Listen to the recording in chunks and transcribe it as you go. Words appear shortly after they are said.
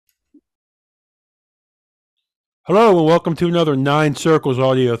Hello and welcome to another Nine Circles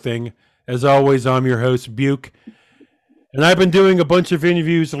audio thing. As always, I'm your host, Buke. And I've been doing a bunch of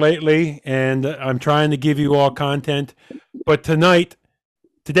interviews lately, and I'm trying to give you all content. But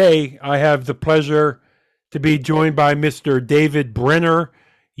today, I have the pleasure to be joined by Mr. David Brenner.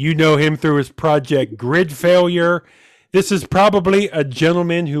 You know him through his project Gridfailure. This is probably a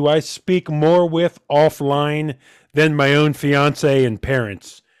gentleman who I speak more with offline than my own fiance and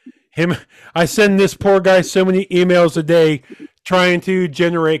parents. I send this poor guy so many emails a day trying to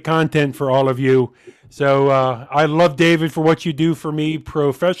generate content for all of you. So I love David for what you do for me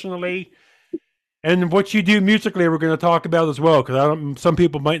professionally and what you do musically. We're going to talk about as well because some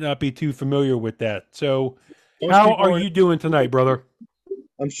people might not be too familiar with that. So, Most how people are are, you doing tonight, brother?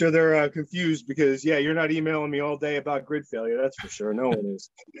 I'm sure they're confused because, yeah, you're not emailing me all day about grid failure. That's for sure. No one is.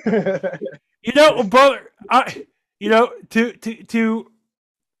 You know, brother, to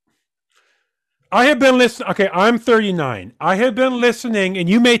I have been listening. Okay, I'm 39. I have been listening, and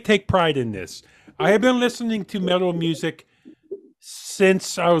you may take pride in this. I have been listening to metal music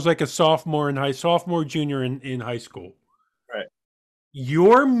since I was like a sophomore, junior in high school. Right.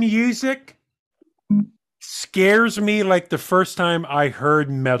 Your music scares me like the first time I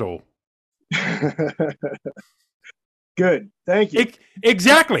heard metal. Good. Thank you.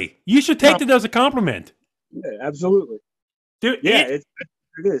 Exactly. You should take that as a compliment. Yeah, absolutely. Dude, Yeah,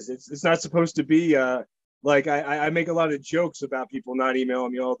 it is. It's not supposed to be like I make a lot of jokes about people not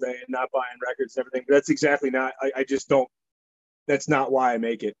emailing me all day and not buying records and everything, but that's exactly not. I just don't. That's not why I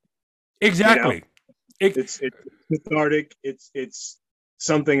make it. exactly. You know? It's cathartic. It's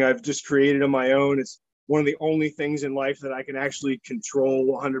something I've just created on my own. It's one of the only things in life that I can actually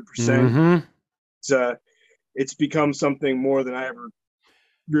control 100%. Mm-hmm. It's become something more than I ever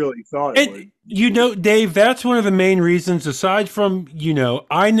really thought it would. Dave, that's one of the main reasons, aside from,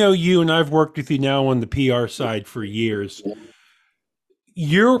 I know you and I've worked with you now on the PR side for years.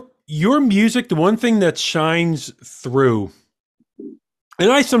 Your music, the one thing that shines through,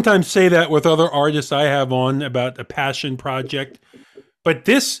 and I sometimes say that with other artists I have on about a passion project, but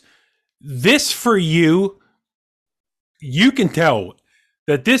this for you, you can tell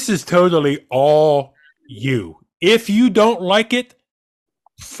that this is totally all you. If you don't like it,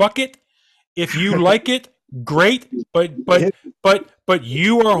 fuck it. If you like it, great. But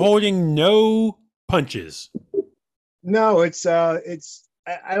you are holding no punches. No, it's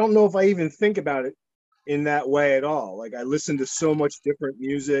I don't know if I even think about it in that way at all. Like I listen to so much different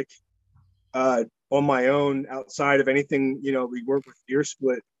music on my own outside of anything, we work with Ear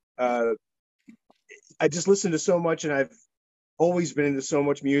Split. I just listen to so much, and I've always been into so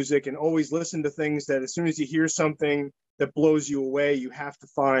much music and always listen to things that as soon as you hear something that blows you away, you have to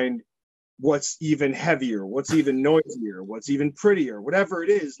find what's even heavier, what's even noisier, what's even prettier, whatever it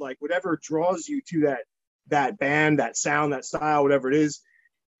is, like whatever draws you to that band, that sound, that style, whatever it is.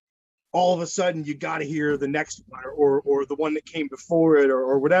 All of a sudden you got to hear the next one or the one that came before it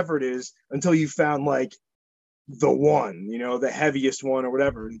or whatever it is until you found like the one, the heaviest one or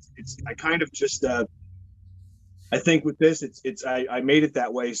whatever. It's I kind of just I think with this I made it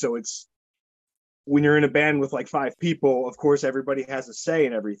that way, so it's when you're in a band with like 5 people, of course everybody has a say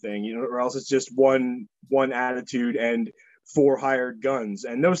in everything, or else it's just one attitude and 4 hired guns,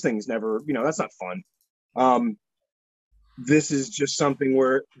 and those things never, that's not fun. This is just something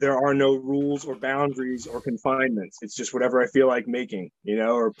where there are no rules or boundaries or confinements. It's just whatever I feel like making,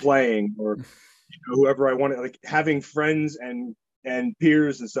 or playing, or whoever I want to, like having friends and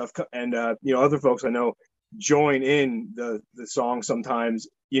peers and stuff, and other folks I know join in the song sometimes.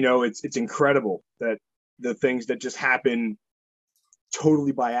 It's incredible that the things that just happen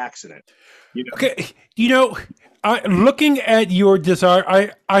totally by accident. Okay, looking at your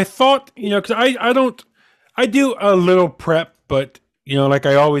desire, I thought, because I do a little prep, but like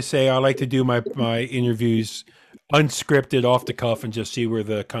I always say, I like to do my interviews unscripted, off the cuff, and just see where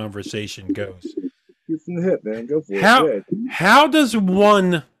the conversation goes. Shoot from the hip, man. Go for it. How does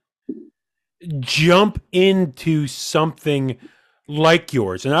one jump into something like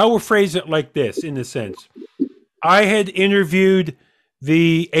yours? And I will phrase it like this, in a sense. I had interviewed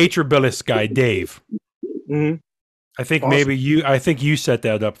the Atrabilis guy, Dave. Mm-hmm. I think awesome. I think you set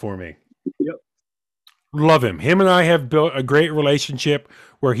that up for me. Yep. Love him. Him and I have built a great relationship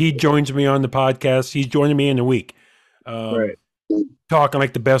where he joins me on the podcast. He's joining me in a week. Right. Talking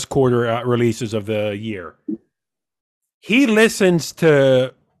like the best quarter releases of the year. He listens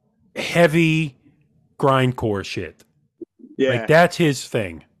to heavy grindcore shit. Yeah. Like that's his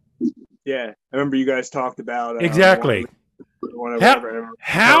thing. Yeah. I remember you guys talked about exactly.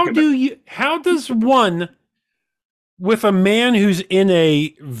 How does one, with a man who's in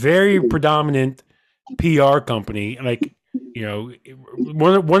a very predominant PR company, like, you know,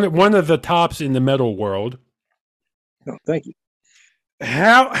 one of the tops in the metal world. Oh, thank you.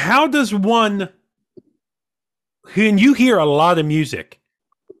 How does one, when you hear a lot of music,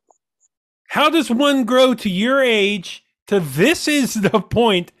 how does one grow to your age to this is the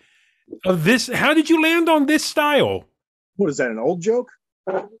point of this? How did you land on this style? What is that, an old joke?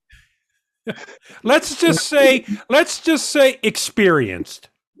 Let's just say experienced.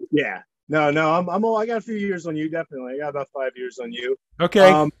 Yeah. No, I'm old. I got a few years on you, definitely. I got about 5 years on you. Okay.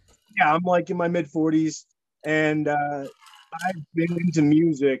 Yeah, I'm like in my mid 40s, and I've been into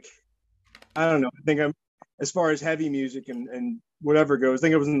music. I don't know. I think I'm, as far as heavy music and whatever goes, I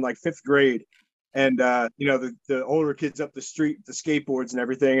think I was in like fifth grade. And the older kids up the street, the skateboards and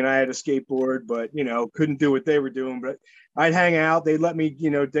everything, and I had a skateboard, but couldn't do what they were doing. But I'd hang out. They'd let me,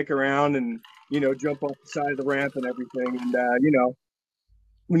 dick around and jump off the side of the ramp and everything. And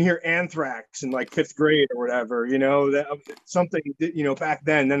when you hear Anthrax in like fifth grade or whatever, that something, back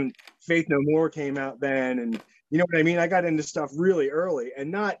then Faith No More came out then. And you know what I mean? I got into stuff really early, and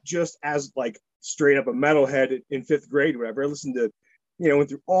not just as like straight up a metalhead in fifth grade, or whatever. I listened to, went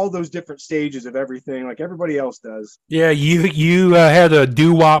through all those different stages of everything like everybody else does. Yeah, you had a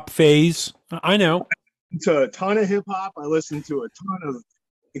doo-wop phase. I know. To a ton of hip hop. I listened to a ton of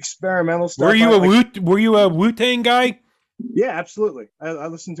experimental stuff. Were you a Wu-Tang guy? Yeah, absolutely. I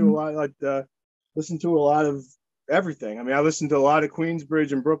listened to a lot, listened to a lot of everything. I mean, I listened to a lot of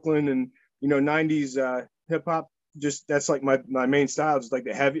Queensbridge and Brooklyn and 90s hip hop. Just that's like my main style, just like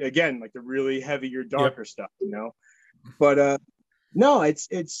the heavy, again, like the really heavier, darker stuff, But no,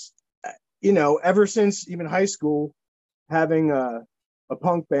 it's ever since even high school, having a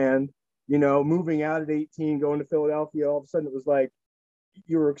punk band, moving out at 18, going to Philadelphia, all of a sudden it was like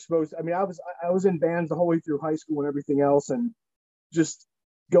you were exposed. I mean, I was in bands the whole way through high school and everything else, and just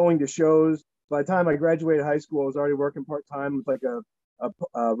going to shows. By the time I graduated high school, I was already working part-time with like a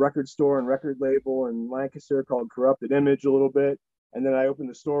record store and record label in Lancaster called Corrupted Image a little bit. And then I opened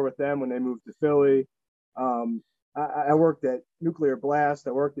the store with them when they moved to Philly. I worked at Nuclear Blast.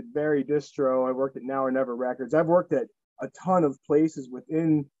 I worked at Very Distro. I worked at Now or Never Records. I've worked at a ton of places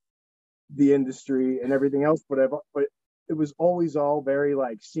within the industry and everything else, but it was always all very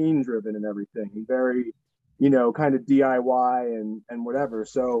like scene driven and everything, and very, kind of DIY and whatever.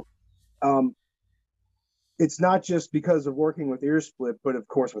 So it's not just because of working with Earsplit, but of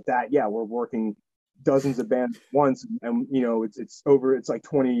course with that, yeah, we're working dozens of bands at once, and it's over. It's like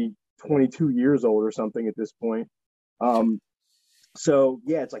 22 years old or something at this point. So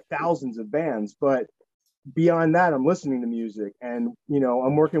yeah, it's like thousands of bands, but beyond that, I'm listening to music, and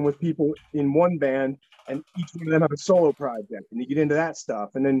I'm working with people in one band, and each one of them have a solo project, and you get into that stuff,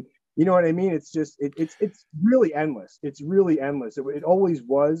 and then you know what I mean. It's just it's really endless. It's really endless. It always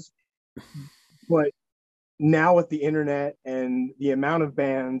was, but now with the internet and the amount of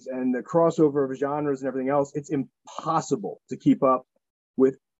bands and the crossover of genres and everything else, it's impossible to keep up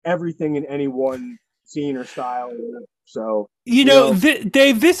with everything in any one scene or style. So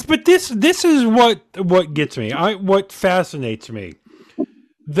Dave, this is what gets me. What fascinates me.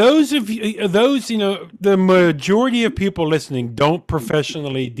 Those of you, the majority of people listening don't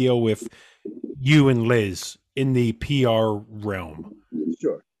professionally deal with you and Liz in the PR realm.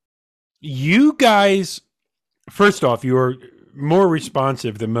 Sure. You guys, first off, you're more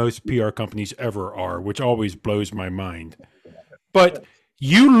responsive than most PR companies ever are, which always blows my mind. But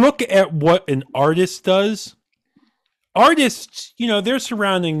you look at what an artist does. Artists, they're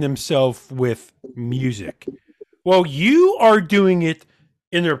surrounding themselves with music. Well, you are doing it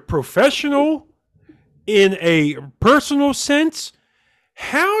in a professional, in a personal sense.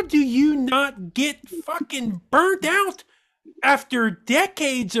 How do you not get fucking burnt out after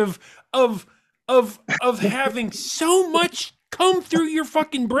decades of having so much come through your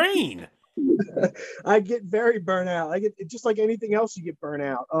fucking brain? I get very burnt out. I get, just like anything else, you get burnt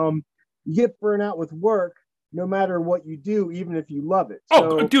out. You get burnt out with work, no matter what you do, even if you love it.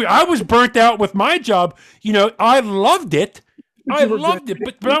 So, dude, I was burnt out with my job. I loved it.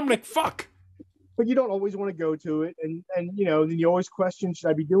 But I'm like, fuck. But you don't always want to go to it, and then you always question, should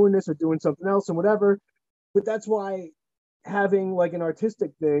I be doing this or doing something else and whatever. But that's why having like an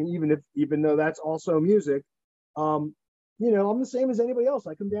artistic thing, even though that's also music, I'm the same as anybody else.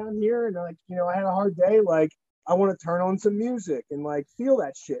 I come down here and I had a hard day, like I want to turn on some music and like feel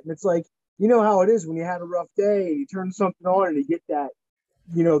that shit. And it's like, how it is when you had a rough day, you turn something on and you get that,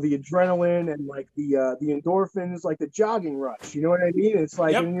 the adrenaline and like the endorphins, like the jogging rush. You know what I mean? It's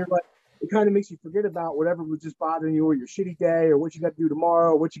like, and you're like, it kind of makes you forget about whatever was just bothering you, or your shitty day, or what you got to do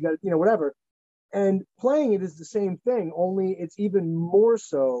tomorrow, or what you got to, whatever. And playing it is the same thing, only it's even more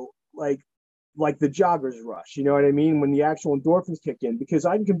so like like the jogger's rush. You know what I mean? When the actual endorphins kick in, because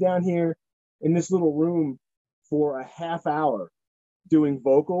I can come down here in this little room for a half hour doing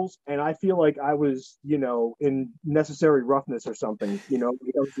vocals, and I feel like I was, in necessary roughness or something.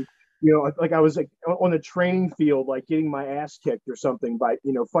 Like I was like on a training field, like getting my ass kicked or something by,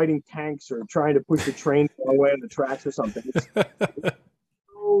 fighting tanks or trying to push the train away on the tracks or something. It's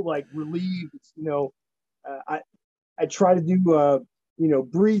so like relieved. I try to do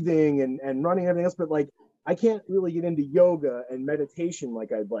breathing and running and everything else, but like I can't really get into yoga and meditation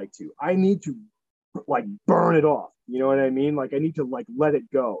like I'd like to. I need to like burn it off. You know what I mean? Like I need to like let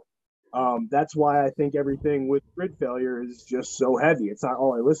it go. That's why I think everything with Gridfailure is just so heavy. It's not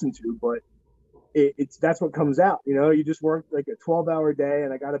all I listen to, but it's that's what comes out. You just work like a 12-hour day,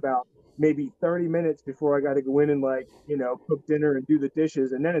 and I got about maybe 30 minutes before I got to go in and like cook dinner and do the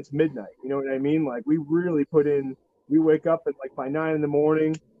dishes, and then it's midnight. You know what I mean? Like we really put in. We wake up at like by 9 in the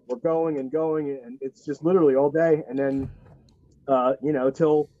morning. We're going and going, and it's just literally all day, and then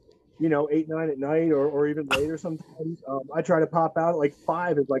till 8, 9 at night or even later sometimes. I try to pop out at like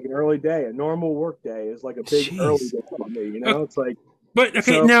 5 is like an early day. A normal work day is like a big early day for me, It's like. But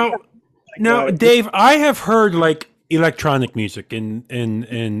okay, so, now Dave, I have heard like electronic music and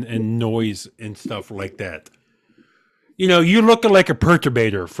noise and stuff like that. You look at like a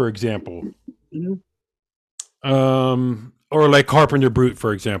perturbator, for example. Mm-hmm. Or like Carpenter Brute,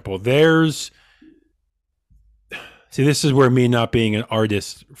 for example. This is where me not being an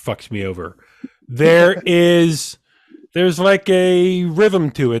artist fucks me over. There's like a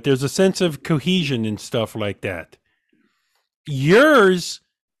rhythm to it. There's a sense of cohesion and stuff like that. Yours,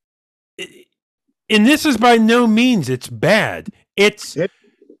 and this is by no means it's bad. It's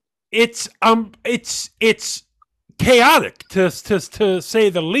chaotic to say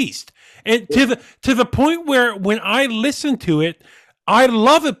the least. And to the point where when I listen to it, I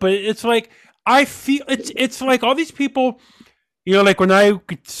love it, but it's like I feel it's like all these people, like when I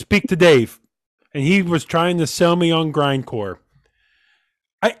speak to Dave, and he was trying to sell me on grindcore.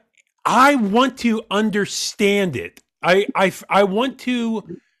 I want to understand it. I want to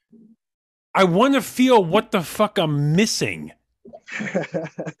feel what the fuck I'm missing.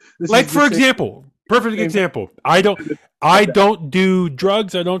 Like for example, perfect example. I don't do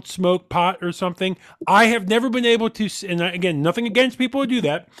drugs. I don't smoke pot or something. I have never been able to, and again, nothing against people who do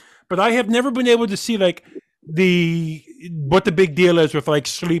that, but I have never been able to see like what the big deal is with like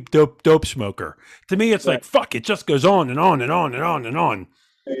sleep dope smoker. To me, it's like fuck. It just goes on and on and on and on and on.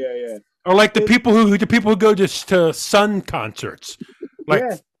 Yeah. Or like the people who go to Sun concerts. Like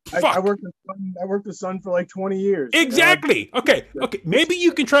I worked with Sun for like 20 years. Exactly. Okay. Maybe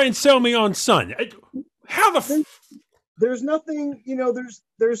you can try and sell me on Sun. How the there's nothing,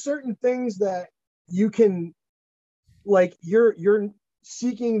 there's certain things that you can, like, you're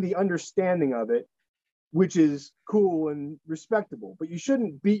seeking the understanding of it, which is cool and respectable, but you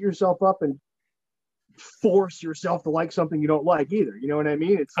shouldn't beat yourself up and force yourself to like something you don't like either. You know what I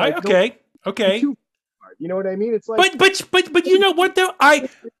mean? It's like, okay. You know what I mean? It's like, but you know what though?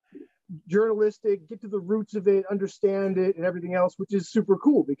 Journalistic, get to the roots of it, understand it, and everything else, which is super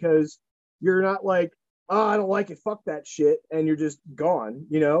cool because you're not like, oh, I don't like it, fuck that shit, and you're just gone.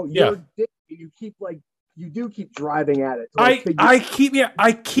 You keep driving at it. I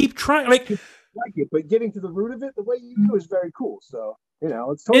keep trying, like it, but getting to the root of it the way you do is very cool. So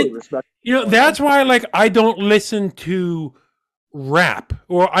it's totally respectable. That's why like I don't listen to rap,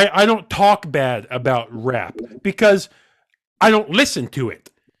 or I don't talk bad about rap because I don't listen to it.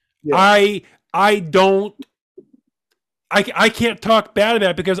 Yeah. I can't talk bad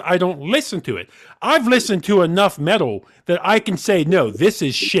about it because I don't listen to it. I've listened to enough metal that I can say, no, this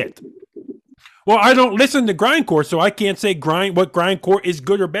is shit. Well, I don't listen to grindcore, so I can't say what grindcore is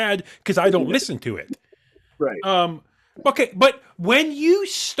good or bad because I don't listen to it. Right. Okay, but when you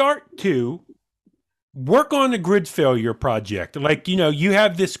start to work on the Gridfailure project, like you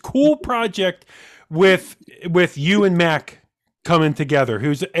have this cool project with you and Mac coming together,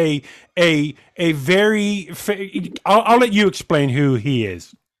 who's a very I'll let you explain who he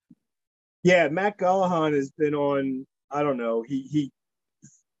is. Yeah, Matt Gallahan has been on, I don't know, he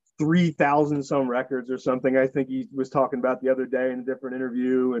 3,000 some records or something. I think he was talking about the other day in a different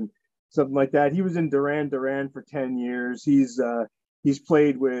interview and something like that. He was in Duran Duran for 10 years. He's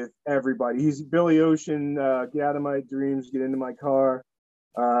played with everybody. He's Billy Ocean, Get Out of My Dreams, Get Into My Car.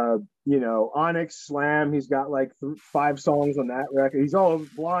 Onyx Slam, he's got like 5 songs on that record. He's all over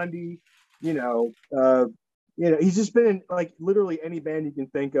Blondie, he's just been in like literally any band you can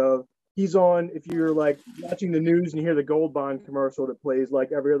think of. He's on, if you're like watching the news and you hear the Gold Bond commercial that plays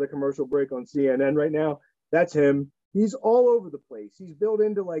like every other commercial break on CNN right now, that's him. he's all over the place. He's built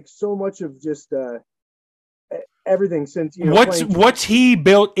into like so much of just everything since What's he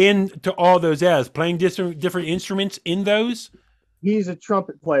built into all those as? Playing different instruments in those? He's a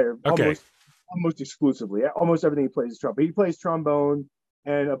trumpet player Okay. almost exclusively. Almost everything he plays is trumpet. He plays trombone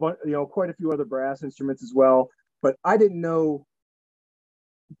and a bunch, quite a few other brass instruments as well. But I didn't know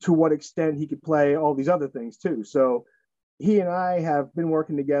to what extent he could play all these other things too. So he and I have been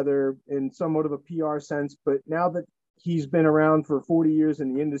working together in somewhat of a PR sense. But now that he's been around for 40 years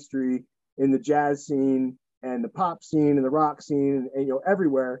in the industry, in the jazz scene and the pop scene and the rock scene, and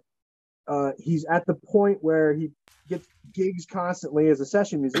everywhere, he's at the point where he gets gigs constantly as a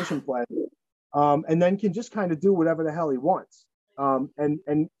session musician player, and then can just kind of do whatever the hell he wants.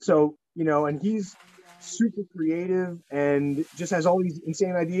 And so and he's super creative and just has all these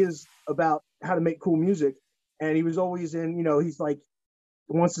insane ideas about how to make cool music. And he was always in, he's like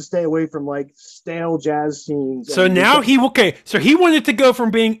wants to stay away from like stale jazz scenes. So now so he wanted to go from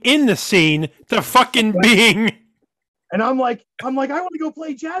being in the scene to fucking being. And I'm like, I want to go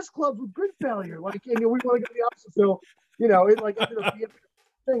play jazz clubs with Gridfailure. Like, and we want to go the opposite. So, it like ended up being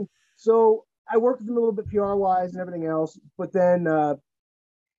a thing. So I worked with him a little bit PR wise and everything else. But then,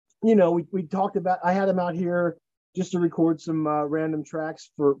 we talked about, I had him out here just to record some random tracks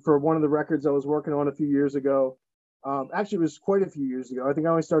for one of the records I was working on a few years ago. Actually, it was quite a few years ago. I think I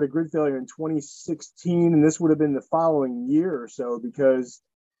only started Gridfailure in 2016, and this would have been the following year or so because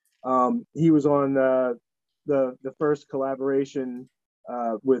he was on the first collaboration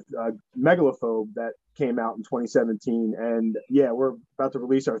with Megalophobe that came out in 2017. And yeah, we're about to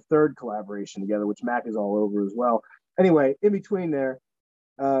release our third collaboration together, which Mac is all over as well. Anyway, in between there,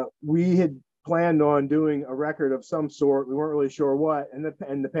 we had planned on doing a record of some sort. We weren't really sure what, and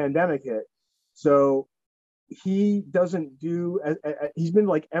the pandemic hit. So he doesn't do, he's been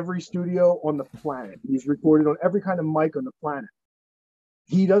like every studio on the planet. He's recorded on every kind of mic on the planet.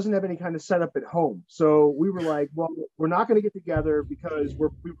 He doesn't have any kind of setup at home. So we were like, well, we're not going to get together because we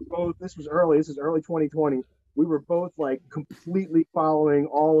were both, this is early 2020. We were both like completely following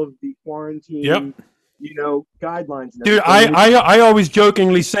all of the quarantine, guidelines. And Dude, I always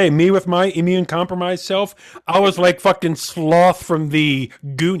jokingly say, me with my immune compromised self, I was like fucking Sloth from the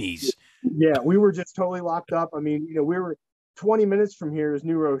Goonies. Yeah, we were just totally locked up. I mean, we were 20 minutes from here is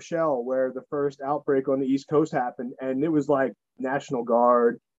New Rochelle, where the first outbreak on the East Coast happened, and it was like National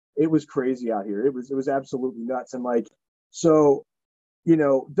Guard. It was crazy out here. It was absolutely nuts. And like, so,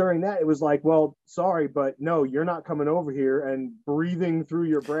 during that, it was like, well, sorry, but no, you're not coming over here and breathing through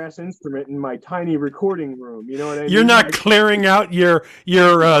your brass instrument in my tiny recording room. You know what I mean? You're not clearing out your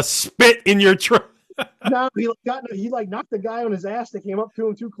spit in your truck. No, he knocked the guy on his ass that came up to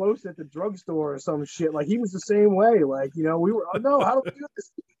him too close at the drugstore or some shit. Like he was the same way. Like, we were, oh no, how do we do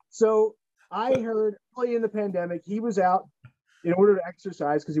this? So I heard early in the pandemic, he was out in order to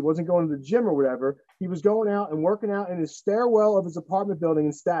exercise because he wasn't going to the gym or whatever. He was going out and working out in his stairwell of his apartment building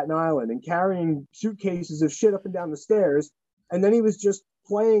in Staten Island and carrying suitcases of shit up and down the stairs. And then he was just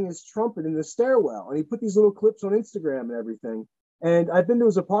playing his trumpet in the stairwell. And he put these little clips on Instagram and everything. And I've been to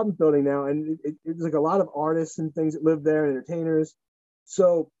his apartment building now, and it's like a lot of artists and things that live there and entertainers.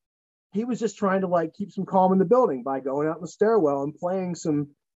 So he was just trying to like keep some calm in the building by going out in the stairwell and playing some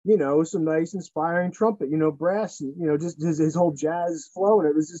nice inspiring trumpet, brass, and, just his whole jazz flow. And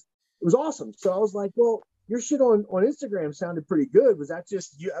it was awesome. So I was like, well, your shit on Instagram sounded pretty good. Was that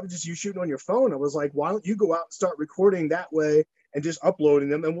just you? I was just you shooting on your phone. I was like, why don't you go out and start recording that way and just uploading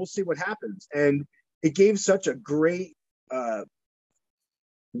them, and we'll see what happens. And it gave such a great,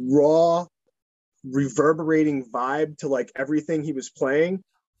 raw, reverberating vibe to like everything he was playing.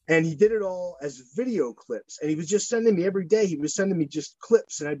 And he did it all as video clips, and he was just sending me every day. He was sending me just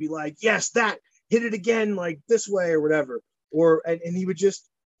clips, and I'd be like, yes, that, hit it again, like this way or whatever. And he would just,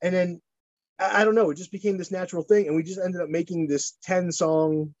 and then I don't know, it just became this natural thing. And we just ended up making this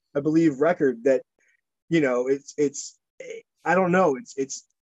 10-song, I believe, record that, it's I don't know, it's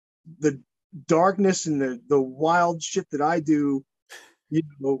the darkness and the wild shit that I do,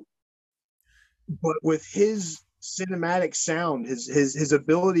 but with his cinematic sound, his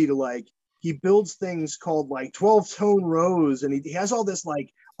ability to like, he builds things called like 12-tone rows, and he has all this like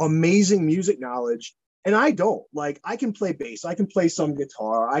amazing music knowledge. And I don't. Like, I can play bass, I can play some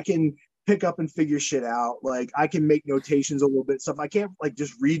guitar, I can pick up and figure shit out, like I can make notations a little bit, stuff. I can't like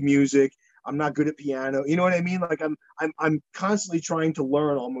just read music. I'm not good at piano. You know what I mean? Like I'm constantly trying to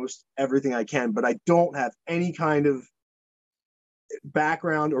learn almost everything I can, but I don't have any kind of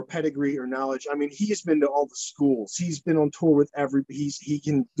background or pedigree or knowledge. I mean, he's been to all the schools. He's been on tour with he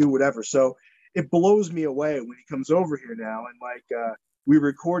can do whatever. So it blows me away when he comes over here now. And like, we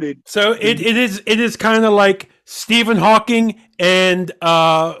recorded. So it is kind of like Stephen Hawking and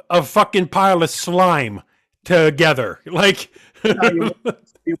a fucking pile of slime together. Like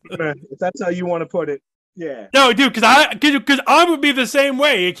If that's how you want to put it, yeah. no, dude, because I would be the same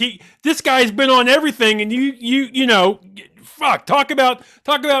way. This guy's been on everything, and you know, fuck. Talk about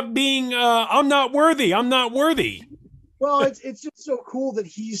being. I'm not worthy. I'm not worthy. Well, it's just so cool that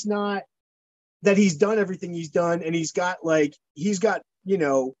he's not, that he's done everything he's done, and he's got he's got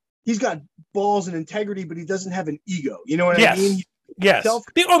balls and integrity, but he doesn't have an ego. You know what I mean? Yes.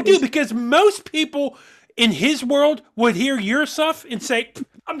 Oh, dude, because most people in his world would hear your stuff and say,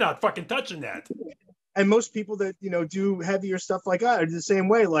 "I'm not fucking touching that." And most people that do heavier stuff like I are the same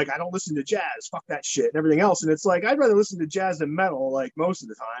way. Like, I don't listen to jazz, fuck that shit and everything else. And it's like, I'd rather listen to jazz than metal, like, most of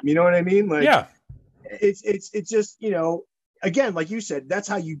the time. You know what I mean? Like, yeah, it's just, again, like you said, that's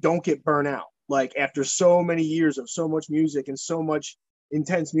how you don't get burnt out. Like, after so many years of so much music and so much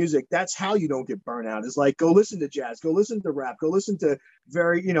intense music, that's how you don't get burnt out. Is like, go listen to jazz, go listen to rap, go listen to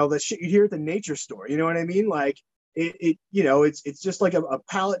the shit you hear at the nature store. You know what I mean? Like, it's just like a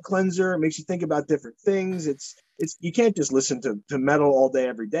palate cleanser. It makes you think about different things. It's you can't just listen to metal all day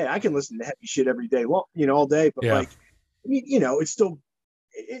every day. I can listen to heavy shit every day, well, all day, but like, it's still,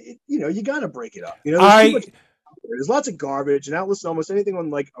 you got to break it up. There's lots of garbage, and I listen to almost anything on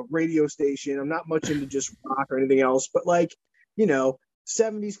like a radio station. I'm not much into just rock or anything else, but like,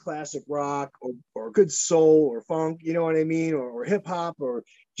 70s classic rock or good soul or funk, you know what I mean? Or hip hop or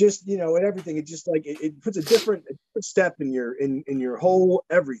just, and everything. It just like, it puts a different step in your whole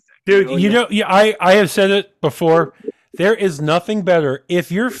everything. Dude, I have said it before. There is nothing better.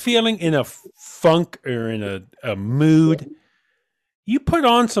 If you're feeling in a funk or in a mood, you put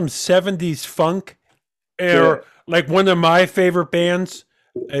on some 70s funk, or like one of my favorite bands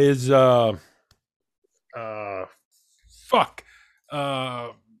is fuck.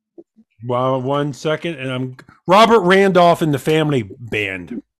 Well, 1 second, and I'm Robert Randolph and the Family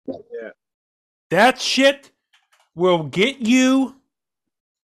Band. Yeah. That shit will get you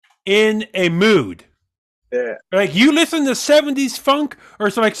in a mood. Yeah. Like, you listen to 70s funk or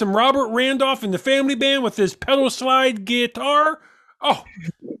like some Robert Randolph and the Family Band with his pedal slide guitar. Oh,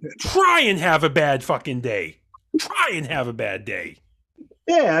 try and have a bad fucking day. Try and have a bad day.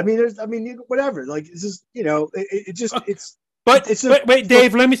 Yeah, I mean, whatever. Like, it's just, But wait,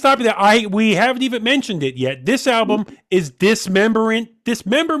 Dave, let me stop you there. We haven't even mentioned it yet. This album is Dismemberment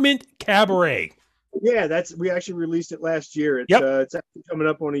Cabaret. Yeah, we actually released it last year. It's actually coming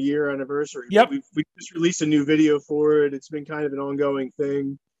up on a year anniversary. Yep. We just released a new video for it. It's been kind of an ongoing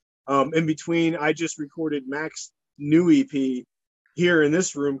thing. In between, I just recorded Mac's new EP here in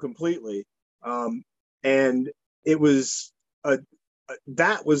this room completely. And it was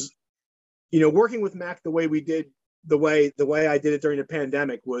that was, working with Mac the way we did, the way I did it during the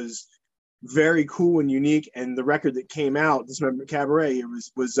pandemic was very cool and unique. And the record that came out, Dismemberment Cabaret, it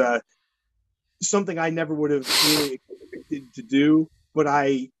was something I never would have really expected to do, but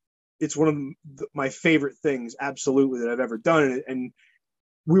it's one of my favorite things, absolutely, that I've ever done. And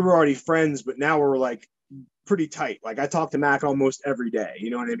we were already friends, but now we're like pretty tight. Like, I talk to Mac almost every day.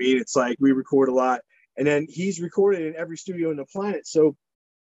 You know what I mean? It's like we record a lot, and then he's recorded in every studio on the planet. So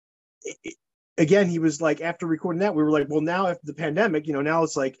again, he was like, after recording that, we were like, well, now after the pandemic, now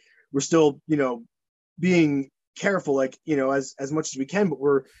it's like we're still, being careful, like, as much as we can, but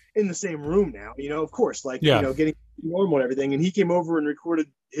we're in the same room now, of course, like, getting normal and everything. And he came over and recorded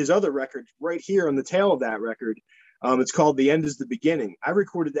his other record right here on the tail of that record. It's called The End Is the Beginning. I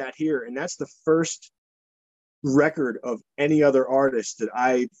recorded that here, and that's the first record of any other artist that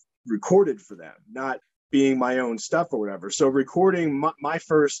I recorded for them, not being my own stuff or whatever. So recording my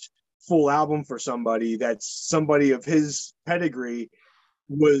first full album for somebody that's somebody of his pedigree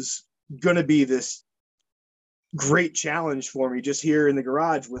was going to be this great challenge for me, just here in the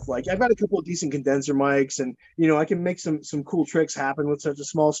garage with, like, I've got a couple of decent condenser mics, and I can make some cool tricks happen with such a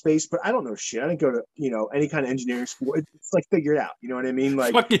small space, but I don't know shit. I didn't go to any kind of engineering school. It's like, figure it out, you know what I mean?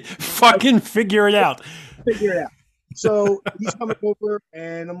 Like, fucking figure it out. Figure it out. So he's coming over,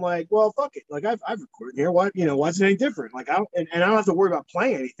 and I'm like, well, fuck it. Like, I've recorded here. Why, why is it any different? Like, and I don't have to worry about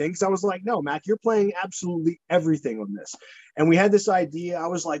playing anything. Because I was like, no, Mac, you're playing absolutely everything on this. And we had this idea. I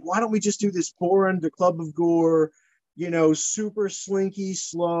was like, why don't we just do this Boron, the Club of Gore, super slinky,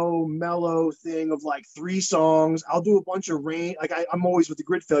 slow, mellow thing of like 3 songs. I'll do a bunch of rain. Like, I'm always with the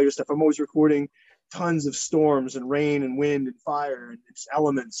Gridfailure stuff. I'm always recording tons of storms and rain and wind and fire and its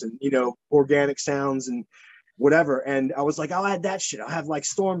elements and, organic sounds and whatever. And I was like, I'll add that shit. I'll have like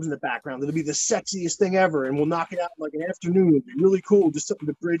storms in the background. It'll be the sexiest thing ever. And we'll knock it out in like an afternoon. It'll be really cool. Just something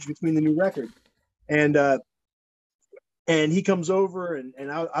to bridge between the new record. And And he comes over,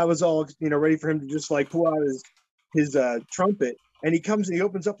 and I was all, ready for him to just like pull out his trumpet. And he comes and he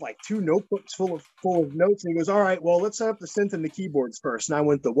opens up like 2 notebooks full of notes, and he goes, "All right, well, let's set up the synth and the keyboards first." And I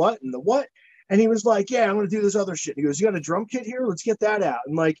went, "The what and the what?" And he was like, "Yeah, I'm gonna do this other shit." He goes, "You got a drum kit here? Let's get that out."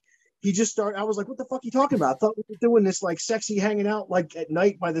 And like he just started. I was like, "What the fuck are you talking about?" I thought we were doing this like sexy hanging out like at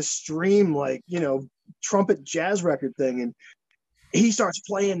night by the stream, like trumpet jazz record thing. And he starts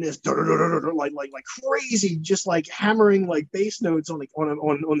playing this like crazy, just like hammering like bass notes on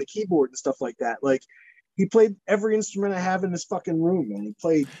the keyboard and stuff like that. Like he played every instrument I have in this fucking room, man. He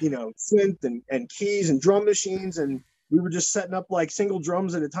played, synth and keys and drum machines, and we were just setting up like single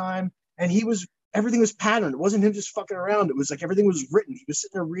drums at a time. And everything was patterned. It wasn't him just fucking around. It was like everything was written. He was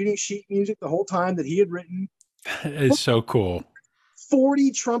sitting there reading sheet music the whole time that he had written. It's so cool.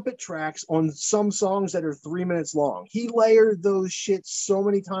 40 trumpet tracks on some songs that are 3 minutes long. He layered those shit so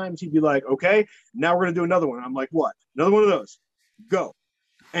many times. He'd be like, "Okay, now we're gonna do another one." I'm like, "What? Another one of those? Go."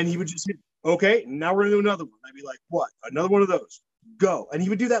 And he would just hit, "Okay, now we're gonna do another one." I'd be like, "What? Another one of those? Go." And he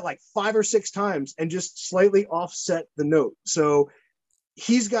would do that like 5 or 6 times and just slightly offset the note. So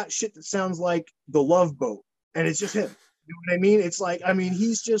he's got shit that sounds like The Love Boat, and it's just him. You know what I mean? It's like,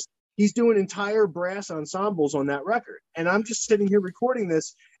 he's doing entire brass ensembles on that record. And I'm just sitting here recording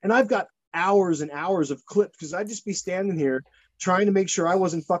this, and I've got hours and hours of clips because I'd just be standing here trying to make sure I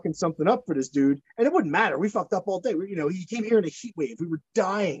wasn't fucking something up for this dude. And it wouldn't matter. We fucked up all day. He came here in a heat wave. We were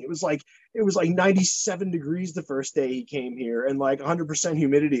dying. It was like 97 degrees the first day he came here and like 100%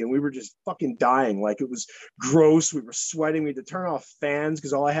 humidity. And we were just fucking dying. Like it was gross. We were sweating. We had to turn off fans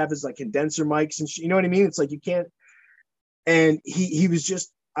because all I have is like condenser mics and you know what I mean? It's like you can't. And he was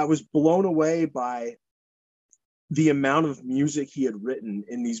just, I was blown away by the amount of music he had written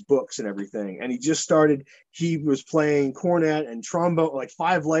in these books and everything. And he was playing cornet and trombone, like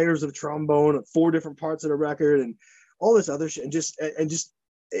 5 layers of trombone at 4 different parts of the record and all this other shit. And just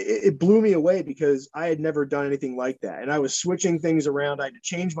it blew me away because I had never done anything like that. And I was switching things around. I had to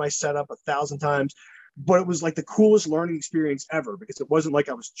change my setup 1,000 times, but it was like the coolest learning experience ever because it wasn't like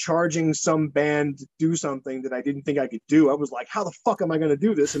I was charging some band to do something that I didn't think I could do. I was like, "How the fuck am I going to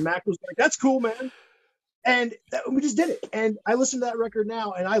do this?" And Mac was like, "That's cool, man." And we just did it. And I listen to that record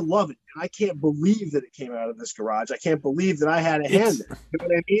now and I love it. And I can't believe that it came out of this garage. I can't believe that I had a hand in it. You know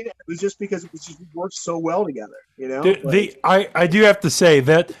what I mean? It was just because we worked so well together, I do have to say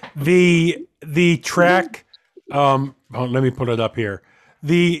that the track, let me put it up here.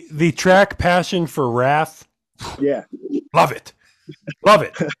 The track Passion for Wrath. Yeah. Love it. Love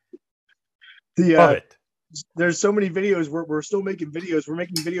it. Love it. There's so many videos. We're still making videos. We're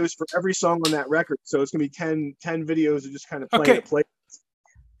making videos for every song on that record. So it's going to be 10 videos of just kind of playing it play.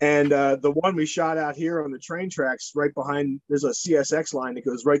 And the one we shot out here on the train tracks right behind, there's a CSX line that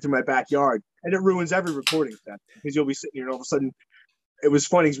goes right through my backyard. And it ruins every recording step because you'll be sitting here and all of a sudden, it was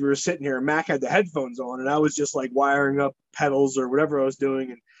funny because we were sitting here and Mac had the headphones on and I was just like wiring up pedals or whatever I was doing.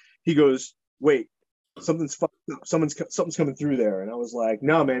 And he goes, "Wait, something's fucked up. Something's coming through there." And I was like,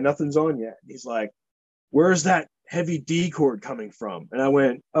 "No, man, nothing's on yet." And he's like, "Where's that heavy D chord coming from?" And I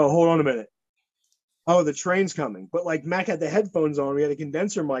went, "Oh, hold on a minute. Oh, the train's coming." But like Mac had the headphones on, we had a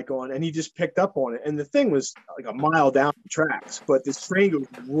condenser mic on, and he just picked up on it. And the thing was like a mile down the tracks, but this train goes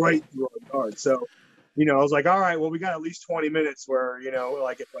right through our yard. So, I was like, "All right, well, we got at least 20 minutes where,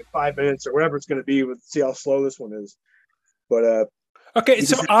 like it's like 5 minutes or whatever it's going to be. We'll see how slow this one is." But, okay.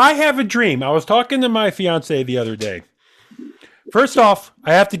 So I have a dream. I was talking to my fiance the other day. First off,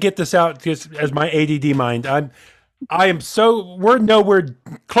 I have to get this out just as my ADD mind. We're nowhere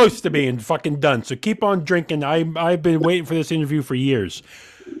close to being fucking done. So keep on drinking. I've been waiting for this interview for years.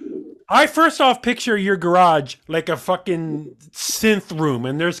 I first off picture your garage like a fucking synth room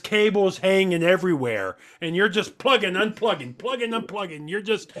and there's cables hanging everywhere and you're just plugging, unplugging.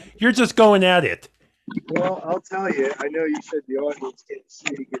 You're just going at it. Well, I'll tell you, I know you said the audience can't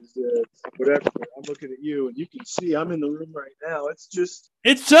see because whatever, but I'm looking at you and you can see I'm in the room right now. It's just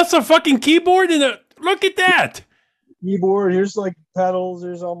a fucking keyboard and look at that. Keyboard, here's like pedals,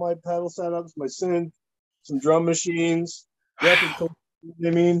 there's all my pedal setups, my synth, some drum machines, record, I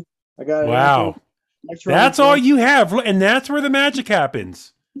mean, I got wow. That's all you have, and that's where the magic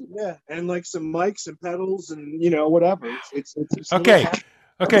happens. Yeah, and like some mics and pedals and whatever. It's okay.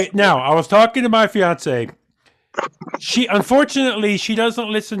 Okay, now I was talking to my fiance. Unfortunately she doesn't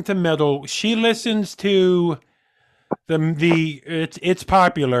listen to metal. She listens to it's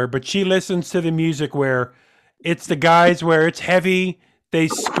popular, but she listens to the music where it's the guys where it's heavy, they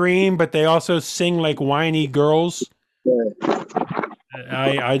scream, but they also sing like whiny girls.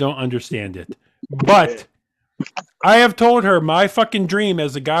 I don't understand it. But I have told her my fucking dream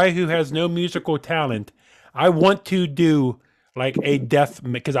as a guy who has no musical talent, I want to do like a death,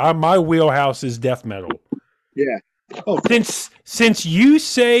 because my wheelhouse is death metal. Yeah. Oh, Since you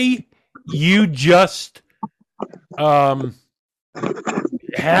say you just have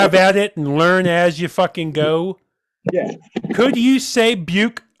at it and learn as you fucking go, yeah. could you say,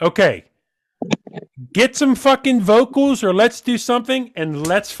 Buke, okay, get some fucking vocals or let's do something and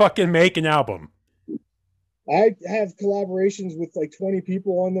let's fucking make an album? I have collaborations with like 20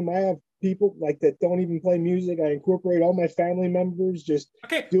 people on them. I have people like that don't even play music. I incorporate all my family members just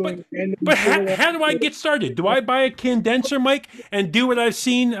doing. But how do I get started? Do I buy a condenser mic and do what I've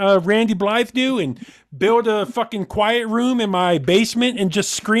seen Randy Blythe do and build a fucking quiet room in my basement and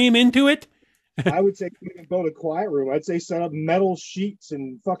just scream into it? I would say build a quiet room. I'd say set up metal sheets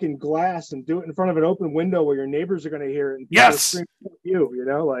and fucking glass and do it in front of an open window where your neighbors are going to hear it. And yes. You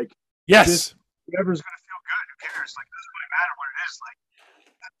know, like, yes. Whoever's going to feel good, who cares? Like, it doesn't really matter what it is. Like,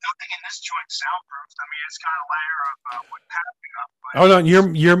 nothing in this joint soundproofed. I mean, it's got a layer of wood padding up. But hold on,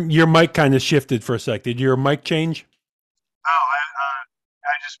 your mic kind of shifted for a sec. Did your mic change? Oh,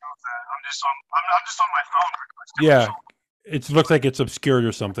 I just moved that. I'm just on my phone. Yeah, it looks like it's obscured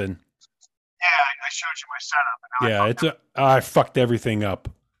or something. Yeah, I showed you my setup. And yeah, I fucked everything up.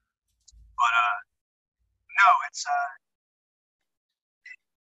 But no, it's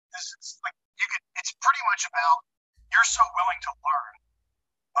like it's pretty much about you're so willing to learn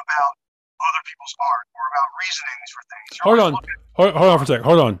about other people's art or about reasonings for things. Hold on for a sec.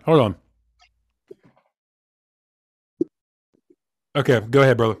 Hold on. Okay, go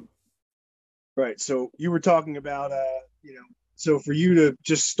ahead, brother. Right. So you were talking about so for you to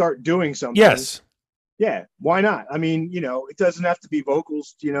just start doing something. Yes. Yeah, why not? I mean, it doesn't have to be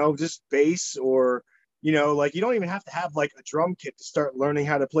vocals, just bass or like you don't even have to have like a drum kit to start learning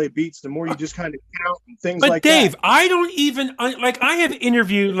how to play beats. The more you just kind of count and things like that. But Dave, I don't even like. I have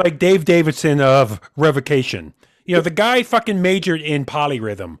interviewed like Dave Davidson of Revocation. The guy fucking majored in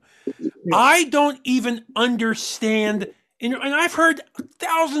polyrhythm. Yeah. I don't even understand. And I've heard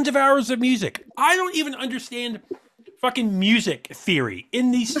thousands of hours of music. I don't even understand fucking music theory in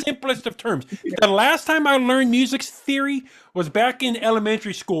the simplest of terms. The last time I learned music theory was back in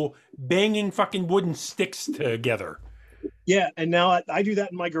elementary school, banging fucking wooden sticks together. Yeah, and now I do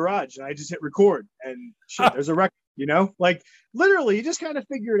that in my garage, and I just hit record, and shit, there's a record, Like, literally, you just kind of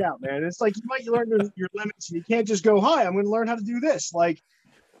figure it out, man. It's like you might learn your limits, and you can't just go, hi, I'm going to learn how to do this. Like,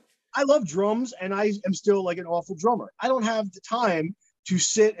 I love drums, and I am still, like, an awful drummer. I don't have the time to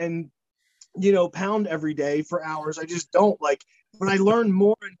sit and pound every day for hours. I just don't. Like, when I learn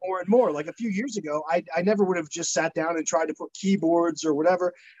more and more and more, like a few years ago, I never would have just sat down and tried to put keyboards or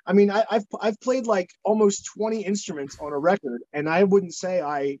whatever. I mean, I've played like almost 20 instruments on a record, and I wouldn't say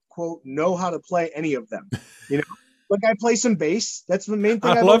I quote know how to play any of them. Like I play some bass. That's the main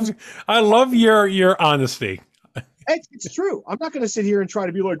thing. I love your honesty. It's true. I'm not going to sit here and try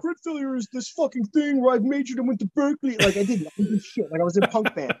to be like, Gridfailure is this fucking thing where I've majored and went to Berkeley. Like I didn't. I did shit. Like I was in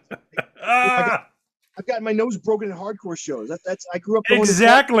punk band. I've got my nose broken in hardcore shows. That's I grew up going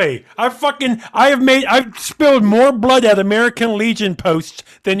exactly. I've spilled more blood at American Legion posts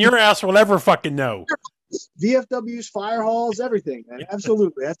than your ass will ever fucking know. VFWs, fire halls, everything. Man.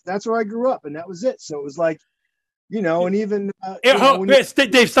 Absolutely. That's where I grew up, and that was it. So it was like, and even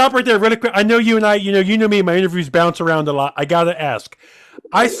Dave, stop right there really quick. I know you and I, you know me, my interviews bounce around a lot. I gotta ask.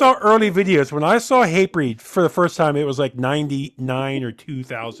 I saw early videos. When I saw Hatebreed for the first time, it was like 99 or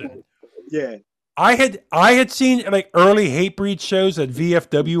 2000. Yeah. I had seen like early Hatebreed shows at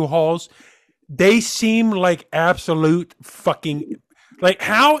VFW halls. They seem like absolute fucking like,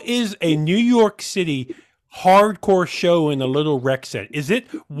 how is a New York City hardcore show in a little rec set?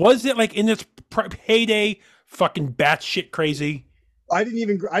 Was it like in its heyday fucking batshit crazy? I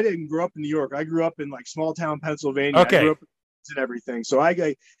didn't grow up in New York. I grew up in like small town Pennsylvania. Okay. I grew up and everything. So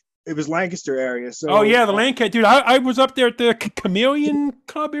it was Lancaster area. So oh yeah, the Lancaster dude. I was up there at the Chameleon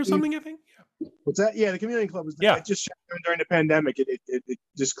Club or something, I think. What's that? Yeah, the Chameleon Club was. Yeah. It just shut down during the pandemic. It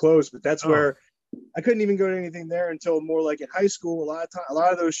just closed, but that's where I couldn't even go to anything there until more like in high school. A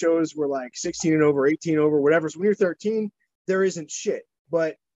lot of those shows were like 16 and over, 18 over, whatever. So when you're 13, there isn't shit.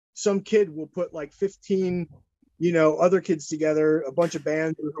 But some kid will put like 15, other kids together, a bunch of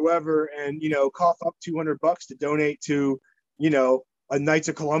bands or whoever, and cough up $200 to donate to, a Knights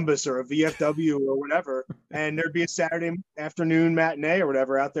of Columbus or a VFW or whatever, and there'd be a Saturday afternoon matinee or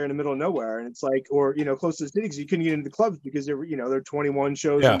whatever out there in the middle of nowhere, and it's like, or close to the city because you couldn't get into the clubs because there were there are 21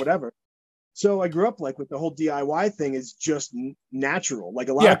 shows and whatever. So I grew up like with the whole DIY thing is just natural. Like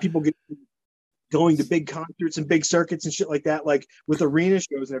a lot of people get going to big concerts and big circuits and shit like that, like with arena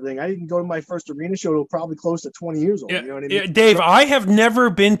shows and everything. I didn't go to my first arena show till probably close to 20 years old. You know what I mean? Dave, I have never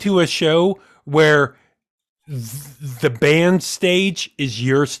been to a show where the band stage is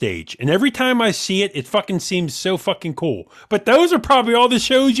your stage, and every time I see it, it fucking seems so fucking cool. But those are probably all the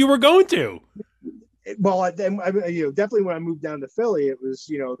shows you were going to. Well, definitely when I moved down to Philly, it was,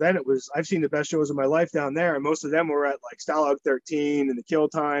 then it was, I've seen the best shows of my life down there. And most of them were at like Style Out 13 and the Kill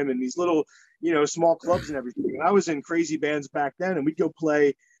Time and these little, small clubs and everything. And I was in crazy bands back then, and we'd go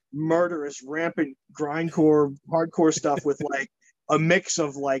play murderous, rampant grindcore, hardcore stuff with like a mix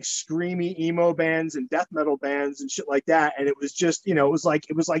of like screamy emo bands and death metal bands and shit like that. And it was just, it was like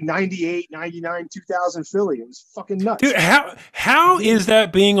 98, 99, 2000 Philly. It was fucking nuts. Dude, how is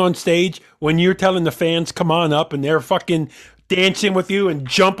that being on stage when you're telling the fans come on up and they're fucking dancing with you and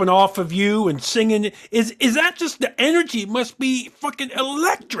jumping off of you and singing? Is that just the energy? It must be fucking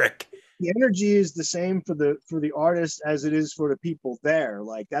electric. The energy is the same for the artist as it is for the people there.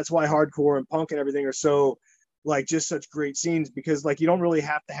 Like, that's why hardcore and punk and everything are so like just such great scenes, because like you don't really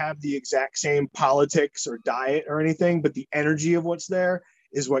have to have the exact same politics or diet or anything, but the energy of what's there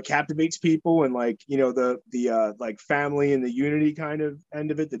is what captivates people. And like, the like family and the unity kind of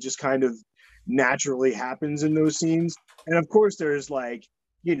end of it that just kind of naturally happens in those scenes. And of course there's like,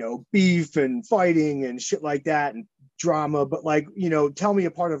 beef and fighting and shit like that and drama, but like, tell me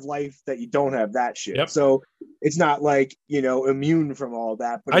a part of life that you don't have that shit. Yep. So it's not like, immune from all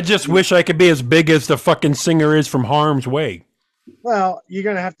that. But I just wish I could be as big as the fucking singer is from Harm's Way. Well, you're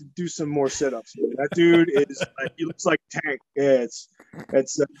gonna have to do some more sit-ups. That dude is he looks like Tank. Yeah,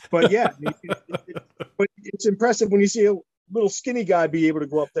 but yeah, but it's impressive when you see a little skinny guy be able to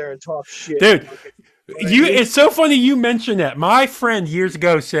go up there and talk shit. Dude, it's so funny you mentioned that. My friend years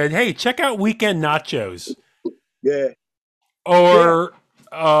ago said, "Hey, check out Weekend Nachos." Yeah. Or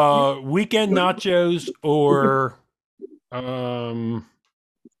Weekend Nachos or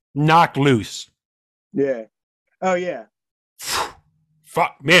Knock Loose. Yeah. Oh yeah.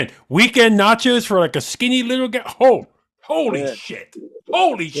 Fuck, man. Weekend Nachos for like a skinny little guy. Holy shit.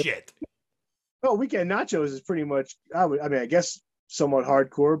 Holy shit. Oh, Weekend Nachos is pretty much, I guess somewhat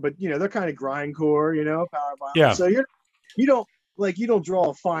hardcore, but they're kind of grindcore, power violence. Yeah. So you don't draw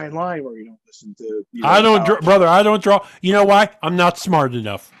a fine line where you don't listen to. I don't, brother. I don't draw. You know why? I'm not smart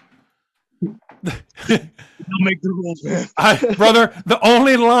enough. Don't make the rules, man. Brother, the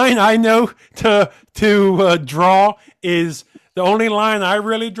only line I know to draw is the only line I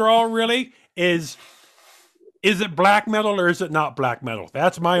really draw. Really is it black metal or is it not black metal?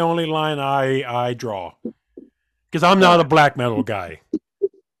 That's my only line I draw, because I'm not a black metal guy.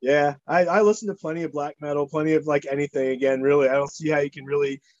 Yeah, I listen to plenty of black metal, plenty of like anything. Again, really, I don't see how you can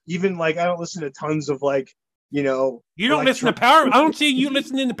really even like. I don't listen to tons of like, You don't listen to power. I don't see you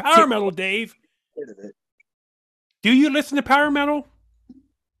listening to power metal, Dave. Do you listen to power metal?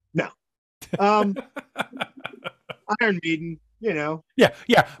 No. Iron Maiden,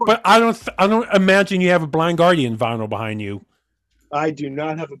 Yeah, but I don't imagine you have a Blind Guardian vinyl behind you. I do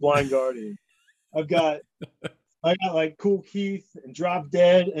not have a Blind Guardian. I got like Cool Keith and Drop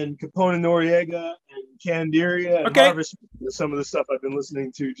Dead and Capone Noriega and Candiria and Harvest. Some of the stuff I've been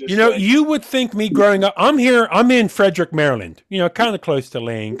listening to. You would think me growing up. I'm in Frederick, Maryland. Kind of close to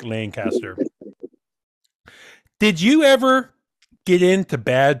Lancaster. Did you ever get into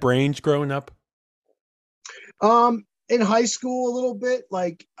Bad Brains growing up? In high school, a little bit.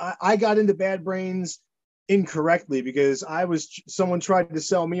 Like I got into Bad Brains incorrectly because someone tried to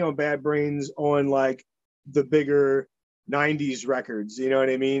sell me on Bad Brains on like the bigger 90s records, you know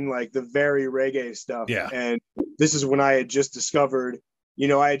what I mean? Like the very reggae stuff. Yeah. And this is when I had just discovered,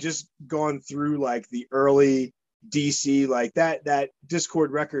 I had just gone through like the early DC, like that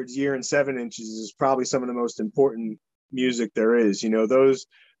Discord Records Year and 7 Inches is probably some of the most important music there is.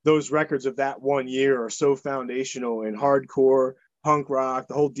 Those records of that one year are so foundational in hardcore, punk rock,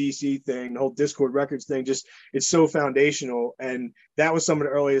 the whole DC thing, the whole Discord Records thing, just it's so foundational. And that was some of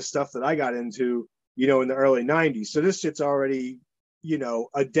the earliest stuff that I got into, in the early 90s. So this shit's already,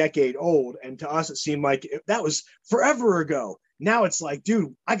 a decade old. And to us, it seemed like that was forever ago. Now it's like,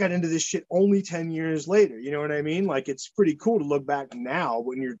 dude, I got into this shit only 10 years later. You know what I mean? Like, it's pretty cool to look back now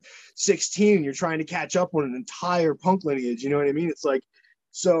when you're 16 and you're trying to catch up on an entire punk lineage. You know what I mean? It's like,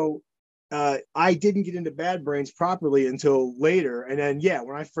 so I didn't get into Bad Brains properly until later. And then,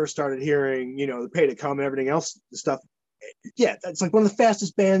 when I first started hearing, the Pay to Come and everything else, the stuff, that's like one of the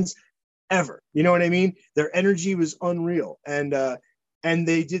fastest bands ever. You know what I mean? Their energy was unreal. And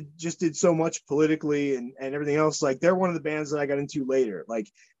they did so much politically and everything else. Like, they're one of the bands that I got into later. Like,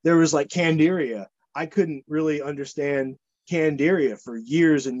 there was like Candiria. I couldn't really understand Candiria for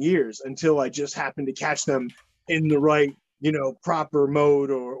years and years until I just happened to catch them in the right, proper mode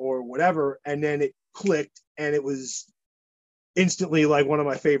or whatever. And then it clicked and it was instantly like one of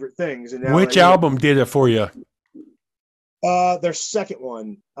my favorite things. And now Which album did it for you? their second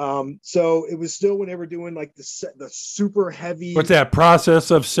one. So it was still when they were doing like the super heavy. What's that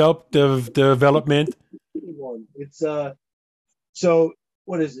process of self-development? One. It's so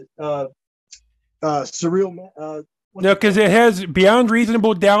what is it? Surreal. No, because it has Beyond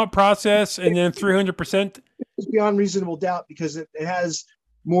Reasonable Doubt process and then 300%. It's Beyond Reasonable Doubt because it has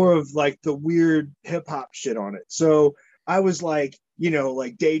more of like the weird hip hop shit on it. So I was like,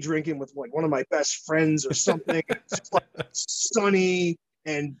 like day drinking with like one of my best friends or something. It's just like sunny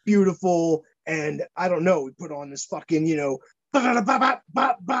and beautiful. And I don't know, we put on this fucking, like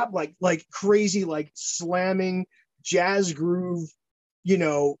crazy, like slamming jazz groove,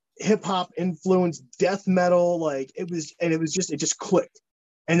 hip hop influenced death metal. Like it was just clicked.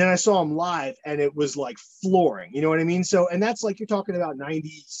 And then I saw him live and it was like flooring, you know what I mean? So, and that's like, you're talking about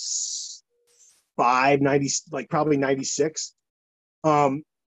 95, 90, like probably 96. Yeah,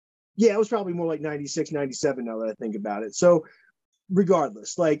 it was probably more like 96, 97 now that I think about it. So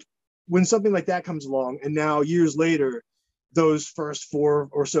regardless, like when something like that comes along and now years later, those first 4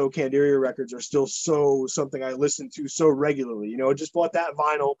 or so Candiria records are still so something I listen to so regularly. I just bought that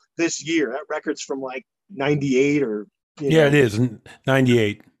vinyl this year. That record's from like 98 or yeah, it is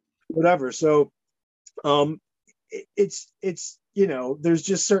 98. Whatever. So it's there's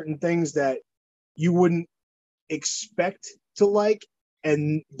just certain things that you wouldn't expect to like,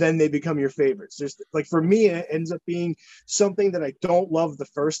 and then they become your favorites. There's like, for me, it ends up being something that I don't love the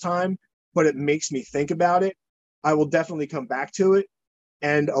first time, but it makes me think about it. I will definitely come back to it.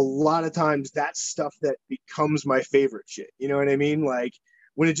 And a lot of times that's stuff that becomes my favorite shit. You know what I mean? Like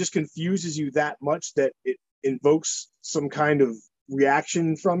when it just confuses you that much that it invokes some kind of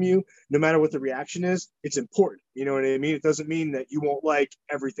reaction from you, no matter what the reaction is, it's important. You know what I mean? It doesn't mean that you won't like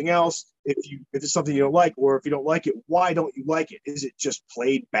everything else. If it's something you don't like, or if you don't like it, why don't you like it? Is it just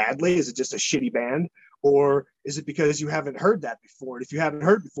played badly? Is it just a shitty band? Or is it because you haven't heard that before? And if you haven't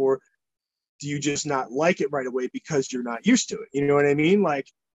heard before, do you just not like it right away because you're not used to it? You know what I mean? Like,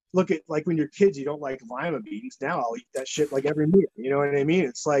 look at like when you're kids, you don't like lima beans. Now I'll eat that shit like every meal. You know what I mean?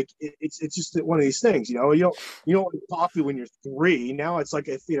 It's like it's just one of these things. You don't like coffee when you're 3. Now it's like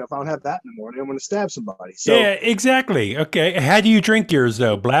if I don't have that in the morning, I'm going to stab somebody. So yeah, exactly. Okay, how do you drink yours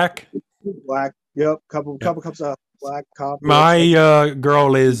though? Black. Black. Yep. Couple cups of black coffee. My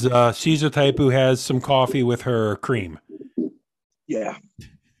girl is she's the type who has some coffee with her cream. Yeah.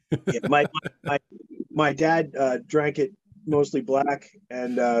 Yeah, my dad drank it mostly black,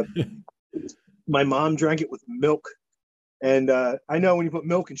 and my mom drank it with milk. And I know when you put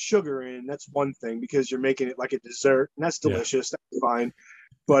milk and sugar in, that's one thing because you're making it like a dessert, and that's delicious. Yeah. That's fine,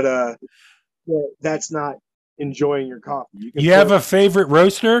 but that's not enjoying your coffee. You have a favorite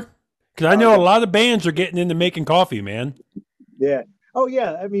roaster? Because I know a lot of bands are getting into making coffee, man. Yeah. Oh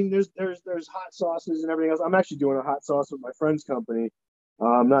yeah. I mean, there's hot sauces and everything else. I'm actually doing a hot sauce with my friend's company.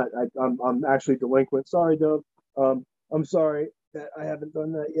 I'm actually delinquent. Sorry, Dove. I'm sorry that I haven't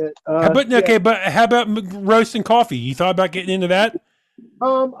done that yet. But how about roasting coffee? You thought about getting into that? A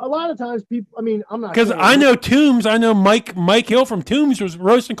lot of times people, I mean, I'm not, because I know Toombs. I know Mike Hill from Toombs was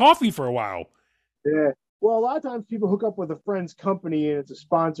roasting coffee for a while. Yeah. Well, a lot of times people hook up with a friend's company and it's a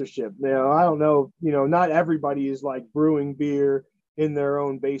sponsorship. I don't know, not everybody is like brewing beer in their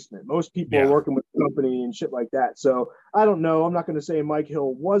own basement. Most people are working with a company and shit like that. So I don't know. I'm not going to say Mike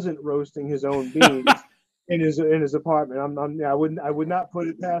Hill wasn't roasting his own beans in his apartment. I would not put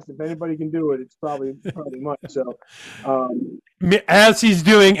it past. If anybody can do it, it's probably Mike. So as he's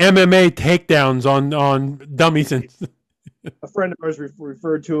doing MMA takedowns on dummies, and a friend of ours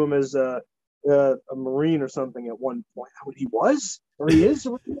referred to him as a Marine or something at one point. He was, or he is.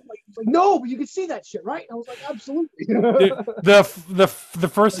 Like, no, but you can see that shit, right? I was like, absolutely. the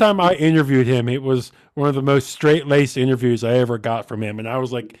first time I interviewed him, it was one of the most straight-laced interviews I ever got from him, and I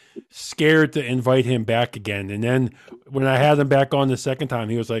was like scared to invite him back again. And then when I had him back on the second time,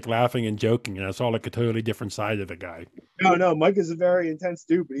 he was like laughing and joking, and I saw like a totally different side of the guy. No, Mike is a very intense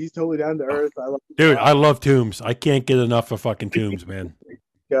dude, but he's totally down to earth. I love Toombs. I can't get enough of fucking Toombs, man.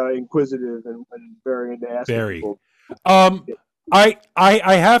 Inquisitive and very into asking people. I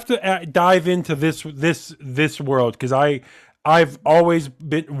have to dive into this world because I've always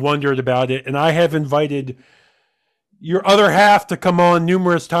been wondered about it, and I have invited your other half to come on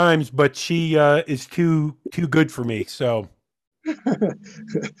numerous times, but she is too good for me. So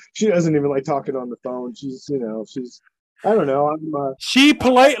she doesn't even like talking on the phone. She's I don't know. She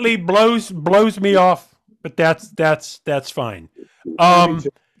politely blows me off, but that's fine.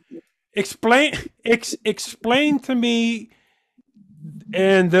 Explain to me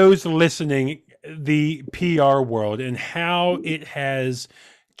and those listening the PR world and how it has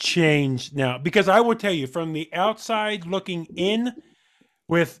changed now. Because I will tell you, from the outside looking in,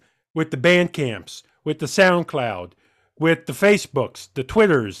 with the Bandcamps, with the SoundCloud, with the Facebooks, the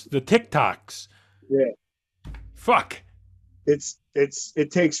Twitters, the TikToks. Yeah. Fuck.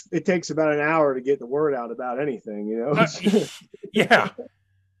 It takes about an hour to get the word out about anything, you know. Yeah.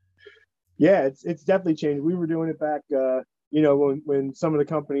 Yeah, it's definitely changed. We were doing it back, you know, when some of the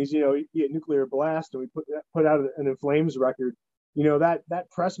companies, you know, you get Nuclear Blast, and we put out an In Flames record. You know, that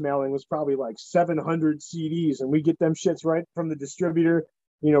press mailing was probably like 700 CDs, and we get them shits right from the distributor,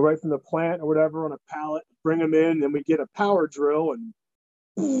 you know, right from the plant or whatever on a pallet, bring them in, and we get a power drill, and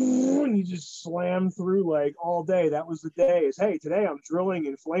you just slam through like all day. That was the day. Is, hey, today I'm drilling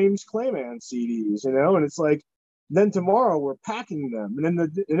In Flames Clayman CDs, you know, and it's like, then tomorrow we're packing them, and then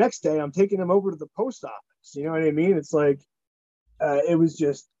the next day I'm taking them over to the post office. You know what I mean? It's like, it was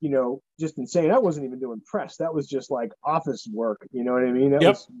just, you know, just insane. I wasn't even doing press. That was just like office work. You know what I mean? That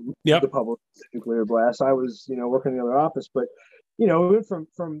was the public Nuclear Blast. I was, you know, working in the other office, but you know,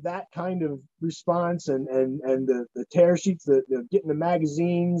 from that kind of response and the tear sheets, the getting the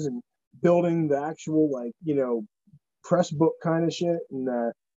magazines and building the actual, like, you know, press book kind of shit,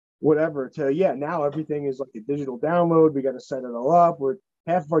 and whatever, to now everything is like a digital download. We got to set it all up. We're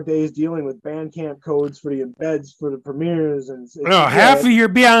half of our days dealing with Bandcamp codes for the embeds for the premieres, and half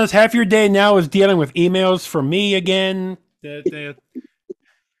your day now is dealing with emails from me again.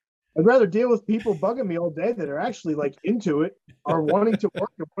 I'd rather deal with people bugging me all day that are actually like into it, are wanting to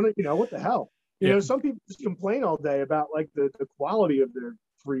work, and want to, you know, what the hell. You know, some people just complain all day about like the quality of their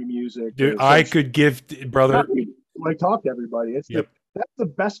free music. Dude, I could give, brother. Like, talk to everybody. It's that's the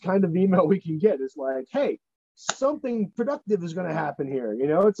best kind of email we can get. Is like, hey, something productive is going to happen here. You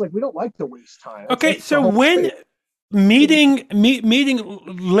know, it's like, we don't like to waste time. Okay, so when meeting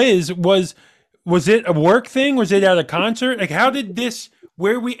Liz, was it a work thing? Was it at a concert? Like, how did this,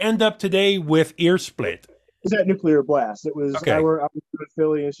 where we end up today with Earsplit? It was at Nuclear Blast. It was, I was in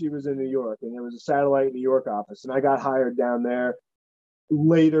Philly and she was in New York, and there was a satellite New York office, and I got hired down there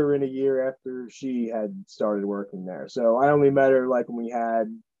later in a year after she had started working there. So I only met her like when we had,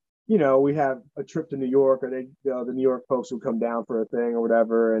 you know, we have a trip to New York, or they, the New York folks would come down for a thing or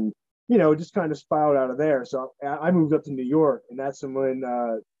whatever, and you know, just kind of spiraled out of there. So I moved up to New York, and that's when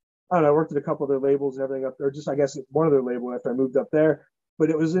I don't know, I worked at a couple of their labels and everything up there. Just, I guess, one of their labels after I moved up there. But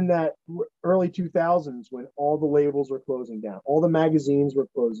it was in that early 2000s when all the labels were closing down, all the magazines were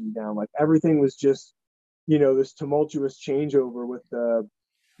closing down. Like, everything was just, you know, this tumultuous changeover with the,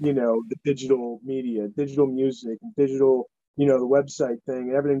 you know, the digital media, digital music, and digital, you know, the website thing,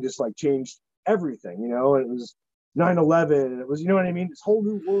 and everything just like changed everything, you know. And it was 9/11, and it was, you know what I mean, this whole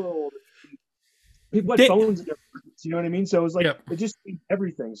new world. People had phones in their pockets, you know what I mean? So it was like, it just changed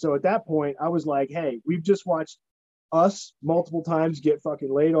everything. So at that point, I was like, hey, we've just watched us multiple times get fucking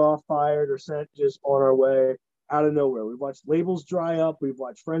laid off, fired, or sent just on our way out of nowhere. We've watched labels dry up. We've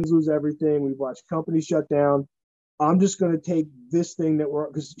watched friends lose everything. We've watched companies shut down. I'm just going to take this thing that we're,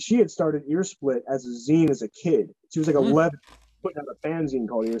 because she had started Earsplit as a zine as a kid. She was like 11, putting out a fanzine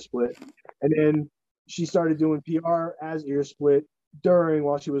called Earsplit. And then she started doing PR as Earsplit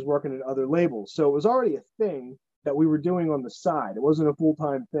while she was working at other labels. So it was already a thing that we were doing on the side. It wasn't a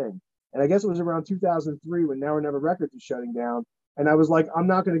full-time thing. And I guess it was around 2003 when Now or Never Records was shutting down. And I was like, I'm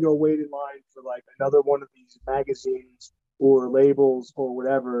not going to go wait in line for like another one of these magazines or labels or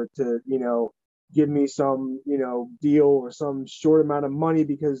whatever to, you know, give me some, you know, deal or some short amount of money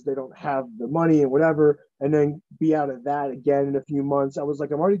because they don't have the money and whatever, and then be out of that again in a few months. I was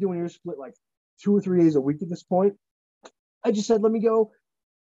like, I'm already doing Earsplit like 2 or 3 days a week at this point. I just said, let me go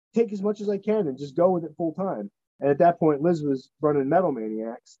take as much as I can and just go with it full time. And at that point, Liz was running Metal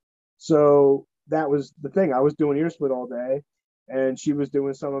Maniacs. So that was the thing. I was doing Earsplit all day, and she was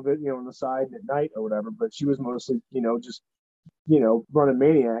doing some of it, you know, on the side at night or whatever, but she was mostly, you know, just, you know, running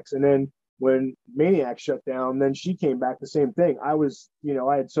Maniacs. And then when Maniacs shut down, then she came back, the same thing. I was, you know,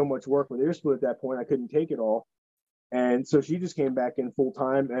 I had so much work with Earsplit at that point, I couldn't take it all. And so she just came back in full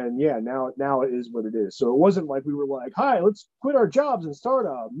time, and now it is what it is. So it wasn't like we were like, hi, let's quit our jobs and start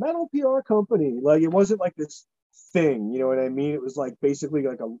a metal PR company. Like, it wasn't like this thing, you know what I mean? It was like basically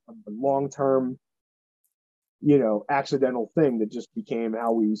like a long-term, you know, accidental thing that just became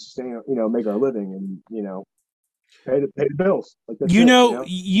how we sustain, you know, make our living and, you know, pay the bills. Like, that's you know,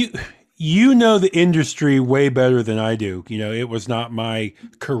 you know the industry way better than I do. You know, it was not my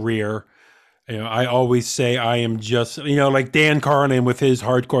career. You know, I always say I am just, you know, like Dan Carlin with his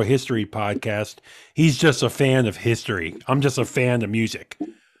Hardcore History podcast. He's just a fan of history. I'm just a fan of music.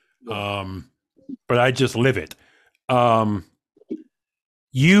 But I just live it.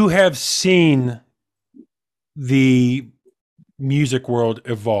 You have seen the music world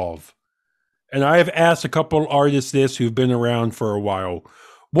evolve. And I have asked a couple artists this who've been around for a while.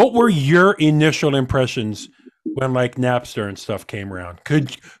 What were your initial impressions when like Napster and stuff came around?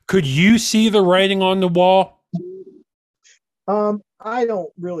 Could you see the writing on the wall? I don't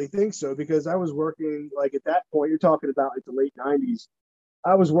really think so because I was working like at that point. You're talking about like the late '90s.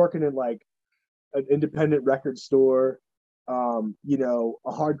 I was working in like an independent record store, a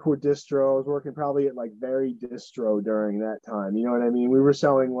hardcore distro. I was working probably at like Very Distro during that time. You know what I mean? We were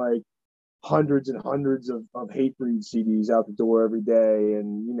selling like hundreds and hundreds of Hatebreed CDs out the door every day,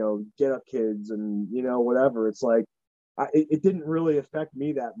 and Get Up Kids, and whatever. It's like it didn't really affect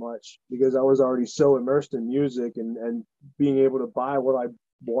me that much because I was already so immersed in music and being able to buy what I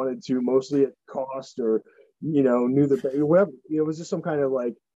wanted to, mostly at cost or knew the whatever. It was just some kind of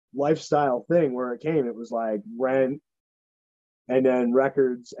like lifestyle thing where it came. It was like rent and then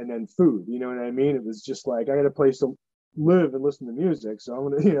records and then food. You know what I mean? It was just like I got a place to live and listen to music, so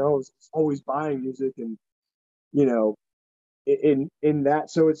I'm gonna, I was always buying music and you know in that.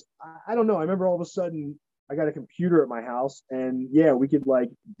 So it's I don't know. I remember all of a sudden I got a computer at my house, and yeah, we could like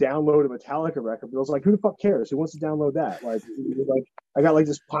download a Metallica record. But I was like, who the fuck cares? Who wants to download that? Like I got like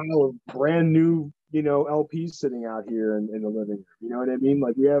this pile of brand new, LPs sitting out here in the living room. You know what I mean?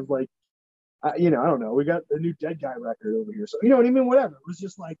 Like we have like, I don't know. We got the new Dead Guy record over here. So you know what I mean? Whatever. It was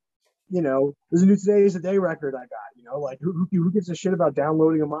just like, there's a new Today's a Day record I got. Like who gives a shit about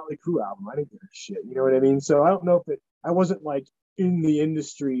downloading a Motley Crue album? I didn't give a shit. You know what I mean? So I don't know if I wasn't like in the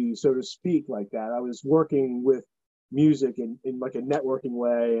industry, so to speak, like that. I was working with music in like a networking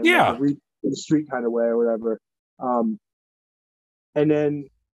way and like a Yeah. read the street kind of way or whatever. Um, and then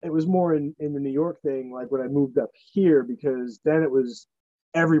it was more in the New York thing, like when I moved up here, because then it was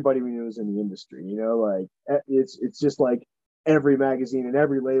everybody we knew was in the industry. Like it's just like every magazine and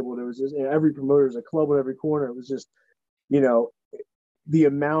every label. There was just every promoter, there's a club on every corner. It was just you know the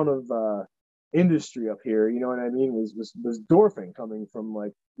amount of industry up here. You know what I mean? Was dwarfing coming from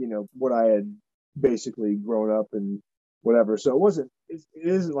like what I had basically grown up and whatever. So it wasn't. It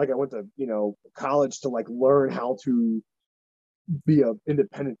isn't like I went to college to like learn how to be a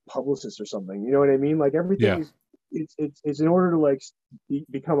independent publicist or something. You know what I mean? Like everything Yeah. is it's in order to like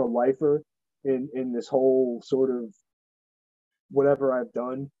become a lifer in this whole sort of whatever I've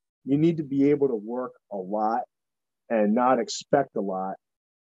done. You need to be able to work a lot and not expect a lot.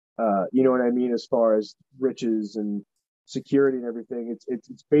 You know what I mean? As far as riches and security and everything,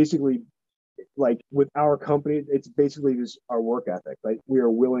 it's basically like with our company, it's basically just our work ethic. Like we are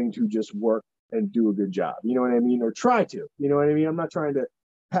willing to just work and do a good job. You know what I mean? Or try to. You know what I mean? I'm not trying to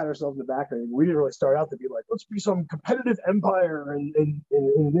pat ourselves in the back or anything. We didn't really start out to be like, let's be some competitive empire in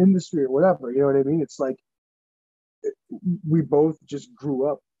an industry or whatever. You know what I mean? It's like we both just grew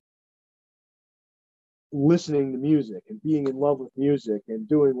up listening to music and being in love with music and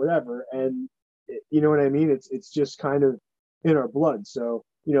doing whatever. And you know what I mean? It's just kind of in our blood. So,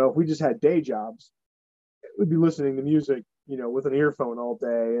 if we just had day jobs, we'd be listening to music, with an earphone all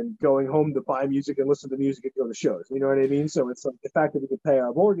day and going home to buy music and listen to music and go to shows. You know what I mean? So it's like the fact that we can pay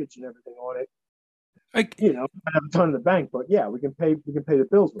our mortgage and everything on it, Like I have a ton in the bank, but yeah, we can pay the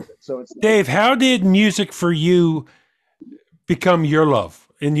bills with it. So it's like, Dave, how did music for you become your love?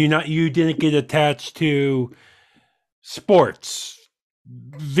 And you didn't get attached to sports,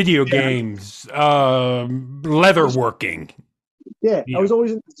 video yeah, games, I was leatherworking. yeah, I Yeah. was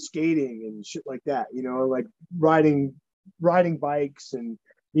always into skating and shit like that, like riding bikes and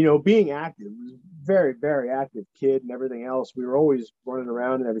being active. I was very, very active kid and everything else. We were always running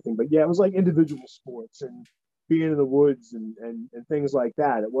around and everything. But yeah, it was like individual sports and being in the woods and things like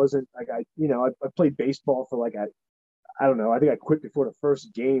that. It wasn't like I played baseball for like I don't know. I think I quit before the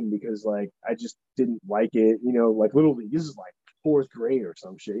first game because like I just didn't like it. Like Little League. This is like fourth grade or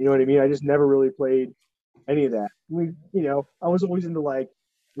some shit. You know what I mean? I just never really played any of that. I was always into like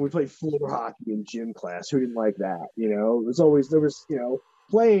when we played floor hockey in gym class. Who didn't like that? It was always there was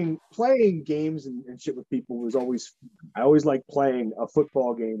playing games and shit with people was always. I always liked playing a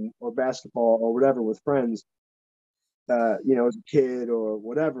football game or basketball or whatever with friends. As a kid or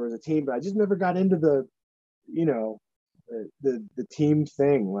whatever as a team, but I just never got into the you know the team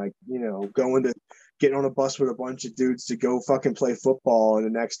thing, like going to getting on a bus with a bunch of dudes to go fucking play football in the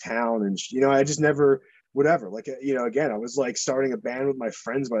next town, and I just never whatever. Like again, I was like starting a band with my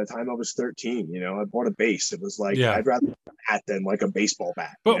friends by the time I was 13. I bought a bass. It was like Yeah. I'd rather that than like a baseball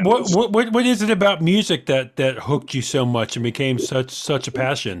bat. But what is it about music that hooked you so much and became such a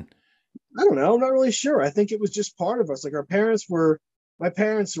passion? I don't know. I'm not really sure. I think it was just part of us. Like our parents were my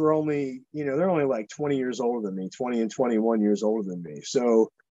parents were only, they're only like 20 years older than me, 20 and 21 years older than me.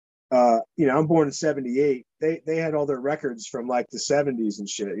 So, I'm born in 78. They had all their records from like the 70s and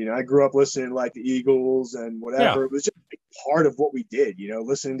shit. I grew up listening to like the Eagles and whatever. Yeah. It was just like part of what we did,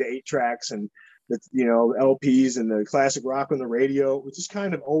 listening to 8 tracks and the, LPs and the classic rock on the radio, which is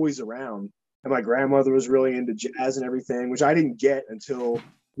kind of always around. And my grandmother was really into jazz and everything, which I didn't get until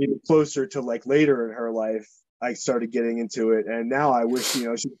closer to like later in her life. I started getting into it, and now I wish she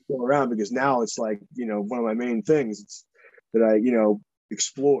was still around, because now it's like one of my main things. It's that I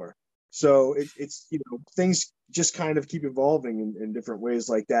explore. So it's things just kind of keep evolving in different ways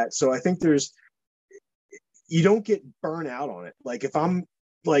like that. So I think you don't get burnt out on it. Like if I'm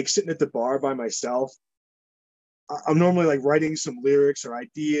like sitting at the bar by myself, I'm normally like writing some lyrics or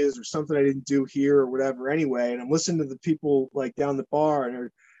ideas or something I didn't do here or whatever anyway, and I'm listening to the people like down the bar, and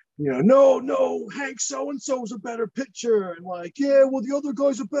they're no, Hank so-and-so's a better pitcher, and like, yeah, well, the other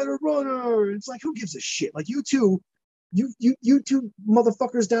guy's a better runner. And it's like, who gives a shit? Like, you two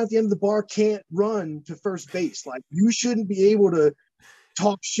motherfuckers down at the end of the bar can't run to first base. Like, you shouldn't be able to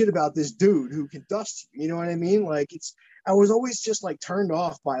talk shit about this dude who can dust you. You know what I mean? Like, I was always just like turned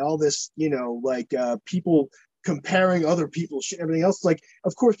off by all this, people comparing other people's shit, everything else. Like,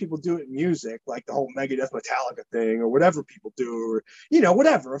 of course, people do it in music, like the whole Megadeth Metallica thing or whatever people do, or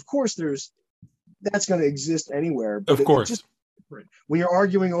whatever. Of course, that's going to exist anywhere. But Of course, it's just different when you're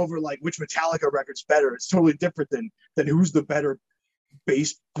arguing over like which Metallica record's better. It's totally different than who's the better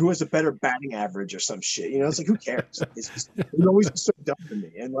who has a better batting average or some shit. It's like, who cares? It's always so dumb to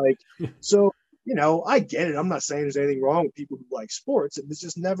me. And like, so. I get it. I'm not saying there's anything wrong with people who like sports. It's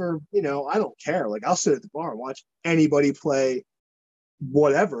just never, I don't care. Like, I'll sit at the bar and watch anybody play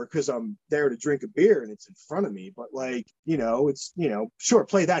whatever because I'm there to drink a beer and it's in front of me. But like, it's, sure,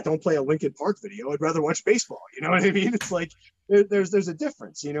 play that. Don't play a Linkin Park video. I'd rather watch baseball. You know what I mean? It's like there's a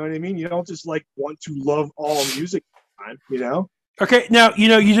difference. You know what I mean? You don't just like want to love all music all the time, Okay, now,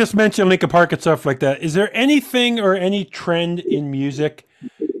 you just mentioned Linkin Park and stuff like that. Is there anything or any trend in music,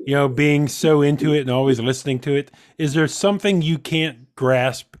 being so into it and always listening to it? Is there something you can't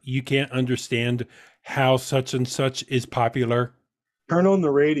grasp, you can't understand how such and such is popular? Turn on the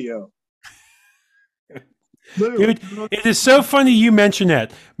radio. Literally. Dude, it is so funny you mention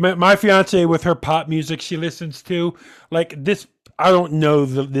that. My fiance, with her pop music she listens to, like this, I don't know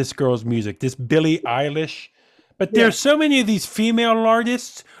this girl's music, this Billie Eilish. But there's so many of these female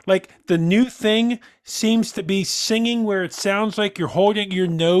artists. Like, the new thing seems to be singing where it sounds like you're holding your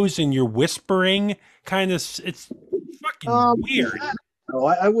nose and you're whispering. Kind of, it's fucking weird.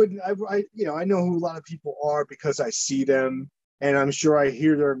 I wouldn't. I know who a lot of people are because I see them, and I'm sure I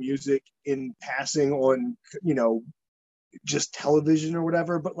hear their music in passing on, just television or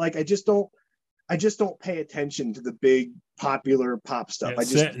whatever. But like, I just don't pay attention to the big popular pop stuff.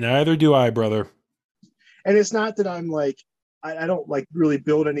 Neither do I, brother. And it's not that I'm like, I don't like really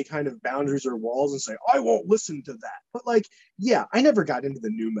build any kind of boundaries or walls and say, I won't listen to that. But like, yeah, I never got into the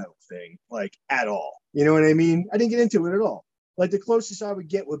new metal thing, like, at all. You know what I mean? I didn't get into it at all. Like, the closest I would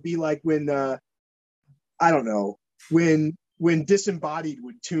get would be like when, I don't know, when Disembodied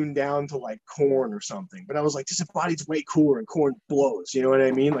would tune down to like Korn or something. But I was like, Disembodied's way cooler and Korn blows. You know what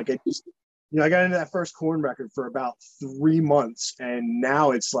I mean? Like, I got into that first Korn record for about 3 months, and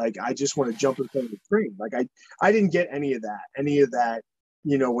now it's like I just want to jump in front of the train. Like, I didn't get any of that,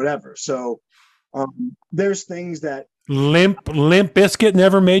 whatever. So there's things that Limp Bizkit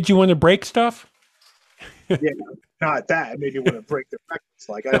never made you want to break stuff. Yeah, not that. It made me want to break the records.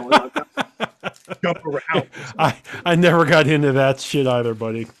 Like, I don't want to jump around. I never got into that shit either,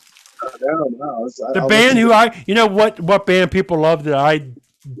 buddy. No. The band who what band people love that I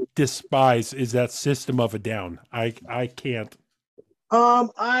despise is that System of a Down. I can't.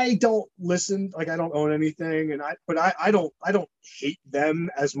 I don't listen. Like, I don't own anything, but I don't hate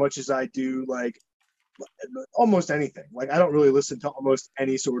them as much as I do like almost anything. Like, I don't really listen to almost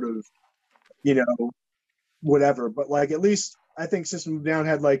any sort of whatever. But like, at least I think System of a Down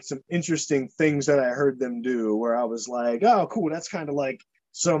had like some interesting things that I heard them do where I was like, oh, cool. That's kind of like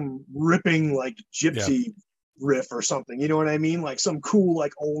some ripping like gypsy riff or something. You know what I mean? Like some cool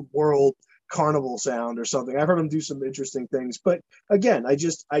like old world carnival sound or something. I've heard them do some interesting things, but again, I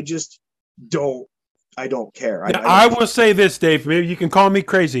just don't care. I will say this, Dave. Maybe you can call me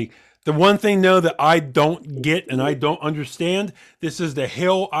crazy. The one thing, though, that I don't get and I don't understand, this is the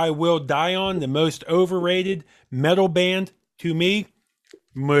hill I will die on, the most overrated metal band to me,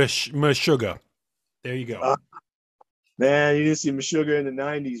 Meshuggah. There you go. Man, you didn't see Meshuggah in the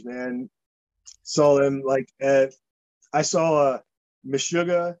 90s, man. Saw them like I saw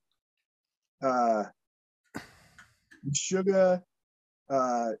Meshuggah,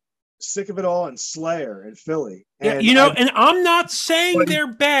 Sick of It All and Slayer in Philly. Yeah, And and I'm not saying they're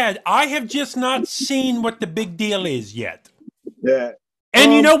bad. I have just not seen what the big deal is yet. yeah.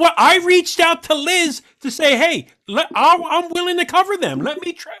 And you know what? I reached out to Liz to say, "Hey, I'm willing to cover them. Let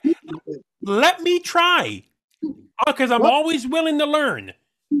me try. Let me try, because I'm Well, always willing to learn."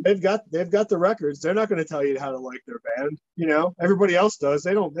 they've got the records. They're not going to tell you how to like their band. You know, everybody else does.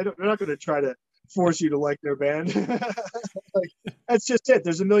 They're not going to try to force you to like their band. Like, that's just it.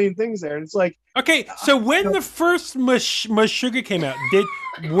 There's a million things there, and it's like, Okay, so when the first Mush Sugar came out,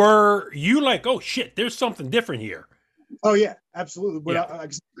 were you like, "Oh shit, there's something different here"? oh yeah, absolutely. But Yeah.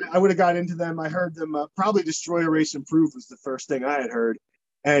 I would have got into them. I heard them probably Destroy, Erase, Improve was the first thing I had heard,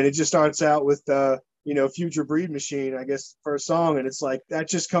 and it just starts out with Future Breed Machine, I guess, first song, and it's like that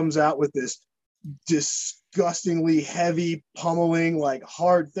just comes out with this disgustingly heavy, pummeling, like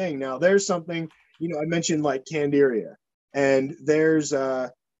hard thing. Now there's something, I mentioned like Candiria, and there's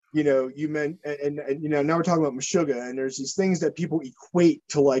you meant, and now we're talking about Meshuggah, and there's these things that people equate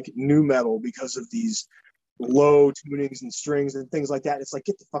to like new metal because of these low tunings and strings and things like that. It's like,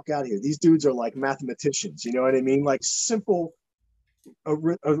 get the fuck out of here. These dudes are like mathematicians, you know what I mean? Like simple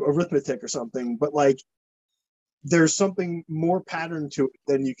arithmetic or something, but like there's something more pattern to it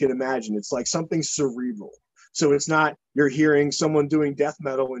than you can imagine. It's like something cerebral. So it's not you're hearing someone doing death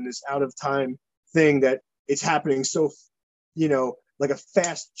metal in this out of time thing that it's happening so, like a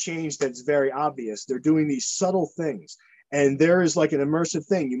fast change that's very obvious. They're doing these subtle things. And there is like an immersive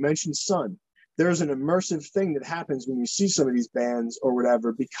thing. You mentioned Sun. There's an immersive thing that happens when you see some of these bands or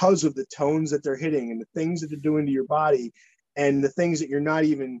whatever because of the tones that they're hitting and the things that they're doing to your body and the things that you're not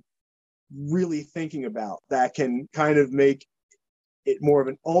even really thinking about that can kind of make it more of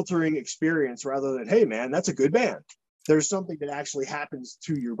an altering experience rather than, hey man, that's a good band. There's something that actually happens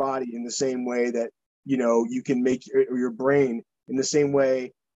to your body in the same way that, you can make your brain in the same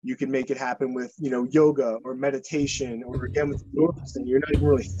way you can make it happen with, yoga or meditation or again with the endorphins thing. You're not even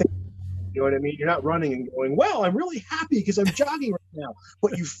really thinking. You know what I mean? You're not running and going, well, I'm really happy because I'm jogging right now,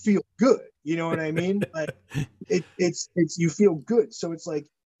 but you feel good. You know what I mean? Like it's you feel good. So it's like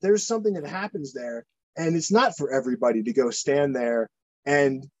there's something that happens there, and it's not for everybody to go stand there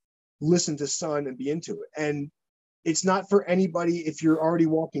and listen to Sun and be into it. And it's not for anybody if you're already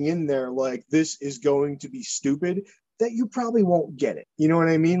walking in there like this is going to be stupid, that you probably won't get it. You know what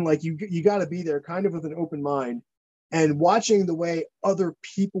I mean? Like you got to be there kind of with an open mind. And watching the way other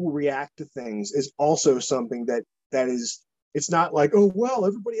people react to things is also something that is, it's not like, oh, well,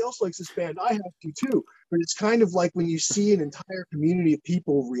 everybody else likes this band, I have to too. But it's kind of like when you see an entire community of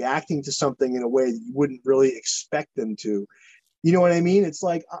people reacting to something in a way that you wouldn't really expect them to. You know what I mean? It's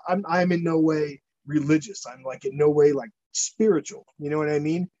like, I'm in no way religious. I'm like in no way like spiritual. You know what I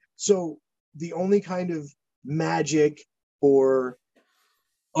mean? So the only kind of magic or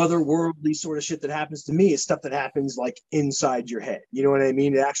otherworldly sort of shit that happens to me is stuff that happens like inside your head. You know what I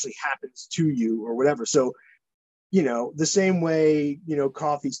mean? It actually happens to you or whatever. So, the same way,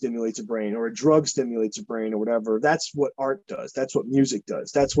 coffee stimulates a brain or a drug stimulates a brain or whatever. That's what art does. That's what music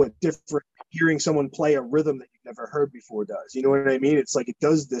does. That's what different hearing someone play a rhythm that you've never heard before does. You know what I mean? It's like it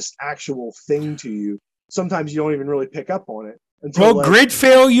does this actual thing to you. Sometimes you don't even really pick up on it. Well, like,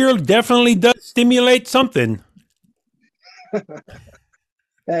 Gridfailure definitely does stimulate something.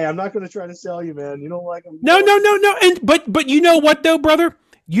 Hey, I'm not going to try to sell you, man. You don't like them. No. And but you know what though, brother?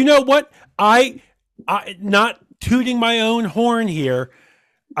 You know what? I not tooting my own horn here.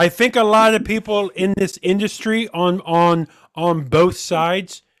 I think a lot of people in this industry on both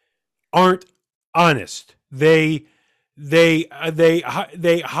sides aren't honest. They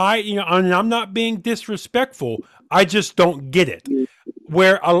hide. And I'm not being disrespectful. I just don't get it.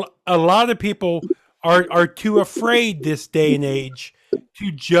 Where a lot of people are too afraid this day and age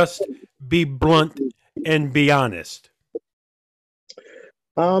to just be blunt and be honest.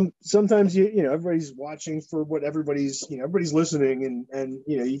 Sometimes everybody's watching for what everybody's listening, and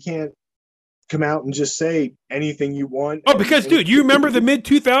you can't come out and just say anything you want. Oh, because dude, you remember the mid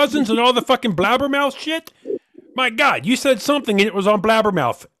 2000s and all the fucking blabbermouth shit? My God, you said something and it was on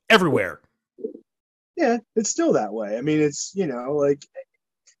blabbermouth everywhere. Yeah, it's still that way. I mean, it's like.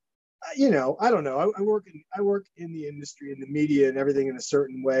 I don't know. I work in the industry and the media and everything in a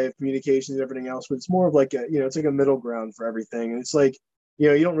certain way of communications and everything else, but it's more of like it's like a middle ground for everything. And it's like,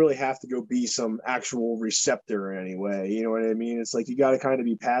 you don't really have to go be some actual receptor in any way. You know what I mean? It's like you got to kind of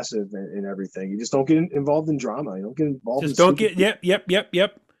be passive in everything. You just don't get involved in drama. You don't get involved. Just don't get.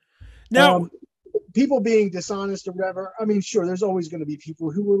 Yep. Now, people being dishonest or whatever. I mean, sure, there's always going to be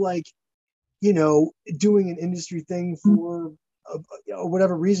people who were like, doing an industry thing for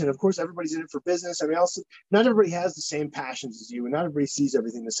whatever reason. Of course, everybody's in it for business. I mean, also, not everybody has the same passions as you, and not everybody sees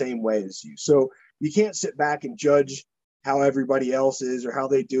everything the same way as you. So you can't sit back and judge how everybody else is or how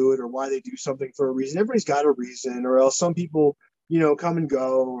they do it or why they do something for a reason. Everybody's got a reason, or else some people, come and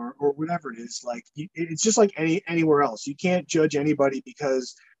go, or whatever it is. Like it's just like anywhere else. You can't judge anybody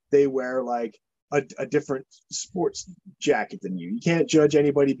because they wear like a different sports jacket than you. You can't judge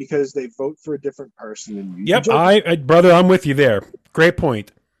anybody because they vote for a different person than you. Yep, You brother, I'm with you there. Great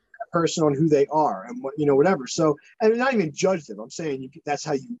point. person on who they are and what whatever. So and not even judge them. I'm saying that's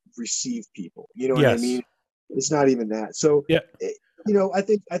how you receive people. You know what I Yes. mean? It's not even that. So Yeah. I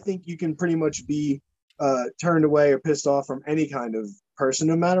think you can pretty much be turned away or pissed off from any kind of person,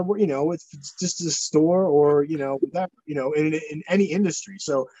 no matter what. If it's just a store or whatever. In any industry.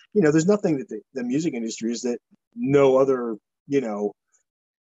 So there's nothing that the music industry is that no other paper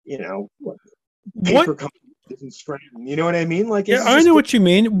What? company isn't spreading. You know what I mean? Like Yeah, it's I just know what you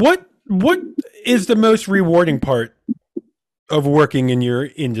mean. What is the most rewarding part of working in your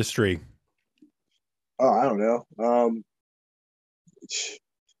industry? I don't know.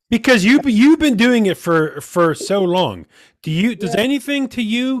 Because you've been doing it for so long. Does anything to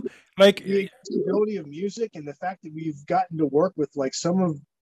you like The accessibility of music and the fact that we've gotten to work with like some of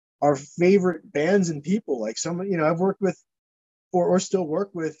our favorite bands and people, like I've worked with or still work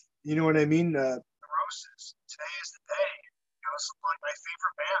with, you know what I mean? The Roses. Today is the day. Some of my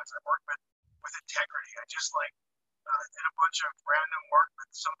favorite bands I work with integrity. I just did a bunch of random work with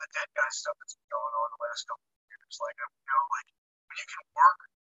some of the Dead Guy stuff that's been going on the last couple of years. Like when you can work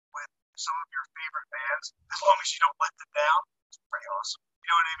with some of your favorite bands, as long as you don't let them down, it's pretty awesome. You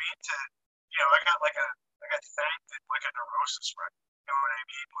know what I mean? I got thanked at like a Neurosis record. You know what I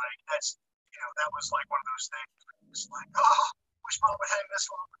mean? Like that was like one of those things. It's like, wish mom would hang this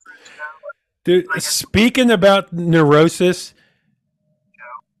one with it. dude, speaking about Neurosis,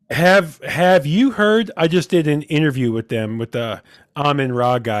 have you heard? I just did an interview with them with the Amin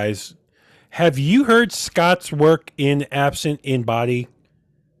Ra guys. Have you heard Scott's work in Absent in Body?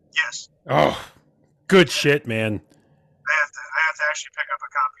 Yes. Oh, good shit, man. I have to actually pick up a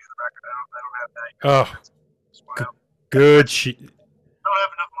copy of the record. I don't have that yet. Oh, Well, good shit. I don't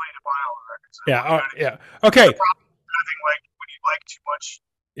have enough money to buy all the records. Yeah, yeah. Okay. Nothing like when you like too much,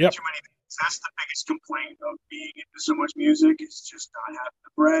 Yep. too many things. That's the biggest complaint of being into so much music is just not having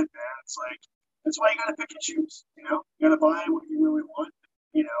the bread, man. It's like that's why you gotta pick and choose. You gotta buy what you really want.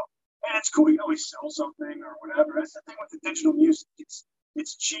 And it's cool. You can always sell something or whatever. That's the thing with the digital music. It's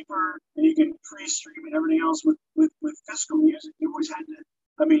cheaper and you can pre-stream and everything else with physical music. You always had to.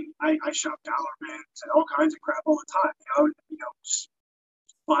 I mean, I shop dollar bins and all kinds of crap all the time. Just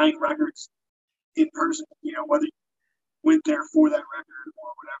buying records in person. Whether you went there for that record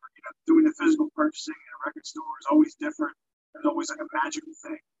or whatever. Doing the physical purchasing in a record store is always different. There's always like a magical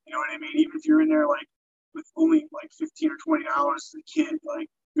thing. You know what I mean? Even if you're in there like with only like $15 or $20 as a kid, like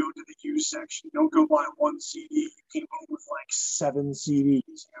go to the used section. Don't go buy one CD. You came home with like 7 CDs.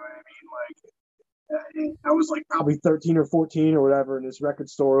 You know what I mean? Like I was like probably 13 or 14 or whatever, and this record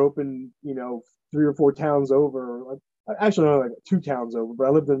store opened, 3 or 4 towns over. Actually, no, like 2 towns over, but I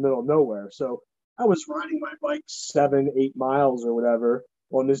lived in the middle of nowhere. So I was riding my bike 7, 8 miles or whatever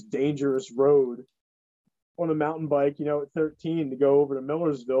on this dangerous road on a mountain bike, at 13 to go over to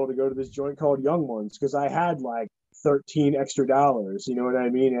Millersville to go to this joint called Young Ones because I had like 13 extra dollars, you know what I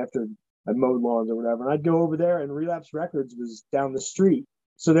mean, after I mowed lawns or whatever. And I'd go over there and Relapse Records was down the street.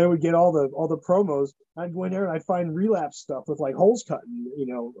 So they would get all the promos. I'd go in there and I'd find Relapse stuff with like holes cut and,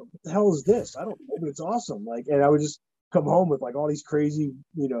 what the hell is this? I don't know, but it's awesome. Like, and I would just come home with like all these crazy,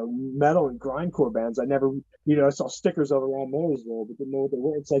 metal and grindcore bands. I never, I saw stickers of around Millersville, but didn't know what they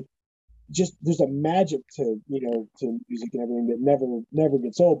were. It's like, just there's a magic to to music and everything that never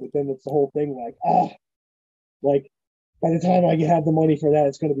gets old. But then it's the whole thing like by the time I have the money for that,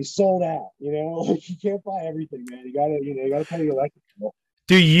 it's going to be sold out. Like you can't buy everything, man. You gotta pay your electric bill.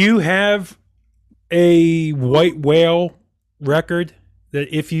 Do you have a White Whale record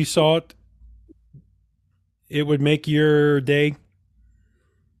that if you saw it, it would make your day?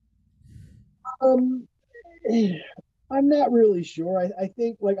 I'm not really sure. I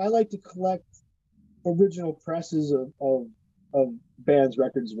think like I like to collect original presses of bands'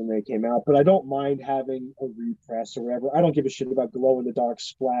 records when they came out, but I don't mind having a repress or whatever. I don't give a shit about glow in the dark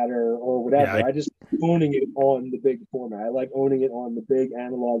splatter or whatever. Yeah, I just owning it on the big format. I like owning it on the big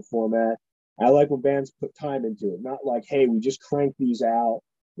analog format. I like when bands put time into it, not like, hey, we just cranked these out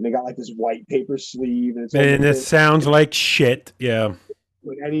and they got like this white paper sleeve and it's and it sounds like shit. Yeah.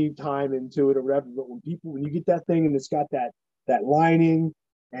 Put any time into it or whatever. But when you get that thing and it's got that lining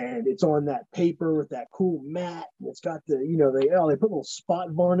and it's on that paper with that cool mat, and it's got the, they put a little spot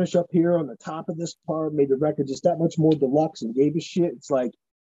varnish up here on the top of this part, made the record just that much more deluxe and gave a shit. It's like,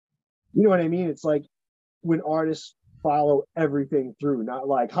 you know what I mean? It's like when artists follow everything through, not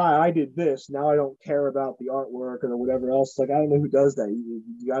like, hi, I did this, now I don't care about the artwork or whatever else. Like, I don't know who does that. You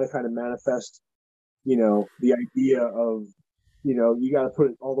got to kind of manifest, the idea of, you got to put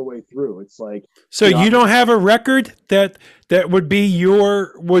it all the way through. It's like, So you don't have a record that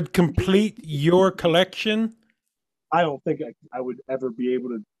would complete your collection? I don't think I would ever be able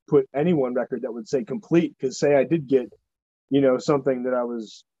to put any one record that would say complete, because say I did get, something that I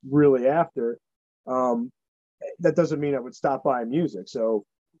was really after, that doesn't mean I would stop buying music. So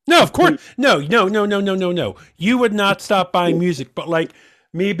no, of course, no. You would not stop buying music, but like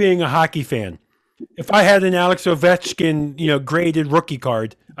me being a hockey fan, if I had an Alex Ovechkin, graded rookie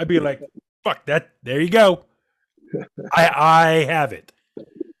card, I'd be like, fuck that. There you go. I have it.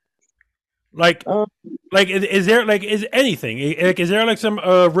 Like, is there anything? Is there like some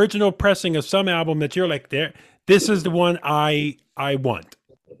original pressing of some album that you're like, there? This is the one I want.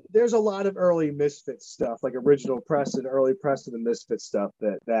 There's a lot of early Misfits stuff, like original press and early press of the Misfits stuff.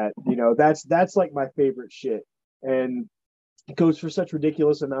 That's like my favorite shit, and it goes for such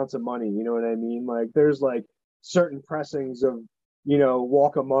ridiculous amounts of money. You know what I mean? Like there's like certain pressings of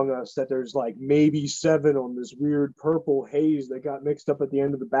Walk Among Us that there's like maybe 7 on this weird purple haze that got mixed up at the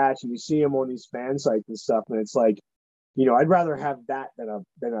end of the batch, and you see them on these fan sites and stuff, and it's like, I'd rather have that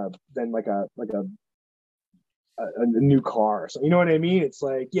than like a new car. So you know what I mean? It's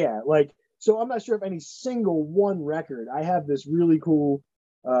like, yeah, like, so I'm not sure if any single one record. I have this really cool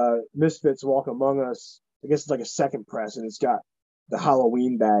Misfits Walk Among Us. I guess it's like a second press, and it's got the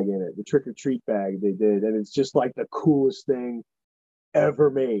Halloween bag in it, the trick or treat bag they did, and it's just like the coolest thing ever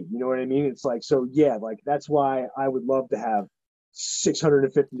made. You know what I mean? It's like, so yeah, like that's why I would love to have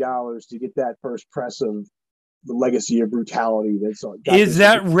 $650 to get that first press of the Legacy of Brutality. Is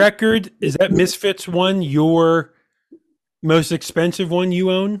that Misfits one your most expensive one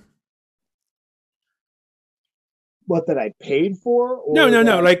you own? What, that I paid for? Or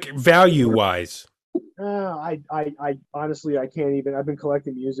no, like value wise. I honestly, I can't even. I've been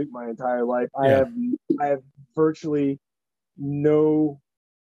collecting music my entire life. I have virtually no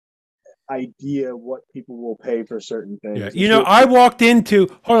idea what people will pay for certain things. Yeah. I walked into.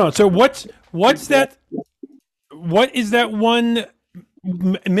 Hold on. So what's that? What is that one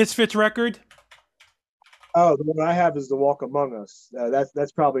Misfits record? Oh, the one I have is the Walk Among Us.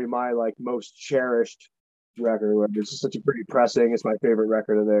 That's probably my like most cherished record. It's just such a pretty pressing. It's my favorite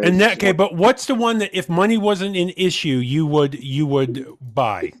record of theirs. And okay, but what's the one that if money wasn't an issue, you would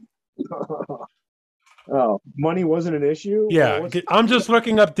buy? Oh, money wasn't an issue? Yeah, I'm just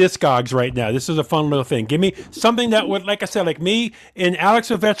looking up Discogs right now. This is a fun little thing. Give me something that would, like I said, like me, an Alex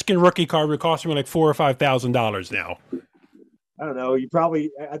Ovechkin rookie card would cost me like $4,000 or $5,000 now. I don't know.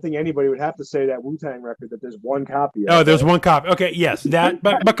 I think anybody would have to say that Wu-Tang record that there's one copy of. Oh, there's one copy. Okay, yes, that.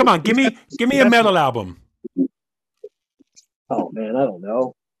 But come on, give me a metal album. Oh man, I don't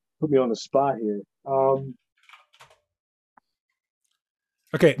know. Put me on the spot here.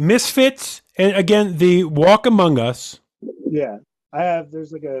 Okay, Misfits, and again, the Walk Among Us. Yeah, I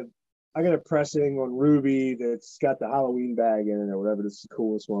got a pressing on Ruby that's got the Halloween bag in it or whatever. This is the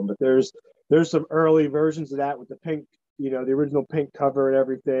coolest one. But there's some early versions of that with the pink, the original pink cover and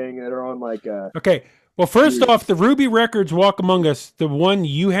everything that are on like. Okay, well, first off, the Ruby Records Walk Among Us, the one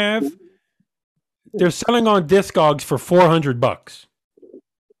you have, they're selling on Discogs for $400.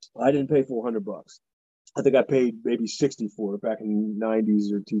 I didn't pay $400. I think I paid maybe 60 for it back in the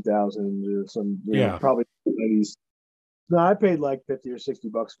 90s or 2000s or some, probably 90s. No, I paid like 50 or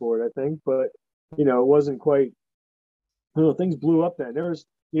 $60 for it, I think, but it wasn't quite. Things blew up then. There was,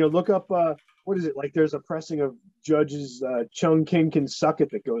 look up what is it like? There's a pressing of Judge's Chung King Can Suck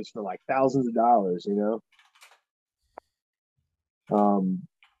It that goes for like thousands of dollars.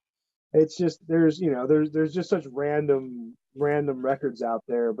 It's just there's just such random records out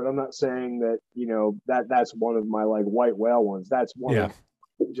there, but I'm not saying that that's one of my like white whale ones. That's one of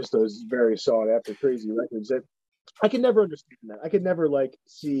just those very sought after crazy records that I can never understand. That I could never like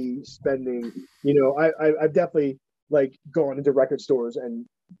see spending. I've definitely like gone into record stores and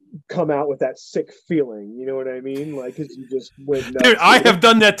come out with that sick feeling. You know what I mean? Like, because you just went nuts. Dude, I have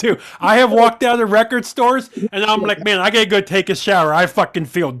done that too. I have walked out of record stores and I'm like, man, I gotta go take a shower. I fucking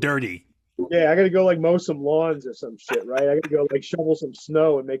feel dirty. Yeah, I gotta go like mow some lawns or some shit, right? I gotta go like shovel some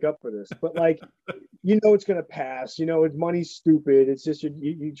snow and make up for this. But like, it's gonna pass. Money's stupid. It's just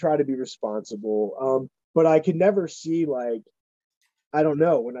you try to be responsible. But I could never see like, I don't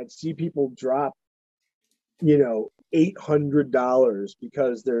know, when I'd see people drop, $800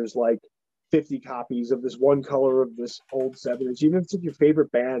 because there's like 50 copies of this one color of this old 7-inch, even if it's your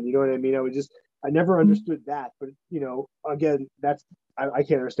favorite band, you know what I mean? I never understood that, but again, I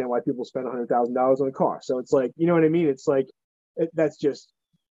can't understand why people spend $100,000 on a car. So it's like, you know what I mean? It's like, that's just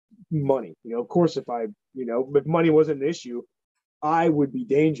money, of course, if money wasn't an issue, I would be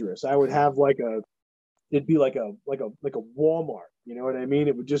dangerous. I would have it'd be like a Walmart, you know what I mean?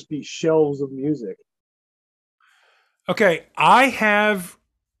 It would just be shelves of music. Okay, I have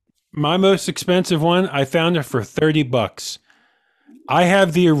my most expensive one. I found it for $30. I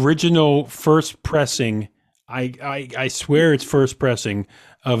have the original first pressing. I swear it's first pressing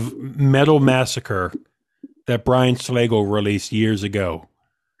of Metal Massacre that Brian Slagle released years ago.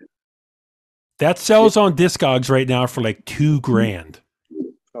 That sells on Discogs right now for like $2,000.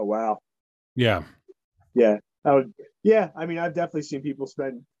 Oh wow. Yeah. Yeah. I mean, I've definitely seen people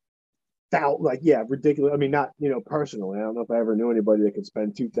spend ridiculous. I mean, not personally. I don't know if I ever knew anybody that could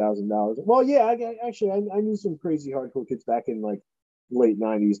spend $2,000. Well, yeah, I knew some crazy hardcore kids back in like late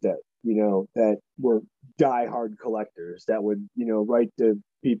 '90s that were diehard collectors that would write to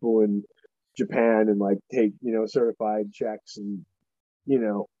people in Japan and like take certified checks and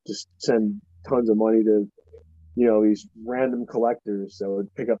just send tons of money to these random collectors that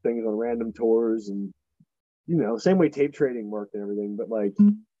would pick up things on random tours and same way tape trading worked and everything, but like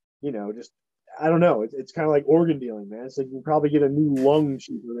just I don't know. It's kind of like organ dealing, man. It's like you can probably get a new lung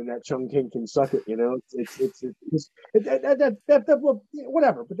cheaper than that Chung King can suck it.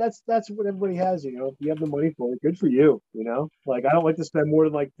 Whatever. But that's what everybody has. If you have the money for it, good for you. Like I don't like to spend more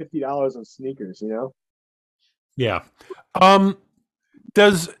than like $50 on sneakers. Yeah.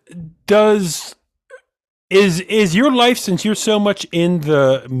 Does is your life, since you're so much in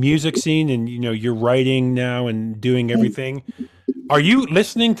the music scene and you're writing now and doing everything, are you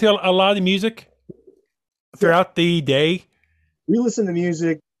listening to a lot of music throughout the day? We listen to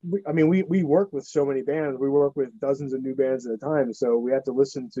music. We work with so many bands. We work with dozens of new bands at a time, so we have to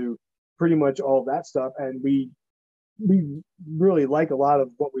listen to pretty much all of that stuff, and we really like a lot of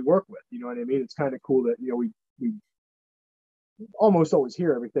what we work with. You know what I mean? It's kind of cool that we almost always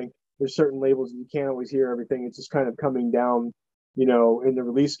hear everything. There's certain labels that you can't always hear everything. It's just kind of coming down, in the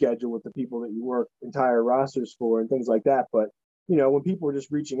release schedule with the people that you work entire rosters for and things like that. But when people are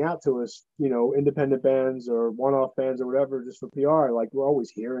just reaching out to us, independent bands or one-off bands or whatever, just for PR, like we're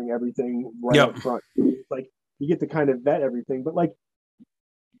always hearing everything right up front. Like you get to kind of vet everything, but like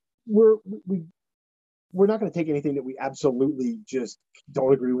we're not going to take anything that we absolutely just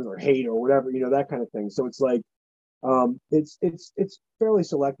don't agree with or hate or whatever, that kind of thing. So it's like, it's fairly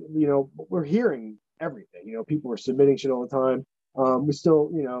selective. We're hearing everything. People are submitting shit all the time. We still,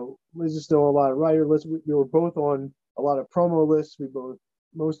 Liz is still a lot of writer lists. We were both on a lot of promo lists. A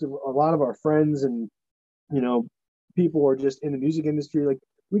lot of our friends and people are just in the music industry. Like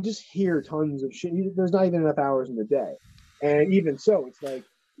we just hear tons of shit. There's not even enough hours in the day, and even so, it's like,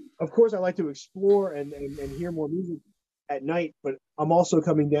 of course, I like to explore and hear more music at night, but I'm also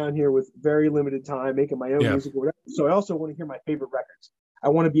coming down here with very limited time, making my own music or whatever. So I also want to hear my favorite records. I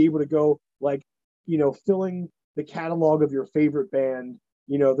want to be able to go like, filling the catalog of your favorite band.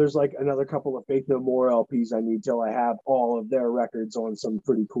 There's like another couple of Faith No More LPs I need till I have all of their records on some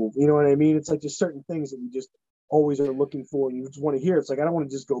pretty cool. You know what I mean? It's like just certain things that you just always are looking for and you just want to hear. It's like I don't want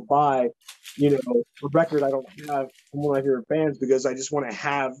to just go buy, a record I don't have from one of my favorite bands because I just want to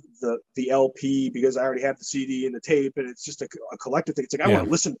have the LP because I already have the CD and the tape and it's just a collective thing. It's like I want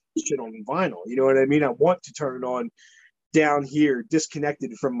to listen to this shit on vinyl. You know what I mean? I want to turn it on down here,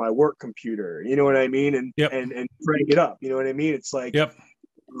 disconnected from my work computer. You know what I mean? And crank it up. You know what I mean? It's like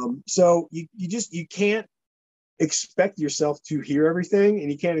so you can't expect yourself to hear everything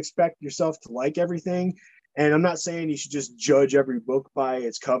and you can't expect yourself to like everything. And I'm not saying you should just judge every book by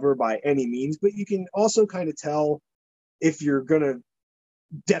its cover by any means, but you can also kind of tell if you're going to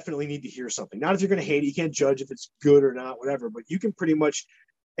definitely need to hear something. Not if you're going to hate it. You can't judge if it's good or not, whatever, but you can pretty much,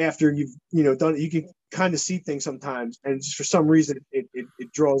 after you've, done it, you can kind of see things sometimes. And just for some reason,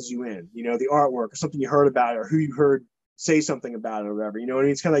 it draws you in, the artwork or something you heard about it or who you heard say something about it or whatever, what I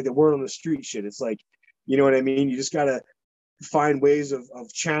mean? It's kind of like the word on the street shit. It's like, you know what I mean? You just got to find ways of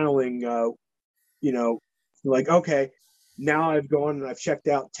channeling, like, okay, now I've gone and I've checked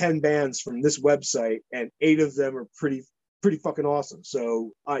out 10 bands from this website and 8 of them are pretty fucking awesome.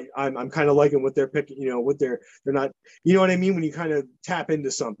 So I'm kind of liking what they're picking, what they're not, you know what I mean? When you kind of tap into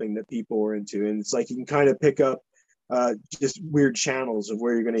something that people are into and it's like, you can kind of pick up just weird channels of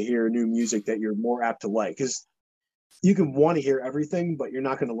where you're going to hear new music that you're more apt to like. Cause you can want to hear everything, but you're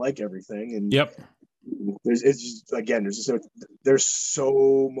not going to like everything. And It's just, again, there's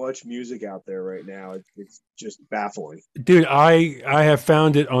so much music out there right now. It's just baffling. Dude, I have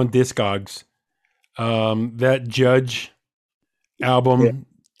found it on Discogs. That Judge Yeah, album,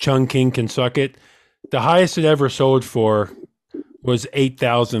 Chung King Can Suck It. The highest it ever sold for was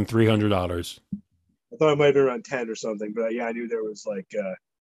 $8,300. I thought it might have been around 10 or something, but yeah, I knew there was like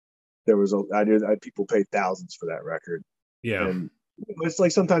I knew that people paid thousands for that record, Yeah. and it's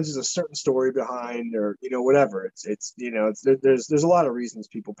like sometimes there's a certain story behind, or whatever. There's a lot of reasons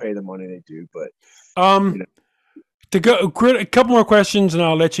people pay the money they do, but you Um, know. to go a couple more questions, and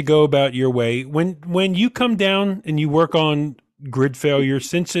I'll let you go about your way. When you come down and you work on Gridfailure,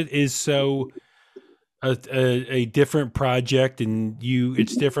 since it is so a different project, and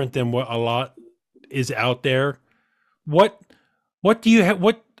it's different than what a lot is out there. What what do you have?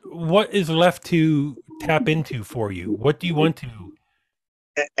 What is left to tap into for you? What do you want to?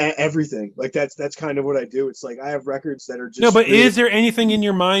 Everything, like that's kind of what I do. It's like I have records that are No, just but really, is there anything in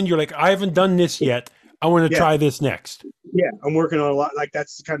your mind you're like, I haven't done this yet. I want to yeah, try this next. yeah. I'm working on a lot. Like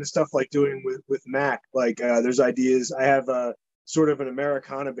that's the kind of stuff like doing with Mac. Like there's ideas. I have a sort of an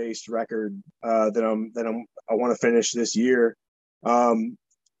Americana based record I want to finish this year, um,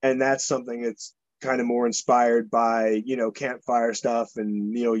 and that's something that's kind of more inspired by campfire stuff and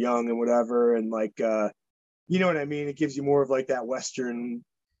Neil Young and whatever, and like you know what I mean? It gives you more of like that Western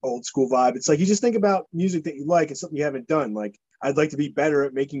old school vibe. It's like you just think about music that you like and something you haven't done. Like I'd like to be better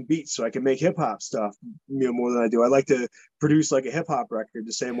at making beats so I can make hip hop stuff, more than I do. I like to produce like a hip hop record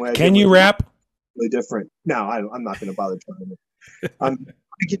the same way I did Can with you rap? really different. No, I'm not going to bother trying it. I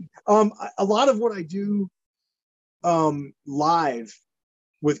can, a lot of what I do live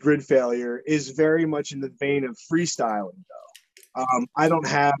with Gridfailure is very much in the vein of freestyling though. I don't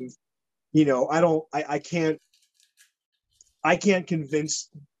have, I can't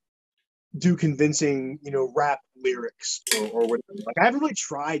do convincing, rap lyrics or whatever. Like I haven't really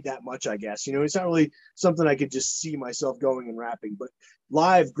tried that much, I guess. It's not really something I could just see myself going and rapping. But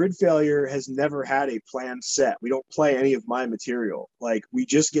live, Gridfailure has never had a planned set. We don't play any of my material. Like we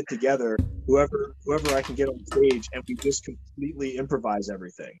just get together, whoever I can get on stage, and we just completely improvise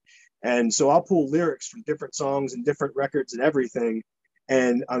everything. And so I'll pull lyrics from different songs and different records and everything.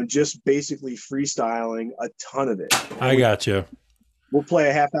 And I'm just basically freestyling a ton of it. I got you. We'll play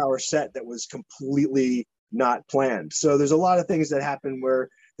a half-hour set that was completely not planned. So there's a lot of things that happen where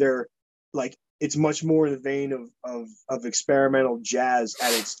they're like it's much more in the vein of experimental jazz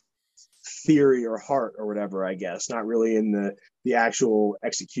at its theory or heart or whatever, I guess, not really in the actual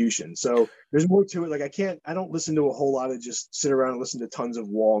execution. So there's more to it. Like I don't listen to a whole lot of just sit around and listen to tons of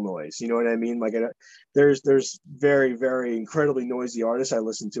wall noise. You know what I mean? Like there's very, very incredibly noisy artists I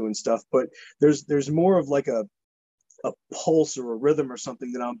listen to and stuff, but there's more of like a pulse or a rhythm or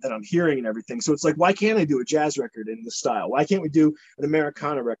something that I'm hearing and everything. So it's like, why can't I do a jazz record in this style? Why can't we do an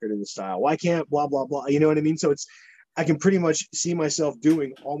Americana record in this style? Why can't blah blah blah? You know what I mean? So I can pretty much see myself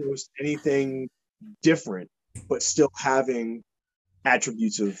doing almost anything different, but still having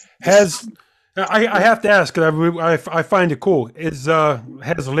attributes of I have to ask because I find it cool.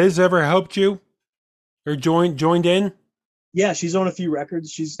 Has Liz ever helped you or joined in? Yeah, she's on a few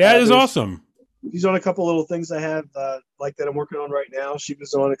records. That is awesome. She's on a couple little things I have like that I'm working on right now. She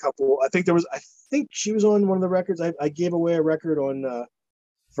was on a couple. I think she was on one of the records. I gave away a record on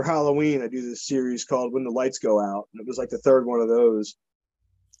for Halloween. I do this series called When the Lights Go Out, and it was like the third one of those.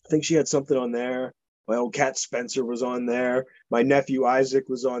 I think she had something on there. My old cat Spencer was on there. My nephew Isaac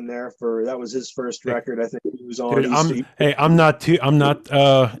was on there that was his first record. I think he was on. Dude, I'm not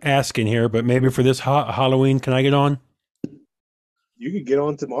asking here, but maybe for this Halloween, can I get on? You could get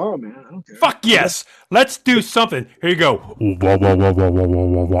on tomorrow, man. I don't care. Fuck yes. Let's do something. Here you go. No.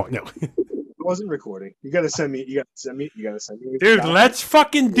 I wasn't recording. You gotta send me. Dude, let's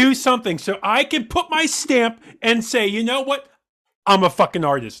fucking do something so I can put my stamp and say, you know what? I'm a fucking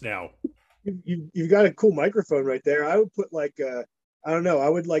artist now. You've got a cool microphone right there. I would put like I don't know. I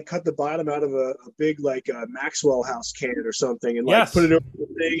would like cut the bottom out of a big like Maxwell House can or something, and like put it over the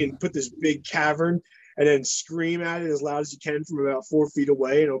thing and put this big cavern, and then scream at it as loud as you can from about 4 feet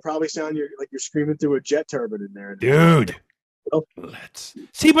away, and it'll probably sound like you're screaming through a jet turbine in there. Dude, let's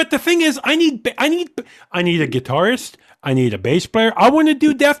see. But the thing is, I need a guitarist. I need a bass player. I want to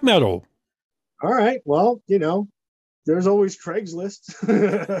do death metal. All right. Well, there's always Craigslist.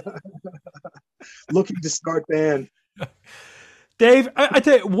 Looking to start band. Dave, I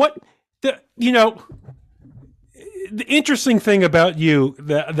tell you what, the interesting thing about you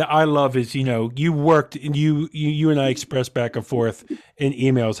that I love is, you worked and you and I expressed back and forth in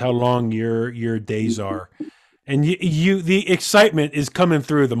emails how long your days are. And the excitement is coming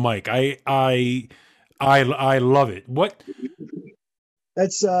through the mic. I love it. What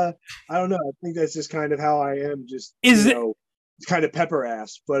That's I don't know. I think that's just kind of how I am. Just is it? kind of pepper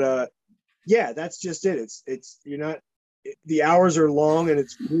ass. But yeah, that's just it. It's you're not. The hours are long and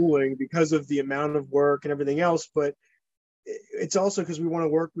it's grueling because of the amount of work and everything else. But it's also because we want to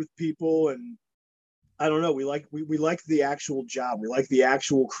work with people, and I don't know. We like the actual job. We like the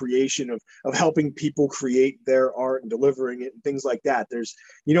actual creation of helping people create their art and delivering it and things like that. There's,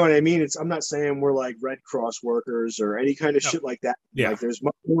 you know what I mean? I'm not saying we're like Red Cross workers or any kind of No. shit like that. Yeah. Like there's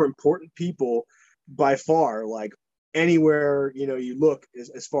much more important people by far, like anywhere, you look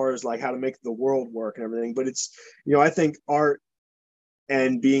as far as like how to make the world work and everything. But it's, I think art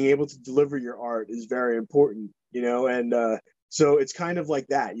and being able to deliver your art is very important, and so it's kind of like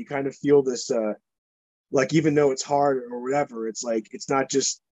that. You kind of feel this, like even though it's hard or whatever, it's like it's not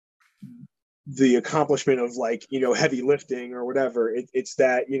just the accomplishment of like heavy lifting or whatever. It's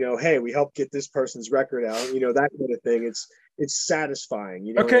that hey, we helped get this person's record out, that kind of thing. It's satisfying,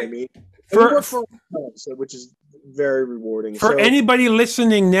 what I Okay. mean. And we For work for ourselves, which is very rewarding. for So anybody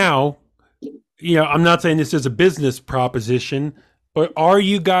listening now, I'm not saying this is a business proposition, but are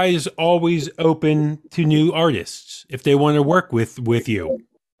you guys always open to new artists if they want to work with you?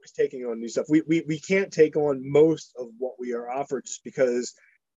 taking on new stuff, we can't take on most of what we are offered just because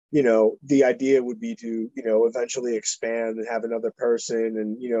the idea would be to eventually expand and have another person,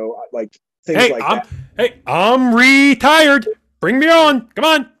 and like things Hey, like I'm that. hey, I'm retired. Bring me on. Come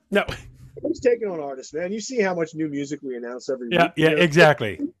on. No. Who's taking on artists, man? You see how much new music we announce every Yeah, week, yeah,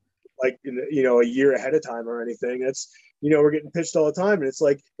 exactly. like a year ahead of time or anything. That's we're getting pitched all the time, and it's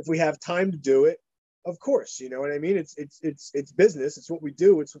like if we have time to do it, of course, you know what I mean. It's business. It's what we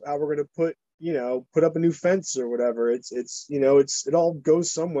do. It's how we're going to put up a new fence or whatever. It all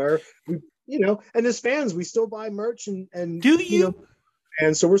goes somewhere. And as fans, we still buy merch and Do you?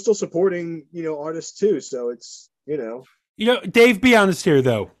 and so we're still supporting artists too. So it's Dave, be honest here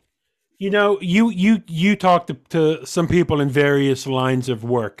though. You talk to some people in various lines of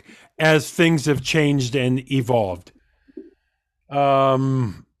work as things have changed and evolved.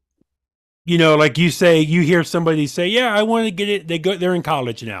 Um, like you hear somebody say, "Yeah, I want to get it." They're in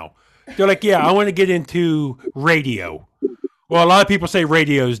college now. They're like, "Yeah, I want to get into radio." Well, a lot of people say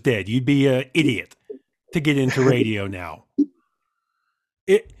radio's dead. You'd be an idiot to get into radio now.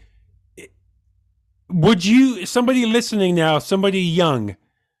 It, would you, somebody listening now, somebody young,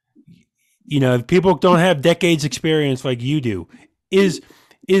 people don't have decades experience like you do. Is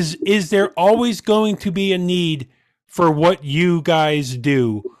is there always going to be a need for what you guys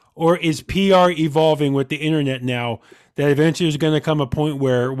do, or is PR evolving with the internet now that eventually there's going to come a point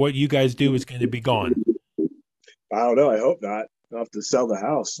where what you guys do is going to be gone? I don't know. I hope not. I'll have to sell the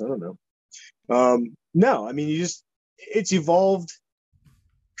house. I don't know. No, I mean, it's evolved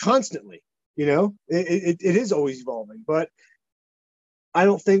constantly. It is always evolving, but I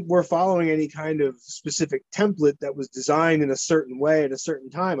don't think we're following any kind of specific template that was designed in a certain way at a certain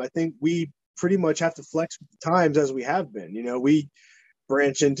time. I think we pretty much have to flex with the times as we have been. We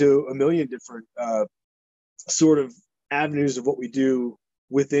branch into a million different sort of avenues of what we do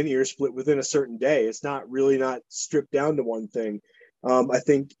within Earsplit within a certain day. It's not stripped down to one thing. I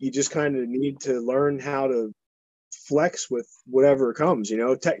think you just kind of need to learn how to flex with whatever comes.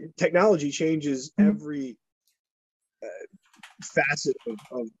 Technology changes every facet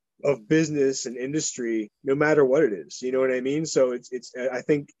of business and industry, no matter what it is. You know what I mean? So it's I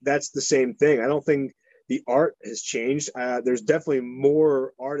think that's the same thing. I don't think the art has changed. There's definitely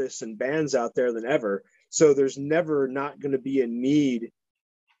more artists and bands out there than ever. So there's never not going to be a need.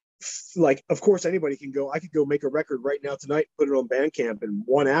 Like, of course, anybody can go. I could go make a record right now tonight, put it on Bandcamp in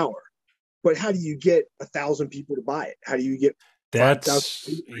 1 hour. But how do you get 1,000 people to buy it? How do you get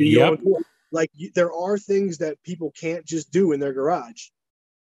 5,000? Yep. Like, there are things that people can't just do in their garage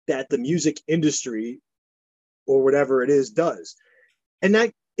that the music industry or whatever it is does. And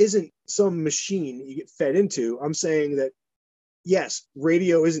that isn't some machine that you get fed into. I'm saying that, yes,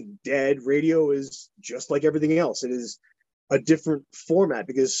 radio isn't dead. Radio is just like everything else. It is a different format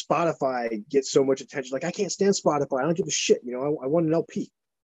because Spotify gets so much attention. Like, I can't stand Spotify. I don't give a shit. I want an LP.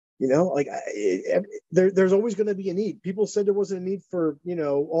 There's always going to be a need. People said there wasn't a need for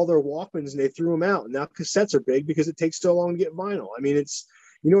all their Walkmans, and they threw them out. And now cassettes are big because it takes so long to get vinyl. I mean, it's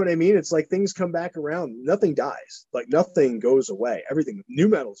what I mean. It's like things come back around. Nothing dies. Like, nothing goes away. Everything, new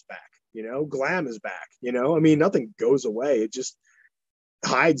metal's back. Glam is back. I mean, nothing goes away. It just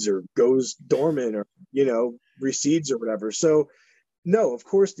hides or goes dormant or recedes or whatever. So No, of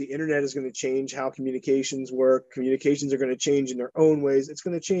course, the internet is going to change how communications work. Communications are going to change in their own ways. It's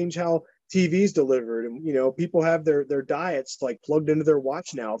going to change how TV's delivered, and people have their diets like plugged into their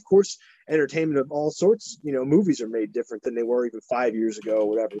watch now. Of course, entertainment of all sorts, movies are made different than they were even 5 years ago or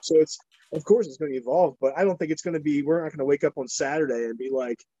whatever. So it's of course it's going to evolve, but I don't think it's going to be. We're not going to wake up on Saturday and be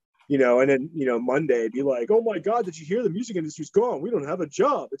like, and then Monday be like, oh my God, did you hear the music industry's gone? We don't have a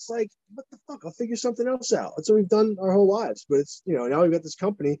job. It's like, what the fuck? I'll figure something else out. That's what we've done our whole lives. But it's now we've got this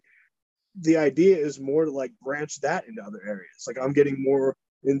company. The idea is more to like branch that into other areas. Like I'm getting more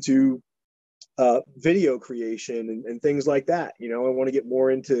into video creation and things like that. I want to get more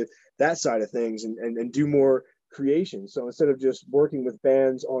into that side of things and do more creation. So instead of just working with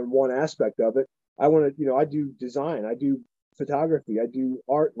bands on one aspect of it, I want to, I do design, I do photography, I do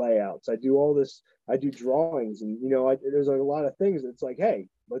art layouts, I do all this, I do drawings, and there's like a lot of things. It's like, hey,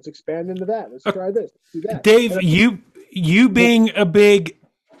 let's expand into that. Let's try this, do that. Dave, you being a big,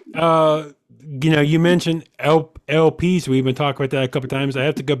 you mentioned LPs. We've been talking about that a couple of times. I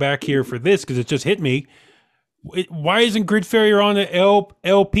have to go back here for this because it just hit me. Why isn't Gridfailure on the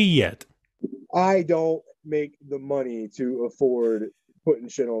LP yet? I don't make the money to afford putting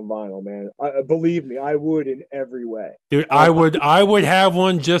shit on vinyl, man. Believe me, I would in every way. Dude, I would have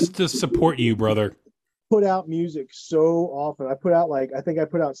one just to support you, brother. Put out music so often. I think I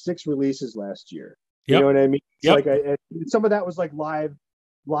put out 6 releases last year. Yep. You know what I mean? It's yep. like some of that was like live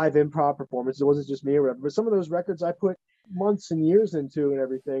improv performance. It wasn't just me or whatever. But some of those records I put months and years into and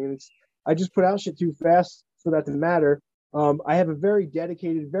everything, and I just put out shit too fast for that to matter. I have a very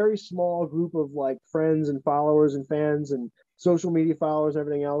dedicated, very small group of like friends and followers and fans and social media followers and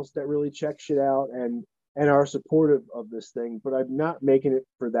everything else that really check shit out and are supportive of this thing, but I'm not making it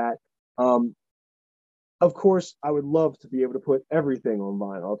for that. Of course, I would love to be able to put everything on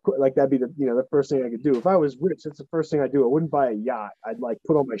vinyl. Of course, like that'd be the first thing I could do. If I was rich, that's the first thing I'd do. I wouldn't buy a yacht. I'd like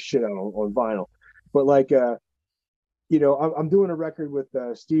put all my shit on vinyl. But like, I'm doing a record with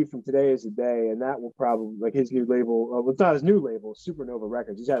Steve from Today Is the Day, and that will probably like his new label. Well, it's not his new label, Supernova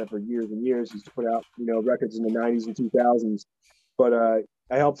Records. He's had it for years and years. He's put out records in the '90s and 2000s. But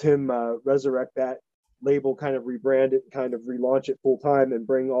I helped him resurrect that label, kind of rebrand it, kind of relaunch it full time, and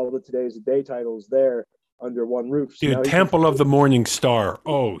bring all the Today Is the Day titles there under one roof. So dude, Temple of the Morning Star.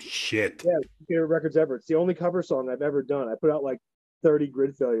 Oh shit! Yeah, favorite records ever. It's the only cover song I've ever done. I put out like 30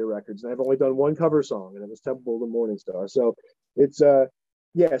 Gridfailure records, and I've only done one cover song, and it was Temple of the Morning Star. So it's so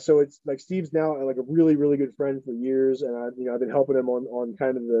it's like Steve's now like a really, really good friend for years, and I've been helping him on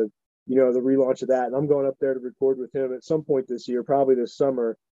kind of the the relaunch of that, and I'm going up there to record with him at some point this year, probably this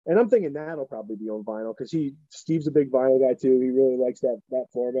summer. And I'm thinking that'll probably be on vinyl because Steve's a big vinyl guy too. He really likes that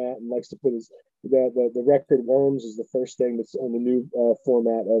format and likes to put the record Worms is the first thing that's on the new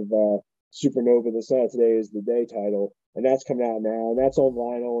format of Supernova. The Sun Today Is the Day title, and that's coming out now, and that's on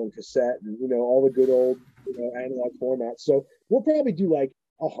vinyl and cassette and all the good old analog formats. So we'll probably do like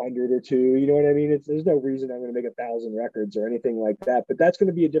 100 or 2. You know what I mean? There's no reason I'm going to make 1,000 records or anything like that. But that's going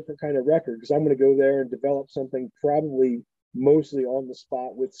to be a different kind of record because I'm going to go there and develop something probably mostly on the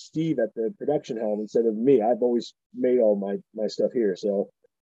spot with Steve at the production helm instead of me. I've always made all my stuff here, so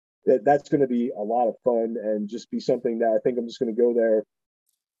that's going to be a lot of fun and just be something that I think I'm just going to go there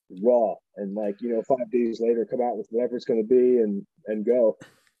raw and 5 days later come out with whatever it's going to be and go.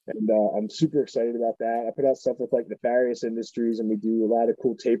 And I'm super excited about that. I put out stuff with like Nefarious Industries, and we do a lot of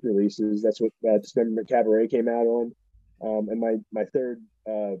cool tape releases. That's what Dismemberment Cabaret came out on. And my third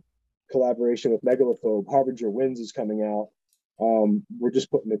collaboration with Megalophobe, Harbinger Winds, is coming out. We're just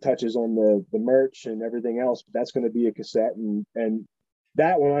putting the touches on the merch and everything else, but that's going to be a cassette, and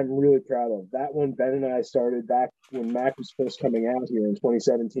that one I'm really proud of. That one Ben and I started back when Mac was first coming out here in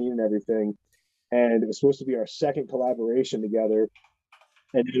 2017 and everything, and it was supposed to be our second collaboration together.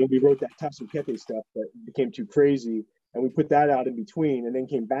 And then we wrote that Tasum Kete stuff that became too crazy, and we put that out in between, and then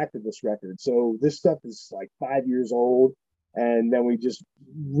came back to this record. So this stuff is like 5 years old, and then we just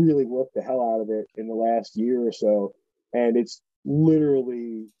really worked the hell out of it in the last year or so, and it's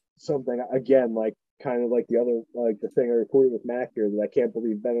literally something again like kind of like the thing I recorded with Mac here that I can't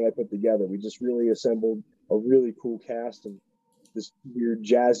believe Ben and I put together. We just really assembled a really cool cast of this weird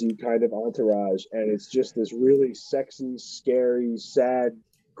jazzy kind of entourage, and it's just this really sexy, scary, sad,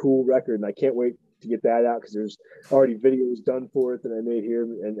 cool record, and I can't wait to get that out because there's already videos done for it that I made here,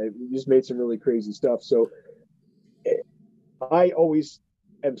 and we just made some really crazy stuff. So I always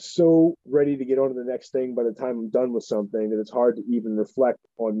am so ready to get on to the next thing by the time I'm done with something that it's hard to even reflect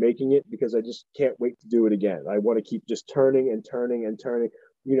on making it because I just can't wait to do it again. I want to keep just turning and turning and turning.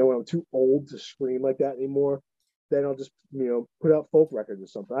 When I'm too old to scream like that anymore, then I'll just put out folk records or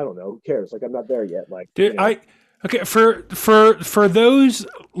something. I don't know. Who cares? Like I'm not there yet. Like dude, Okay, for those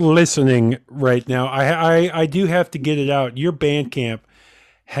listening right now, I do have to get it out. Your Bandcamp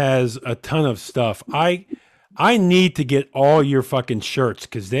has a ton of stuff. I need to get all your fucking shirts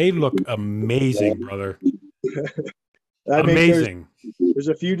because they look amazing, brother. I make Amazing. there's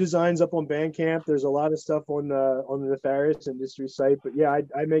a few designs up on Bandcamp. There's a lot of stuff on the Nefarious Industry site. But yeah,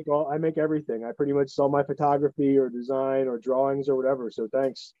 I make everything. I pretty much sell my photography or design or drawings or whatever. So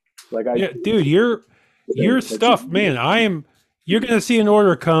thanks. Like I Yeah, dude, your that's stuff, man. You're gonna see an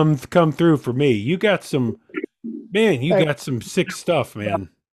order come through for me. You got some, man. You hey, got some sick stuff, man.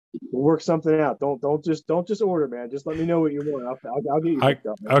 we'll work something out. Don't just order, man. Just let me know what you want. I'll get you I hooked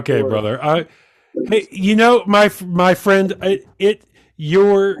up, man. Don't okay, worry. brother. Hey, my friend, I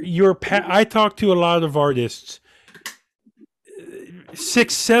talk to a lot of artists,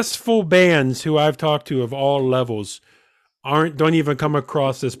 successful bands who I've talked to of all levels don't even come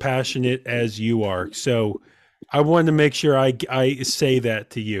across as passionate as you are. So I wanted to make sure I say that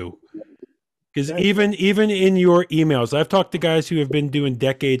to you. Because Thanks. even in your emails, I've talked to guys who have been doing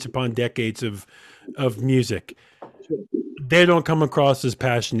decades upon decades of music. Sure. They don't come across as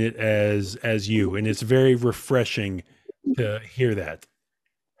passionate as you, and it's very refreshing to hear that.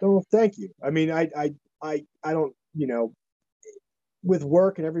 Oh, well, thank you. I mean, I don't, with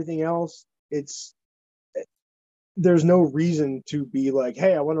work and everything else, there's no reason to be like,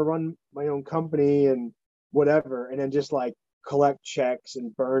 hey, I want to run my own company and whatever, and then just like collect checks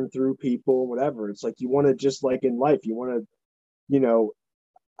and burn through people, whatever. It's like you want to just like in life, you want to, you know,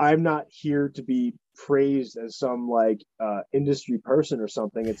 I'm not here to be praised as some like industry person or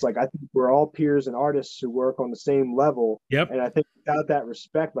something. It's like I think we're all peers and artists who work on the same level, Yep. and I think without that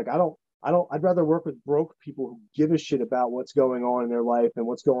respect, like I'd rather work with broke people who give a shit about what's going on in their life and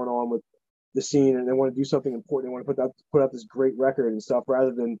what's going on with the scene, and they want to do something important. They want to put out this great record and stuff,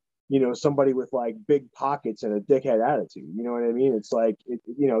 rather than somebody with like big pockets and a dickhead attitude. You know what I mean? It's like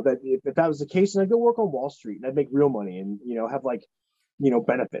that if that was the case, then I'd go work on Wall Street and I'd make real money and have like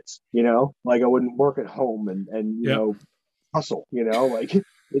benefits. Like I wouldn't work at home and Yep. hustle. Like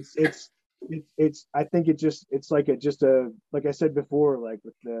it's I think it's like like I said before, like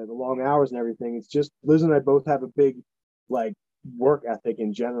with the long hours and everything. It's just Liz and I both have a big like work ethic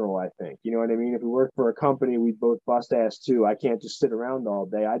in general. I think you know what I mean. If we work for a company, we'd both bust ass too. I can't just sit around all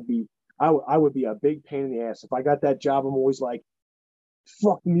day. I would be a big pain in the ass if I got that job. I'm always like,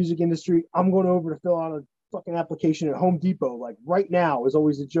 fuck the music industry. I'm going over to fill out a fucking application at Home Depot. Like right now is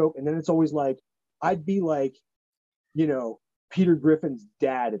always a joke, and then it's always like I'd be like, you know, Peter Griffin's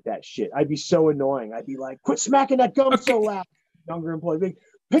dad at that shit. I'd be so annoying. I'd be like, quit smacking that gum Okay. so loud. Younger employee, like,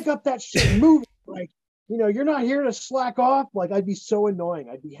 pick up that shit and move it. Like, you're not here to slack off. Like, I'd be so annoying.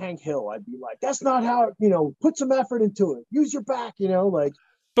 I'd be Hank Hill. I'd be like, that's not how, put some effort into it. Use your back, like.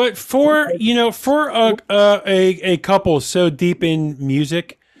 But for a couple so deep in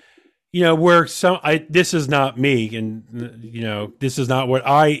music, where this is not me, and this is not what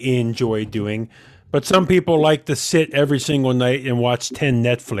I enjoy doing, but some people like to sit every single night and watch 10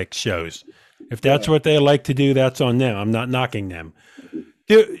 Netflix shows. If that's what they like to do, that's on them. I'm not knocking them.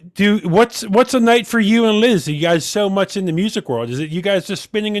 What's a night for you and Liz? Are you guys so much in the music world? Is it you guys just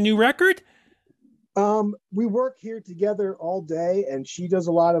spinning a new record? We work here together all day, and she does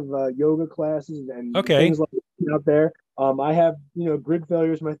a lot of yoga classes and Okay. things like that out there. I have,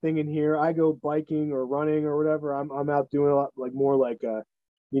 Gridfailure is my thing in here. I go biking or running or whatever. I'm out doing a lot like more like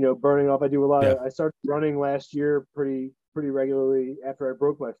burning off. I do a lot Yeah. of. I started running last year pretty regularly. After I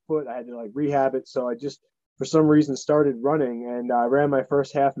broke my foot, I had to like rehab it. So I just for some reason started running, and I ran my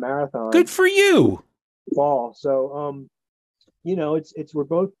first half Good marathon for you. fall. So it's we're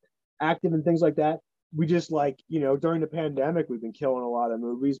both active and things like that. We just like during the pandemic we've been killing a lot of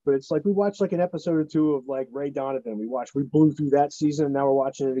movies, but it's like we watched like an episode or two of like Ray Donovan. We blew through that season, and now we're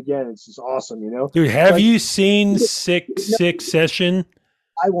watching it again. It's just awesome. Dude, have Like you seen Succession?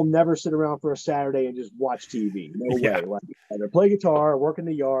 I will never sit around for a Saturday and just watch TV. No Yeah. way. Like either play guitar, work in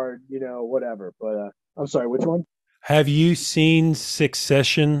the yard, whatever. But I'm sorry, which one? Have you seen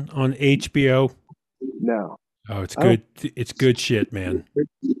Succession on HBO? No. Oh, it's I don't. good. It's good shit, man.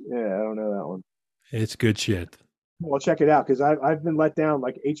 Yeah, I don't know that one. It's good shit. Well, check it out because I've been let down.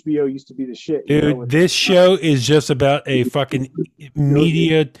 Like HBO used to be the shit, Dude, this show is just about a fucking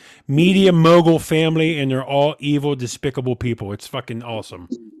media mogul family, and they're all evil, despicable people. It's fucking awesome.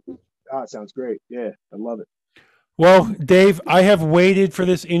 Oh, it sounds great. Yeah, I love it. Well, Dave, I have waited for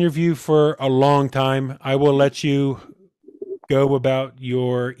this interview for a long time. I will let you go about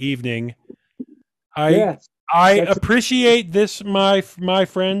your evening. Yeah, I that's appreciate this, my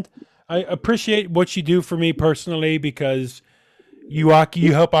friend. I appreciate what you do for me personally because You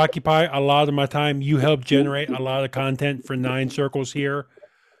help occupy a lot of my time. You help generate a lot of content for Nine Circles here.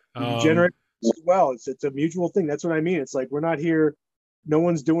 You generate as well. It's a mutual thing. That's what I mean. It's like we're not here. No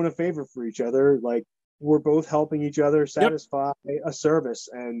one's doing a favor for each other. Like we're both helping each other satisfy a service.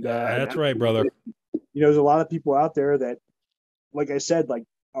 And that's right, brother. There's a lot of people out there that, like I said, like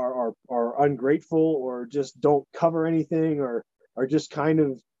are ungrateful or just don't cover anything or are just kind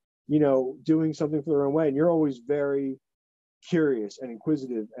of doing something for their own way. And you're always very curious and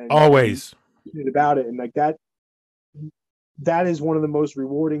inquisitive and always about it. And like that is one of the most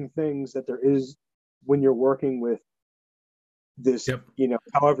rewarding things that there is when you're working with this,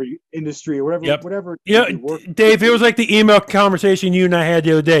 however industry or whatever. Dave, it was like the email conversation you and I had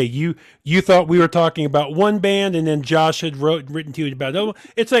the other day. You thought we were talking about one band, and then Josh had written to you about another.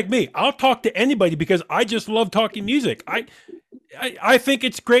 It's like me. I'll talk to anybody because I just love talking music. I think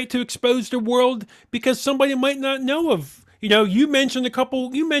it's great to expose the world because somebody might not know of. You mentioned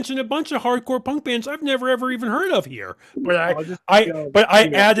a bunch of hardcore punk bands I've never ever even heard of here, but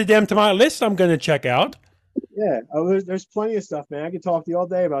I added them to my list. I'm going to check out. Yeah, there's plenty of stuff, man. I can talk to you all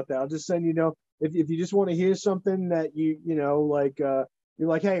day about that. I'll just send if you just want to hear something that you're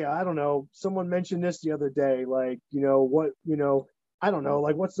like, hey, I don't know, someone mentioned this the other day, like I don't know,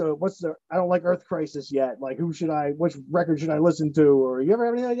 like what's the I don't like Earth Crisis yet. Like which record should I listen to? Or you ever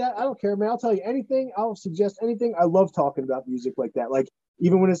have anything like that? I don't care, man. I'll tell you anything. I'll suggest anything. I love talking about music like that. Like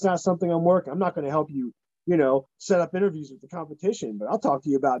even when it's not something I'm working, I'm not going to help you, set up interviews with the competition, but I'll talk to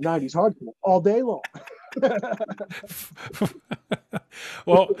you about 90s hardcore all day long.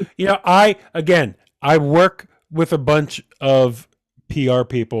 Well, I work with a bunch of PR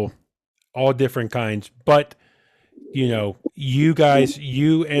people, all different kinds, but you guys,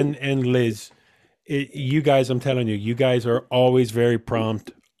 you and Liz, you guys, I'm telling you, you guys are always very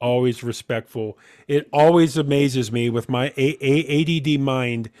prompt, always respectful. It always amazes me with my ADD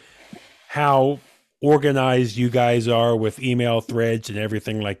mind how organized you guys are with email threads and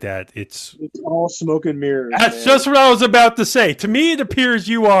everything like that. It's all smoke and mirrors. That's just what I was about to say. To me, it appears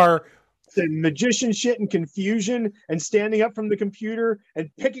you are the magician shit and confusion and standing up from the computer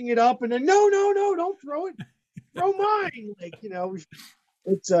and picking it up and then no, don't throw it. Throw mine. Like,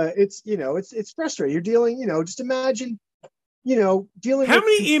 it's frustrating. You're dealing, just imagine, dealing how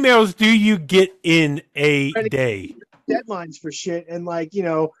many emails do you get in a day? Deadlines for shit, and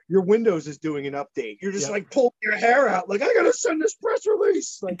your Windows is doing an update. You're just like pulling your hair out, like I gotta send this press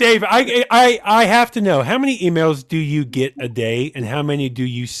release. Like, Dave, I have to know, how many emails do you get a day, and how many do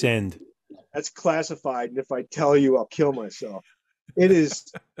you send? That's classified, and if I tell you, I'll kill myself. It is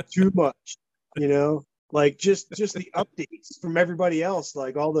too much, like just the updates from everybody else,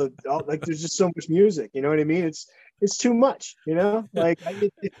 like like there's just so much music. You know what I mean? It's too much. Like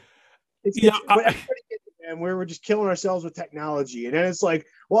and we're just killing ourselves with technology, and then it's like,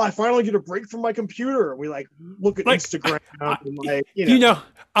 well, I finally get a break from my computer. We look at Instagram and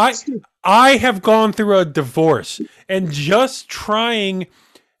I have gone through a divorce, and just trying,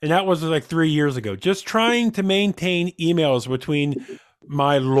 and that was like 3 years ago, just trying to maintain emails between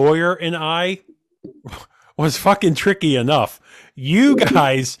my lawyer and I was fucking tricky enough. You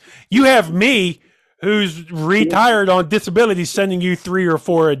guys, you have me who's retired on disability sending you 3 or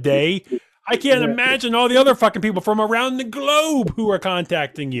 4 a day. I can't imagine all the other fucking people from around the globe who are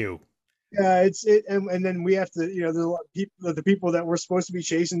contacting you. Yeah, and then we have to, there's a lot of people, the people that we're supposed to be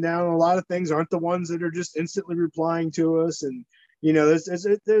chasing down on a lot of things aren't the ones that are just instantly replying to us, and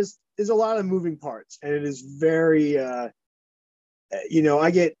there's a lot of moving parts, and it is very, I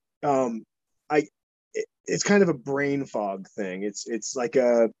get, it's kind of a brain fog thing. It's like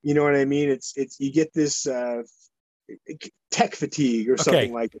you know what I mean? It's you get this tech fatigue or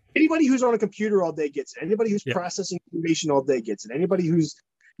something like that. Anybody who's on a computer all day gets it. Anybody who's processing information all day gets it. Anybody who's,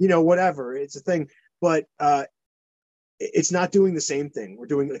 whatever, it's a thing. But it's not doing the same thing. We're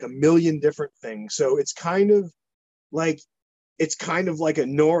doing like a million different things. So it's kind of like a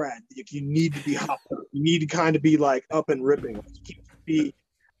NORAD. You need to be hopped up. You need to kind of be like up and ripping. You can't be,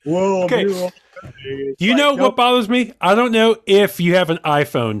 whoa. Okay. What bothers me? I don't know if you have an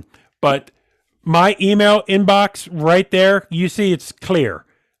iPhone, but my email inbox right there, you see it's clear.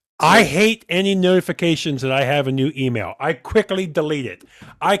 I hate any notifications that I have a new email. I quickly delete it.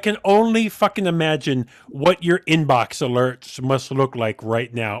 I can only fucking imagine what your inbox alerts must look like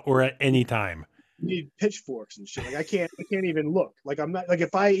right now or at any time. You need pitchforks and shit. Like I can't even look. Like I'm not, like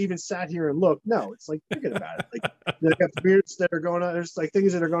if I even sat here and looked, no, it's like thinking about it. Like they got the beards that are going on. There's like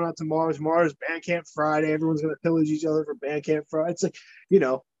things that are going on tomorrow. Tomorrow's Bandcamp Friday. Everyone's gonna pillage each other for Bandcamp Friday. It's like,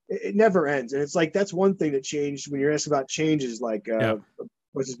 it never ends. And it's like that's one thing that changed when you're asked about changes, like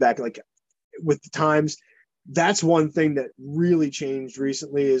which is back like with the times. that's one thing that really changed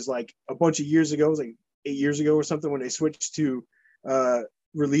recently. Is like a bunch of years ago, it was like 8 years ago or something, when they switched to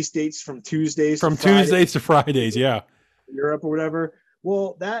release dates from Tuesdays to From Fridays Tuesdays to Fridays. Yeah. in Europe or whatever.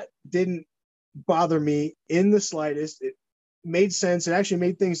 Well, that didn't bother me in the slightest. It made sense. It actually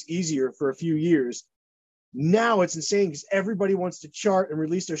made things easier for a few years. Now it's insane because everybody wants to chart and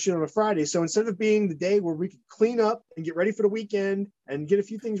release their shit on a Friday. So instead of being the day where we could clean up and get ready for the weekend and get a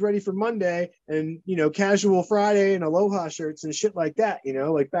few things ready for Monday and, you know, casual Friday and aloha shirts and shit like that, you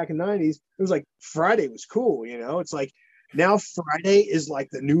know, like back in the 90s, it was like Friday was cool, you know. It's like now Friday is like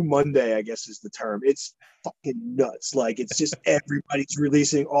the new Monday, I guess is the term. It's fucking nuts. Like it's just everybody's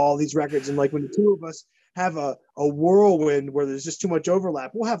releasing all these records. And like when the two of us have a whirlwind where there's just too much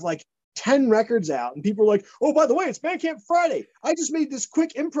overlap, we'll have like 10 records out and people are like, oh, by the way, it's Bandcamp Friday. I just made this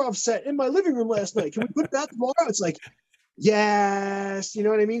quick improv set in my living room last night. Can we put that tomorrow? It's like, yes, you know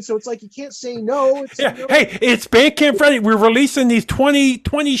what I mean? So it's like you can't say no. It's, Yeah. you know, Hey, it's Bandcamp Friday. We're releasing these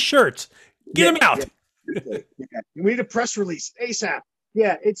 20 shirts. Get them out. Yeah. We need a press release ASAP.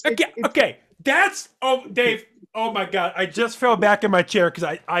 Yeah, it's okay. That's Dave. Oh my God. I just fell back in my chair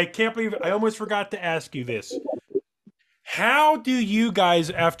because I can't believe I almost forgot to ask you this. How do you guys,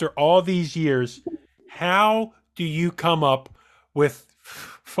 after all these years, how do you come up with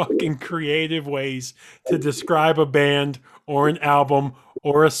fucking creative ways to describe a band or an album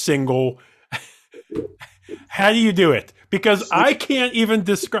or a single? How do you do it? Because I can't even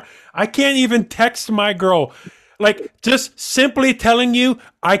text my girl. Like, just simply telling you,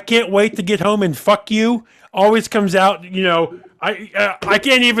 I can't wait to get home and fuck you always comes out, you know, I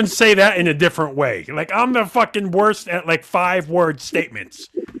can't even say that in a different way. Like, I'm the fucking worst at like 5-word statements.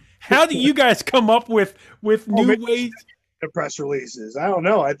 How do you guys come up with new ways? The press releases. I don't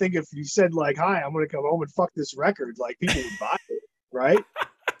know. I think if you said like, hi, I'm going to come home and fuck this record, like people would buy it, right?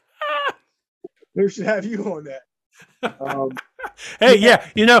 They should have you on that. Hey, yeah,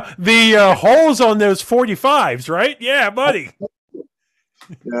 you know, the holes on those 45s, right? Yeah, buddy.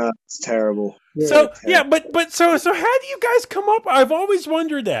 Yeah, it's terrible. So yeah, but so how do you guys come up? I've always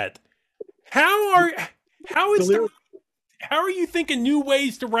wondered that. How are you thinking new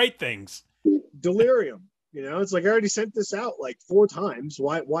ways to write things? Delirium. You know, it's like I already sent this out like 4 times.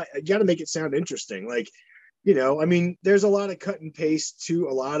 Why? You got to make it sound interesting. Like, you know, I mean, there's a lot of cut and paste to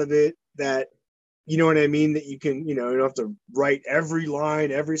a lot of it that, you know what I mean, that you can, you know, you don't have to write every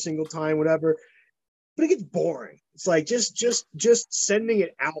line every single time, whatever. But it gets boring. It's like just sending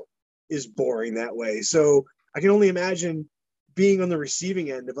it out is boring that way. So I can only imagine being on the receiving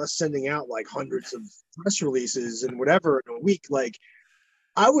end of us sending out like hundreds of press releases and whatever in a week. Like,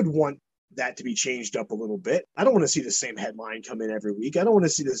 I would want that to be changed up a little bit. I don't want to see the same headline come in every week. I don't want to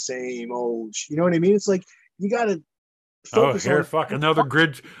see the same old, you know what I mean? It's like you got to focus on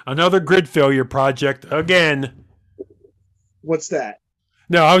another grid failure project again. What's that?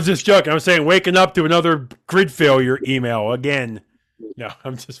 No, I was just joking. I was saying waking up to another grid failure email again. No,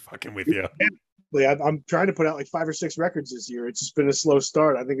 I'm just fucking with you. I'm trying to put out like 5 or 6 records this year. It's just been a slow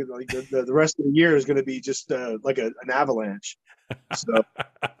start. I think like the rest of the year is going to be just like an avalanche. So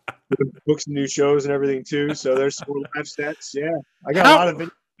books and new shows and everything too. So there's 4 live sets. Yeah, I got a lot of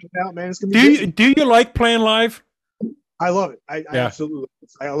videos out, man. It's gonna be do you like playing live? I love it. I absolutely.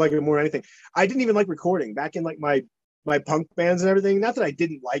 I like it more than anything. I didn't even like recording back in like my punk bands and everything. Not that I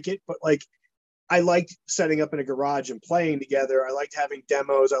didn't like it, but like I liked setting up in a garage and playing together. I liked having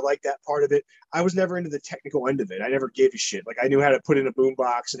demos. I liked that part of it. I was never into the technical end of it. I never gave a shit. Like I knew how to put in a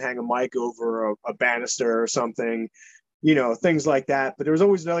boombox and hang a mic over a banister or something, you know, things like that. But there was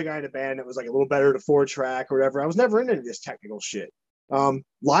always another guy in the band that was like a little better to 4-track or whatever. I was never into this technical shit.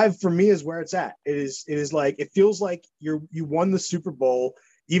 Live for me is where it's at. It is like, it feels like you won the Super Bowl,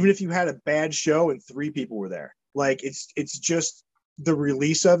 even if you had a bad show and 3 people were there. Like it's just the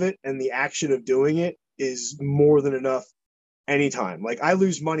release of it and the action of doing it is more than enough anytime. Like I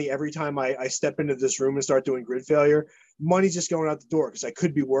lose money every time I step into this room and start doing grid failure. Money's just going out the door because I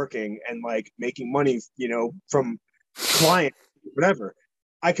could be working and like making money, you know, from client, whatever.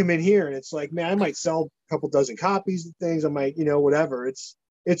 I come in here and it's like, man, I might sell a couple dozen copies of things. I might, you know, whatever.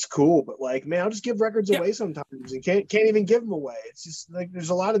 It's cool, but like, man, I'll just give records away sometimes and can't even give them away. It's just like there's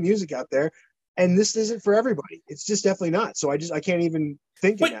a lot of music out there, and this isn't for everybody. It's just definitely not. So I can't even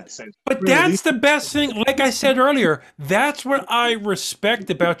think in that sense. But that's the best thing. Like I said earlier, that's what I respect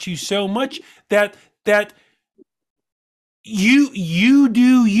about you so much. That you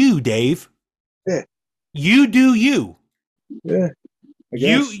do you, Dave. Yeah. You do you. Yeah.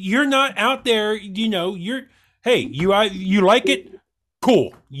 You're not out there, you know, you like it,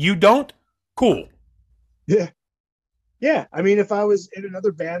 cool. You don't, cool. Yeah. Yeah. I mean, if I was in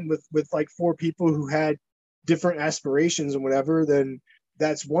another band with like 4 people who had different aspirations and whatever, then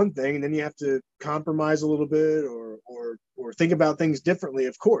that's one thing. And then you have to compromise a little bit or think about things differently,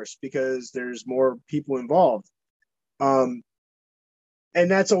 of course, because there's more people involved. And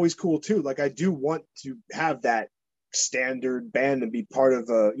that's always cool too. Like I do want to have that standard band and be part of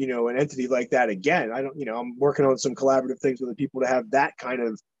a, you know, an entity like that again. I don't, you know, I'm working on some collaborative things with the people to have that kind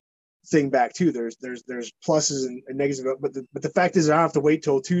of thing back too. There's pluses and negatives, but the fact is I don't have to wait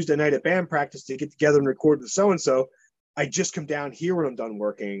till Tuesday night at band practice to get together and record with so and so. I just come down here when I'm done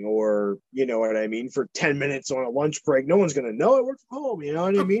working, or you know what I mean, for 10 minutes on a lunch break. No one's gonna know I work from home. You know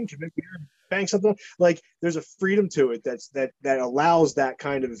what I mean? Come in here, bang something. Like there's a freedom to it that allows that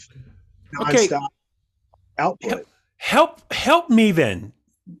kind of nonstop output. Help me then,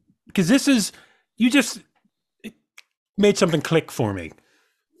 because this is, you just made something click for me.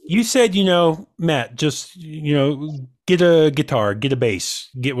 You said, you know, Matt, just, you know, get a guitar, get a bass,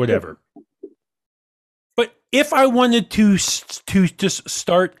 get whatever. But if I wanted to just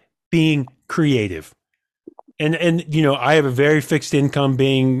start being creative, and you know, I have a very fixed income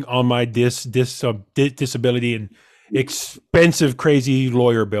being on my disability and expensive, crazy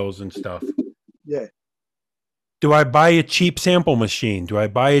lawyer bills and stuff. Yeah. Do I buy a cheap sample machine? Do I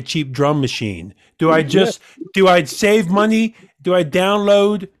buy a cheap drum machine? Do I save money? Do I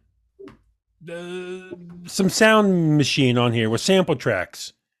download some sound machine on here with sample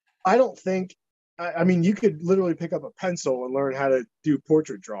tracks? I don't think, I mean, you could literally pick up a pencil and learn how to do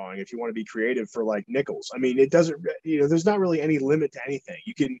portrait drawing if you want to be creative for like nickels. I mean, it doesn't, you know, there's not really any limit to anything.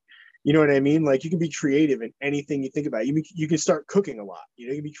 You can, you know what I mean? Like you can be creative in anything you think about. You can start cooking a lot. You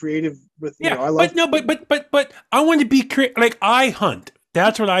know, you can be creative with, you know, I love. But I want to be like I hunt.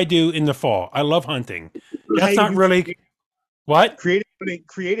 That's what I do in the fall. I love hunting. That's not really what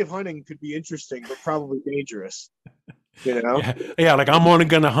creative hunting could be interesting, but probably dangerous. You know? Yeah. Like I'm only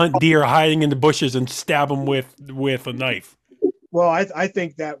going to hunt deer hiding in the bushes and stab them with a knife. Well, I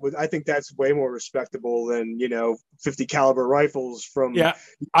think that's way more respectable than, you know, 50 caliber rifles from 8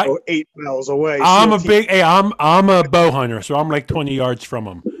 miles away. I'm a bow hunter, so I'm like 20 yards from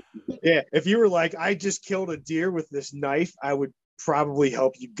them. Yeah, if you were like, I just killed a deer with this knife, I would probably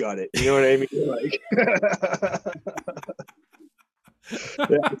help you gut it. You know what I mean? Like,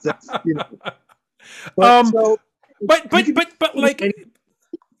 you know. But like,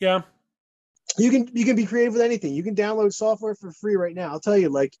 yeah. You can be creative with anything. You can download software for free right now. I'll tell you,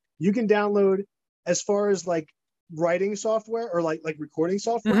 like you can download, as far as like writing software or like recording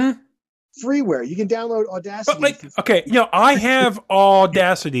software, freeware. You can download Audacity. But like, okay, you know, I have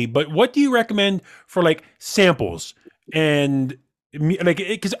Audacity, but what do you recommend for like samples and like,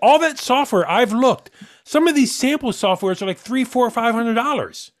 because all that software I've looked, some of these sample softwares are like $300, $400,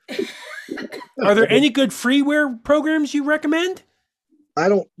 $500. Are there any good freeware programs you recommend? I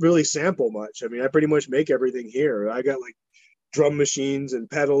don't really sample much. I mean, I pretty much make everything here. I got like drum machines and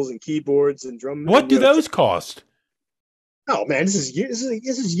pedals and keyboards and drum. What do those cost? Oh man, this is years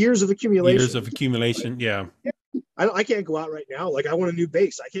of accumulation. Years of accumulation, yeah. I can't go out right now. Like I want a new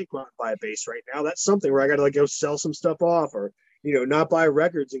bass. I can't go out and buy a bass right now. That's something where I got to like go sell some stuff off, or you know, not buy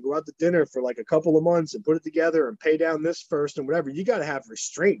records and go out to dinner for like a couple of months and put it together and pay down this first and whatever. You got to have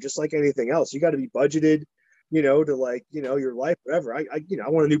restraint, just like anything else. You got to be budgeted, you know, to like, you know, your life, whatever. I you know, I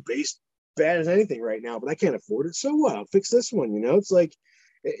want a new bass bad as anything right now, but I can't afford it. So what? I'll fix this one, you know? It's like,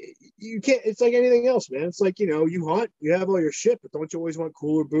 you can't, it's like anything else, man. It's like, you know, you hunt, you have all your shit, but don't you always want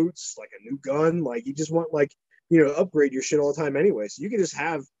cooler boots, like a new gun? Like you just want like, you know, upgrade your shit all the time anyway. So you can just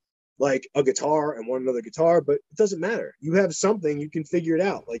have like a guitar and want another guitar, but it doesn't matter. You have something, you can figure it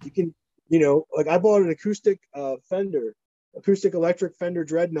out. Like you can, you know, like I bought an acoustic electric Fender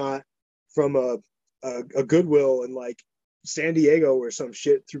Dreadnought from a Goodwill in like San Diego or some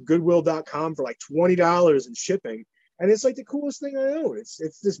shit through goodwill.com for like $20 in shipping. And it's like the coolest thing I own. It's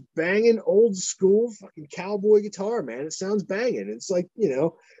this banging old school fucking cowboy guitar, man. It sounds banging. It's like, you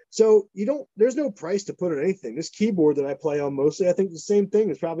know, so there's no price to put on anything. This keyboard that I play on mostly, I think the same thing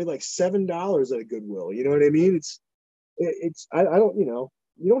is probably like $7 at a Goodwill. You know what I mean? I don't, you know,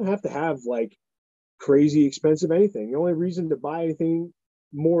 you don't have to have like crazy expensive anything. The only reason to buy anything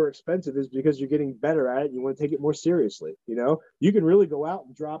more expensive is because you're getting better at it and you want to take it more seriously. You know, you can really go out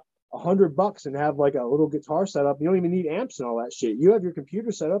and drop $100 and have like a little guitar set up. You don't even need amps and all that shit. You have your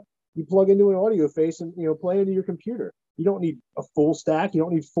computer set up, you plug into an audio face and, you know, play into your computer. You don't need a full stack. You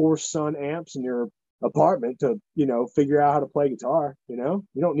don't need 4 Sun amps in your apartment to, you know, figure out how to play guitar. You know,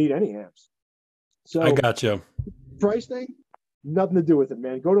 you don't need any amps. So I got you. Price thing, nothing to do with it,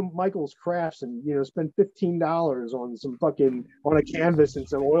 man. Go to Michael's Crafts and, you know, spend $15 on some fucking, on a canvas and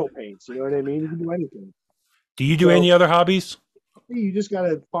some oil paints. You know what I mean? You can do anything. Do you do any other hobbies? You just got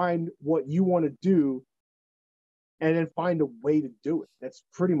to find what you want to do and then find a way to do it. That's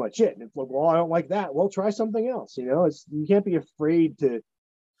pretty much it. And it's like, well, I don't like that. Well, try something else. You can't be afraid to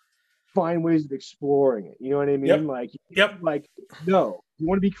find ways of exploring it. You know what I mean? Yep. Like no, you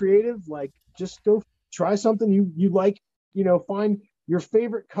want to be creative, like just go try something you like, find your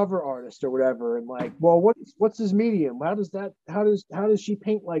favorite cover artist or whatever, and like, well, what's his medium? How does she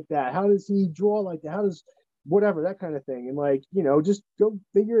paint like that? How does he draw like that? How does whatever, that kind of thing. And like, just go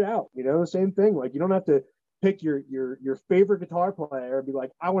figure it out. Same thing. Like, you don't have to pick your favorite guitar player and be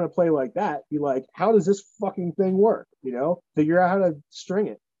like, I want to play like that. Be like, how does this fucking thing work? Figure out how to string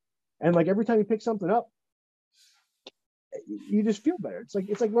it. And like every time you pick something up, you just feel better. It's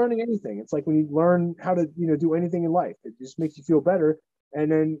like learning anything. It's like when you learn how to, do anything in life, it just makes you feel better.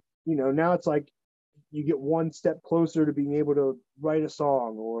 And then, now it's like you get one step closer to being able to write a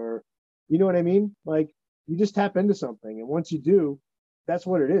song, or, you know what I mean? Like, you just tap into something. And once you do, that's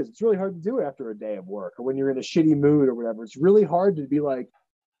what it is. It's really hard to do after a day of work, or when you're in a shitty mood or whatever. It's really hard to be like,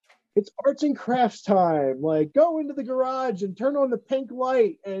 it's arts and crafts time. Like, go into the garage and turn on the pink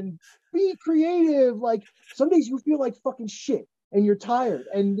light and be creative. Like, some days you feel like fucking shit and you're tired.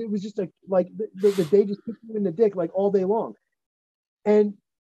 And it was just like the day just kicked you in the dick like all day long. And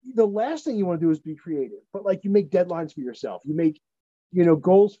the last thing you want to do is be creative. But like, you make deadlines for yourself. You make,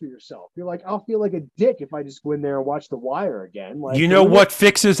 goals for yourself. You're like, I'll feel like a dick if I just go in there and watch The Wire again. Like, You know what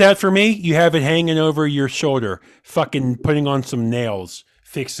fixes that for me? You have it hanging over your shoulder. Fucking putting on some nails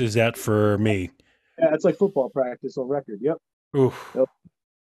fixes that for me. Yeah, it's like football practice on record. Yep. Oof.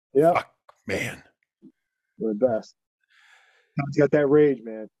 Yep. Fuck, man. We're the best. Tom's got that rage,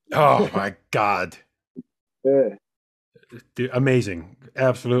 man. Oh my God. Yeah. Dude, amazing.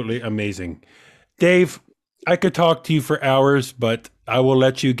 Absolutely amazing. Dave, I could talk to you for hours, but I will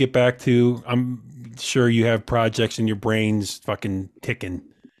let you get back to, I'm sure you have projects in your brains fucking ticking.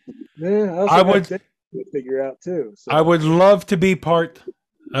 Yeah, I would figure out too. So. I would love to be part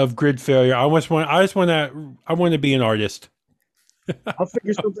of Gridfailure. I want to be an artist. I'll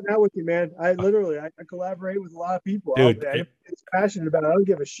figure something out with you, man. I collaborate with a lot of people. Dude, I'm passionate about it. I don't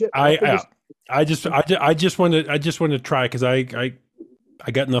give a shit. I just want to try, because I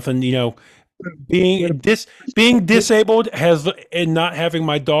got nothing, being disabled and not having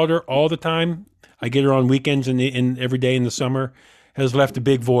my daughter all the time. I get her on weekends and every day in the summer, has left a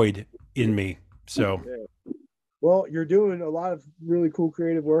big void in me. So, yeah. Well, you're doing a lot of really cool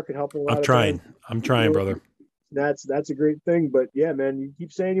creative work and helping a lot. I'm trying, brother. That's a great thing. But yeah, man, you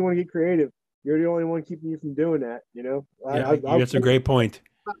keep saying you want to get creative. You're the only one keeping you from doing that. Yeah, that's a great point.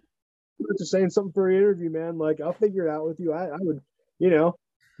 I'm just saying something for your interview, man. Like, I'll figure it out with you. I would, you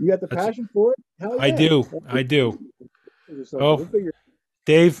got the passion for it. Hell yeah. I do. Oh,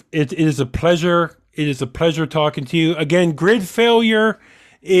 Dave, it is a pleasure. It is a pleasure talking to you again. Gridfailure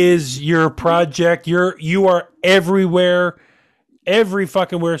is your project. You are everywhere, every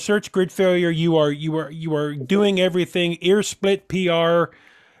fucking where. Search Gridfailure. You are doing everything. Ear split PR.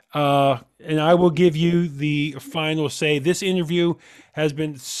 And I will give you the final say. This interview has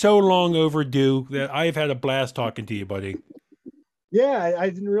been so long overdue that I've had a blast talking to you, buddy. Yeah, I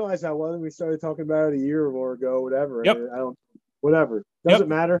didn't realize how well we started talking about it a year or more ago, whatever. Yep. Whatever. Doesn't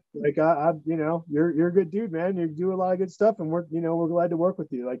matter. Like, you're a good dude, man. You do a lot of good stuff, and we're glad to work with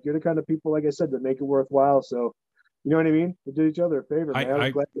you. Like, you're the kind of people, like I said, that make it worthwhile. So, you know what I mean? We did each other a favor, man. I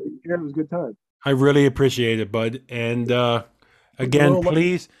was glad to be here. It was a good time. I really appreciate it, bud. And again,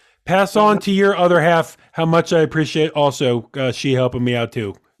 please pass on to your other half how much I appreciate also she helping me out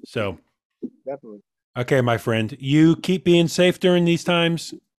too. So definitely. Okay, my friend. You keep being safe during these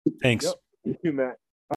times. Thanks. Yep. You too, Matt.